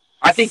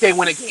 I think they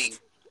win a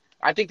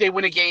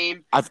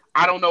game.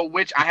 I don't know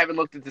which. I haven't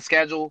looked at the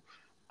schedule.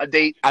 I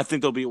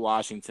think they'll beat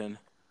Washington.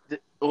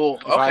 Oh,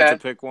 okay. If I had to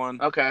pick one,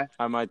 okay,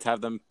 I might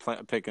have them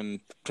pick them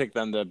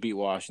to beat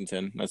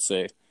Washington. Let's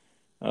see.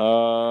 Do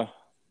I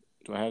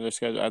have their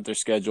schedule? I have their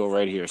schedule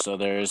right here. So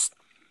there's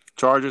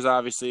Chargers,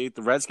 obviously.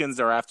 The Redskins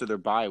are after their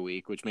bye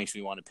week, which makes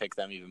me want to pick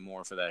them even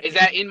more for that. Is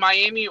that in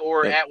Miami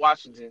or at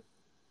Washington?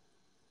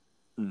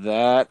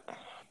 That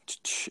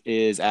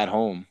is at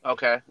home.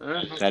 Okay.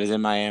 That is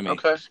in Miami.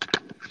 Okay.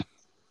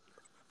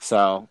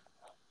 So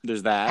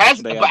there's that.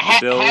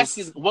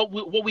 Haskins,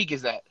 what week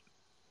is that?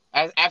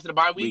 After the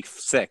bye week? Week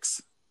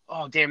 6.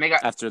 Oh damn! They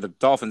got after the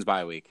Dolphins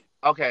bye week.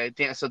 Okay,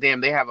 damn. So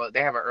damn, they have an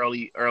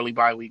early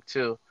bye week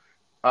too.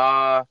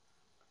 So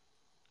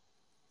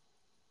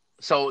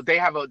they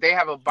have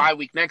a bye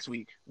week next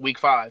week, week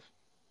 5.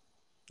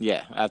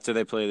 Yeah, after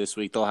they play this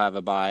week, they'll have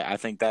a bye. I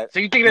think that.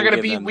 So you think they're going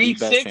to be week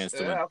 6?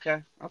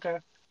 Okay.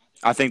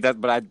 I think that,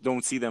 but I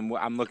don't see them.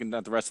 I'm looking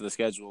at the rest of the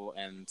schedule,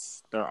 and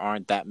there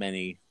aren't that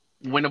many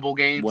winnable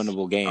games.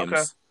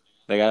 Okay.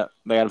 They got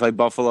to play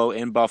Buffalo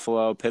in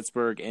Buffalo,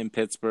 Pittsburgh in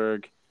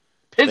Pittsburgh.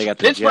 They got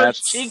the Pittsburgh's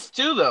Jets. Cheeks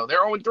too, though.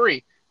 They're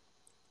 0-3.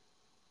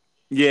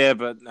 Yeah,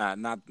 but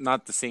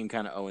not the same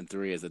kind of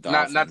 0-3 as the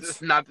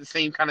Dolphins. Not the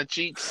same kind of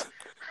cheeks.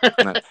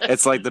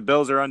 It's like the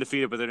Bills are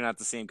undefeated, but they're not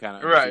the same kind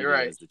of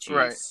right as the Chiefs.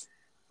 Right.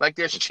 Like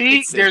there's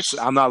cheeks, there's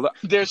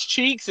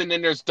cheeks, and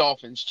then there's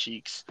Dolphins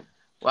cheeks.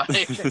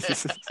 Like,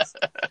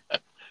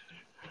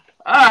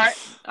 all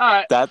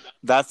right.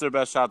 That's their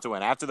best shot to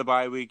win. After the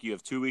bye week, you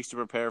have 2 weeks to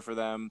prepare for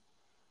them,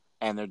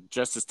 and they're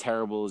just as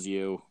terrible as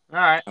you. All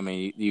right. I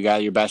mean, you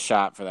got your best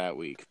shot for that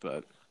week,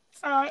 but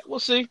all right, we'll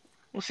see.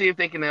 We'll see if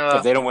they can.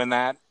 If they don't win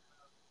that,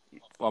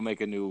 I'll make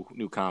a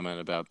new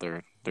comment about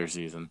their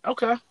season.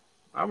 Okay.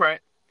 All right.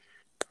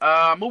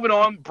 Moving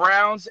on,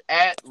 Browns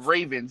at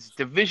Ravens,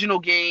 divisional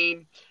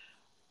game.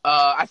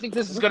 I think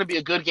this is going to be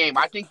a good game.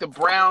 I think the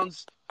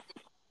Browns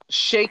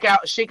shake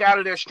out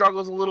of their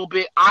struggles a little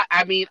bit.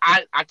 I mean,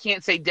 I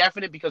can't say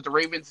definite because the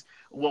Ravens.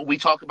 Well, we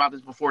talked about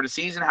this before the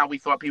season, how we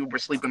thought people were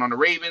sleeping on the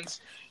Ravens,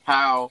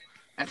 and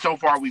so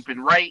far we've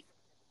been right.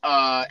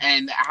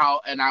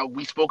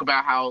 We spoke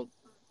about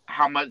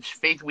how much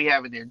faith we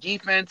have in their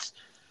defense.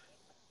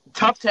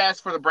 Tough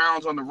task for the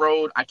Browns on the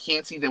road. I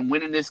can't see them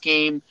winning this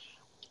game.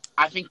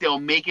 I think they'll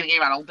make it a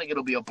game. I don't think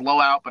it'll be a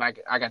blowout, but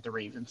I got the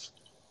Ravens.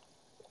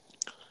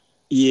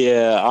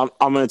 Yeah,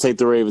 I'm going to take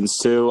the Ravens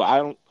too.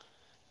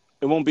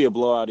 It won't be a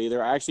blowout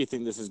either. I actually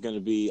think this is going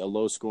to be a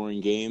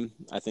low-scoring game.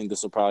 I think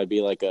this will probably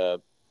be like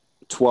a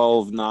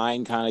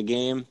 12-9 kind of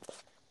game.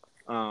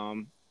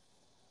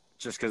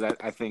 Just because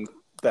I think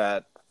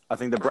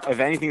if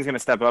anything's going to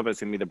step up, it's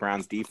going to be the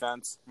Browns'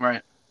 defense.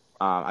 Right.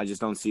 I just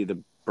don't see the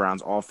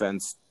Browns'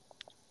 offense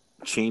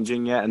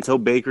changing yet. Until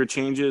Baker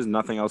changes,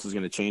 nothing else is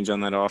going to change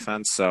on that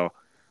offense. So,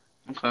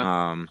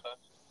 Okay.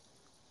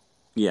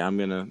 Yeah, I'm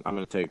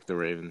gonna take the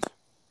Ravens.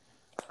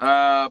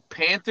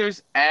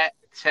 Panthers at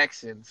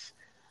Texans.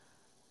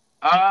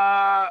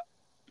 I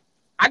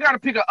got to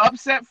pick an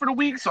upset for the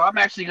week, so I'm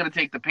actually going to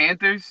take the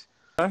Panthers.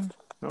 Okay.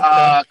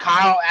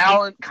 Kyle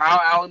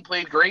Allen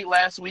played great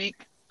last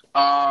week.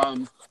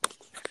 And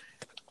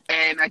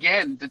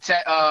again,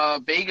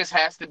 Vegas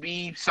has to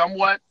be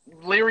somewhat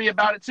leery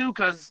about it too,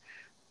 because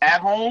at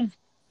home,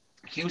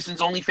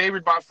 Houston's only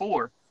favored by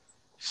 4.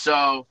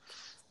 So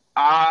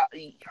I'm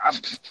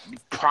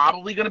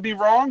probably going to be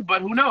wrong,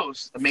 but who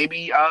knows?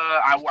 Maybe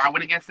I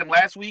went against them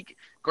last week.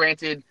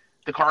 Granted,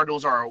 the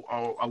Cardinals are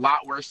a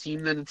lot worse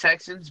team than the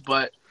Texans,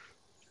 but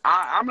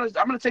I'm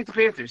gonna take the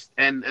Panthers,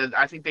 and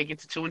I think they get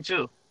to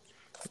 2-2.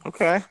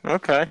 Okay.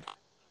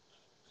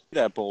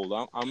 That bold.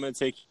 I'm gonna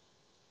take.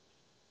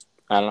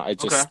 I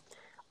don't. Okay.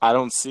 I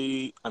don't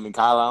see. I mean,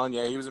 Kyle Allen.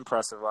 Yeah, he was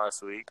impressive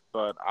last week,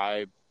 but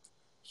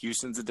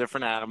Houston's a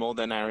different animal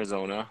than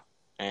Arizona,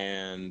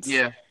 and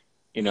Yeah.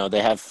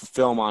 They have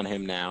film on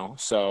him now,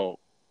 so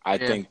I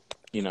think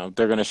they're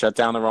gonna shut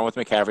down the run with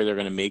McCaffrey. They're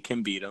gonna make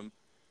him beat him,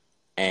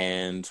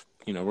 and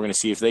we're gonna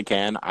see if they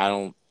can. I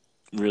don't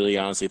really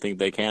honestly think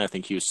they can. I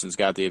think Houston's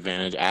got the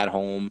advantage at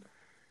home,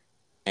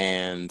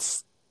 and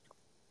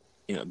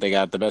they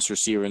got the best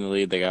receiver in the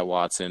league. They got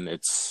Watson.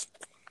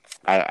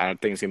 I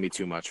don't think it's gonna be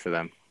too much for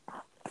them.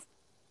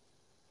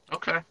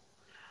 Okay.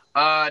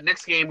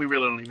 Next game we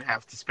really don't even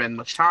have to spend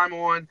much time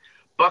on.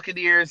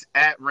 Buccaneers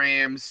at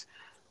Rams.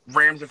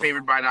 Rams are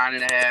favored by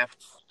 9.5.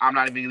 I'm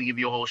not even gonna give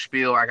you a whole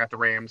spiel. I got the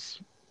Rams.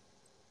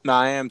 No,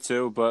 I am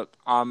too, but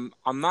I'm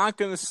not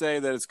gonna say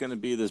that it's gonna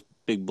be this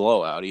big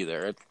blowout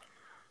either.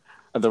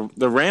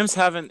 The Rams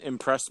haven't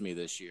impressed me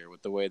this year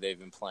with the way they've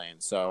been playing,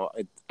 so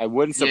I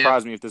wouldn't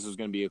surprise me if this was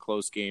going to be a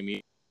close game.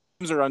 The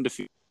Rams are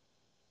undefeated.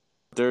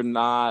 They're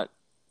not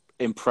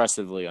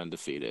impressively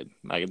undefeated.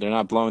 Like, they're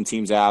not blowing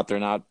teams out. They're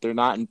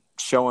not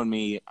showing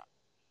me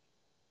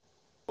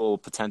full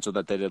potential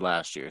that they did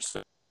last year.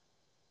 So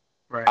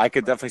Right. I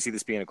could definitely see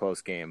this being a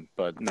close game,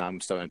 but no,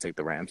 I'm still going to take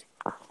the Rams.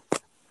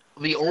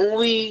 The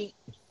only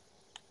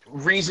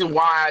reason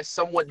why I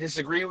somewhat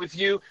disagree with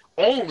you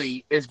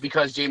is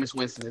because Jameis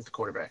Winston is the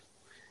quarterback.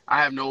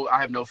 I have no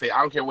faith. I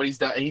don't care what he's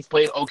done. He's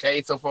played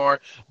okay so far,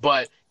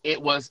 but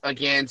it was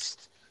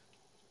against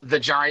the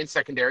Giants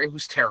secondary,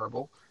 who's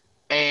terrible,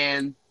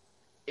 and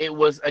it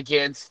was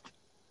against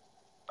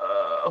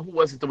who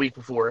was it the week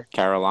before?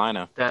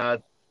 Carolina.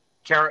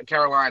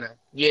 Carolina.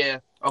 Yeah.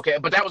 Okay,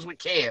 but that was with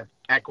Cam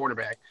at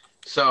quarterback.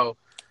 So,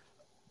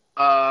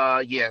 no,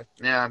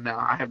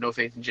 I have no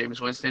faith in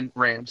Jameis Winston.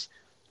 Rams.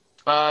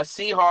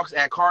 Seahawks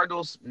at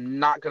Cardinals.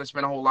 Not going to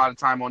spend a whole lot of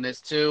time on this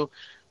too.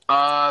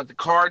 The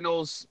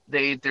Cardinals,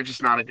 they're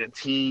just not a good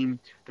team.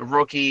 The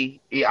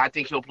rookie, I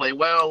think he'll play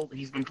well.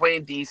 He's been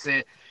playing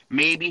decent.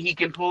 Maybe he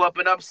can pull up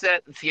an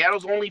upset.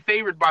 Seattle's only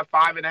favored by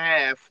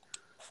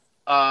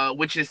 5.5,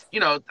 which is,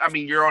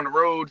 you're on the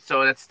road,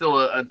 so that's still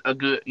a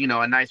good,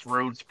 a nice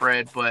road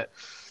spread. But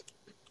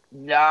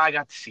yeah, I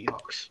got the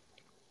Seahawks.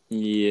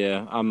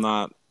 Yeah, I'm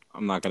not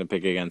going to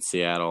pick against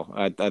Seattle.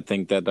 I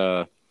think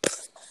that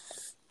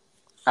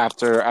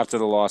after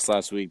the loss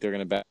last week, they're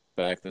going to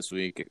back this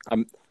week.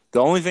 The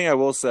only thing I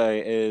will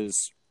say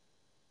is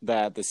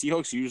that the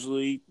Seahawks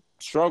usually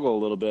struggle a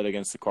little bit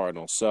against the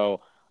Cardinals.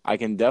 So I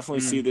can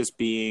definitely see this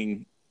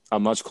being a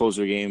much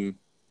closer game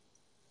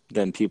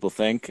than people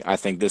think. I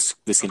think this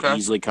can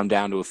easily come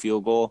down to a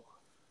field goal.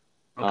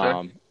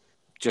 Okay.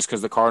 Just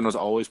because the Cardinals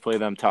always play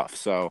them tough.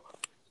 So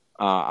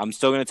I'm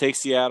still going to take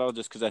Seattle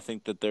just because I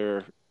think that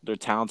they're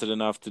talented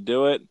enough to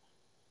do it.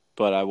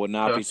 But I would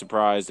not be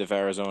surprised if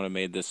Arizona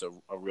made this a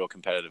real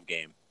competitive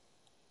game.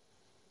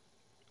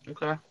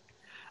 Okay.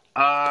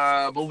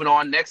 Moving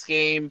on, next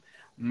game.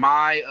 In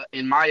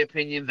my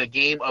opinion, the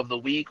game of the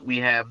week, we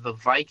have the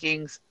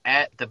Vikings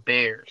at the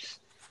Bears.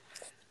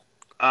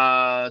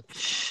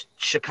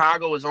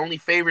 Chicago is only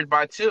favored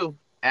by 2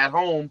 at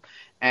home,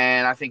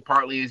 and I think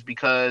partly is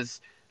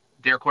because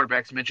their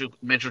quarterback's Mitchell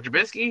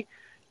Trubisky,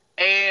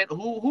 and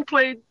who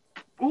played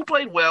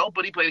well,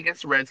 but he played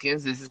against the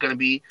Redskins. This is going to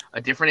be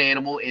a different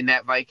animal in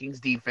that Vikings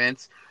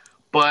defense,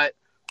 but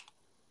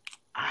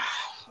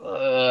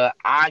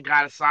I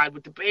gotta side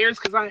with the Bears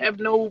because I have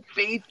no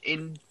faith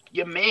in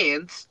your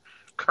man's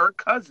Kirk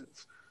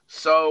Cousins.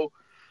 So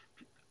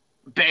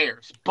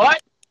Bears,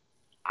 but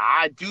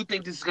I do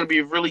think this is going to be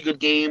a really good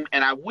game,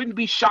 and I wouldn't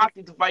be shocked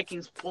if the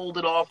Vikings pulled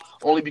it off,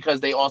 only because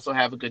they also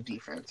have a good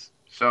defense.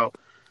 So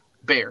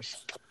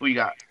Bears, who you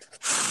got?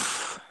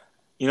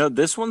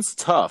 This one's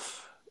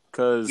tough Yeah.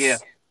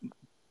 because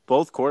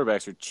both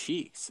quarterbacks are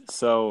cheeks.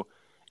 So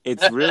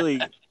it's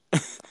really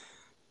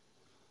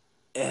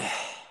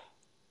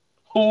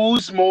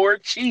Who's more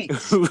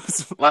cheeks?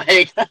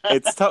 Like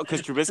it's tough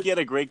because Trubisky had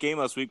a great game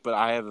last week, but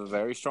I have a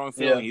very strong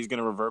feeling he's going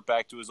to revert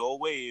back to his old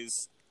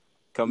ways.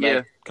 Come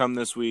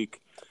this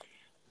week.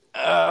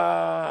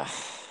 The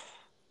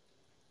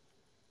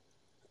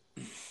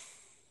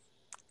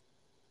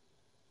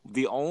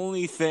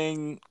only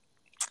thing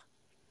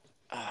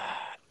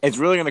it's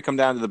really going to come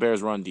down to the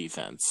Bears' run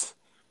defense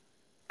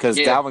because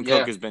Dalvin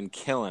Cook has been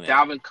killing it.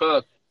 Dalvin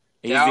Cook.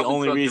 He's the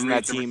only reason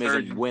that team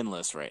isn't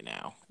winless right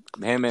now.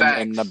 Him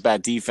and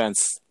that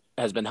defense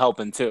has been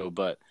helping too,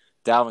 but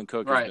Dalvin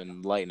Cook has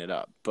been lighting it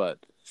up. But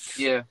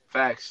yeah,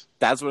 facts.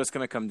 That's what it's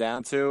going to come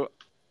down to.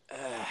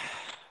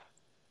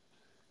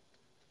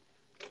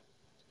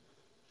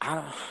 I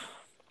don't.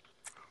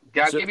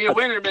 Gotta give me a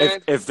winner,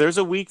 man. If there's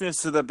a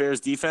weakness to the Bears'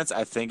 defense,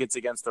 I think it's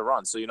against the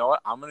run. So you know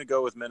what? I'm going to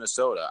go with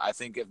Minnesota. I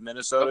think if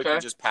Minnesota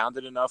can just pound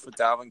it enough with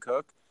Dalvin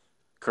Cook,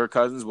 Kirk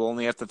Cousins will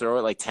only have to throw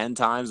it like 10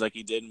 times like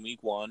he did in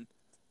Week 1,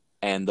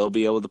 and they'll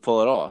be able to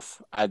pull it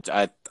off. I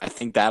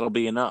think that'll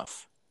be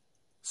enough.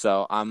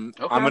 So I'm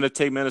going to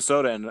take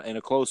Minnesota in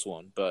a close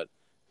one, but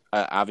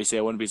obviously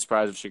I wouldn't be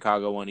surprised if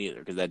Chicago won either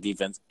because that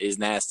defense is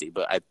nasty.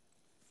 But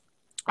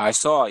I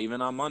saw even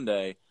on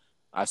Monday.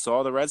 I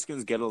saw the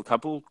Redskins get a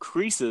couple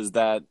creases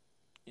that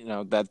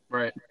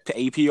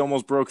AP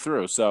almost broke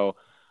through. So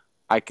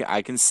I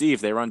can see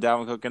if they run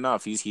Dalvin Cook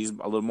enough. He's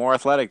a little more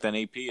athletic than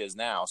AP is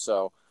now.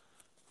 So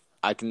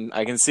I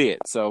can see it.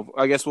 So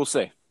I guess we'll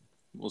see.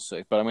 But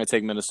I'm going to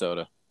take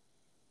Minnesota.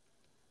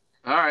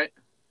 All right.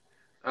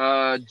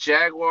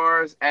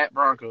 Jaguars at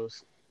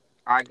Broncos.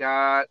 I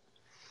got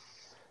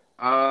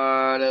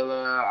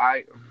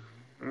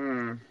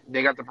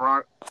they got the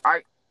Broncos.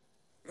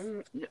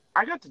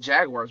 I got the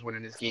Jaguars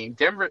winning this game.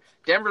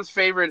 Denver's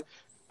favored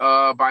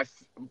by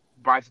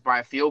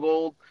a field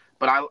goal,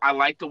 but I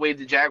like the way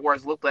the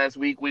Jaguars looked last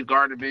week with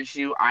Gardner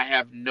Minshew. I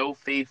have no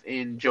faith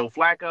in Joe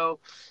Flacco.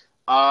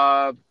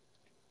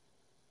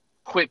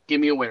 Quick, give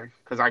me a winner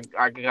because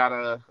I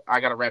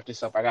gotta wrap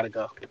this up. I gotta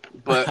go.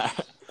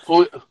 But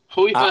who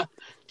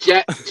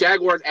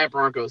Jaguars at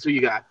Broncos? Who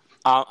you got?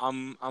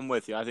 I'm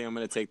with you. I think I'm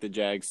going to take the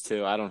Jags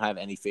too. I don't have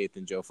any faith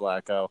in Joe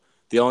Flacco.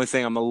 The only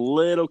thing I'm a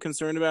little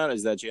concerned about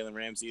is that Jalen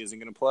Ramsey isn't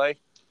going to play.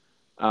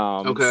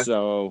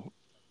 So,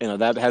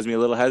 that has me a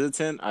little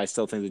hesitant. I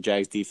still think the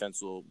Jags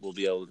defense will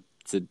be able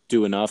to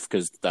do enough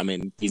because,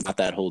 he's not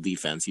that whole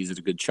defense. He's a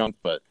good chunk,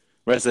 but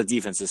the rest of the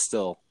defense is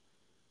still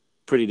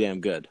pretty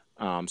damn good.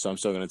 So I'm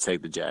still going to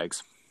take the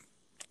Jags.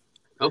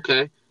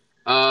 Okay.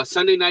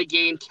 Sunday night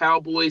game,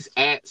 Cowboys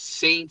at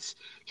Saints.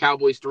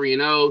 Cowboys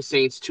 3-0,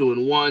 Saints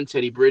 2-1.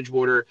 Teddy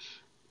Bridgewater,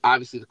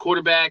 obviously the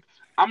quarterback.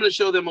 I'm going to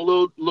show them a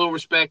little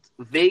respect.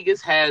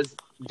 Vegas has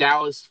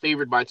Dallas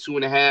favored by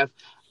 2.5.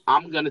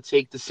 I'm going to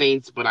take the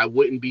Saints, but I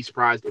wouldn't be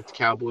surprised if the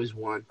Cowboys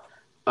won.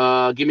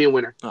 Give me a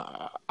winner.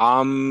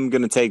 I'm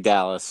going to take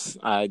Dallas.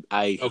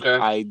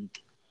 I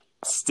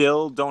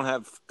still don't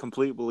have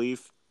complete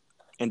belief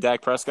in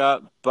Dak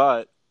Prescott,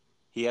 but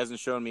he hasn't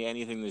shown me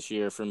anything this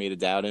year for me to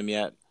doubt him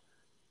yet.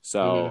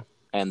 So,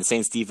 and the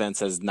Saints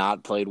defense has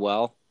not played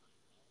well.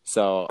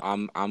 So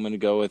I'm going to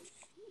go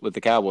with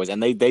the Cowboys,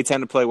 and they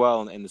tend to play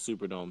well in the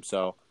Superdome.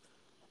 So,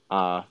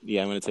 I'm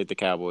going to take the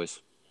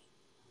Cowboys.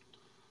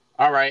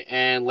 All right,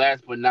 and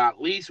last but not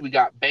least, we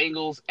got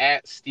Bengals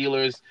at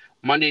Steelers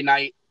Monday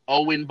night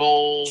Owen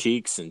Bowl.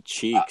 Cheeks and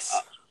cheeks.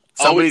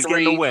 Somebody's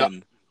getting the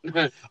win.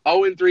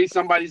 0-3.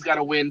 Somebody's got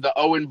to win the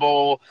Owen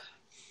Bowl.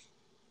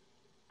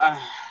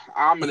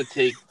 I'm going to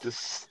take the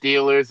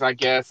Steelers, I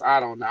guess. I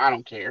don't know. I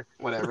don't care.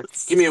 Whatever.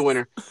 Give me a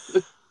winner.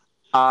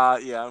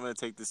 I'm going to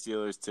take the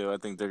Steelers, too. I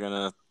think they're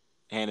going to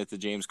hand it to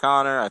James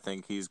Conner. I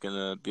think he's going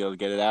to be able to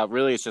get it out.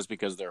 Really, it's just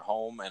because they're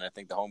home, and I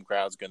think the home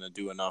crowd's going to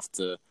do enough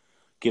to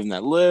give him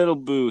that little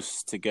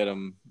boost to get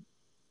him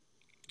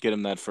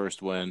that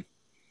first win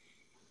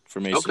for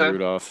Mason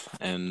Rudolph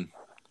and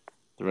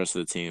the rest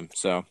of the team.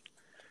 So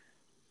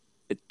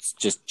it's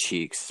just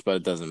cheeks, but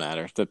it doesn't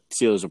matter. The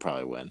Steelers will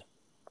probably win.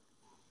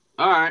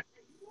 All right.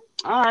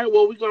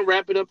 Well, we're going to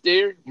wrap it up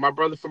there. My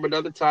brother from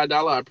another Ty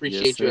Dollar, I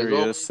appreciate you as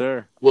always. Yes,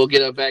 sir. We'll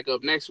get back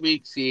up next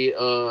week, see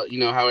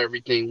how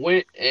everything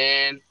went.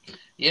 And,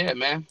 yeah,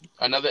 man,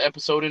 another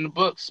episode in the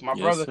books. My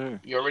brother, sir.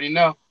 You already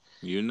know.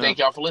 You know. Thank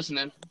y'all for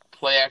listening.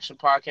 Play Action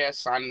Podcast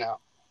signing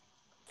out.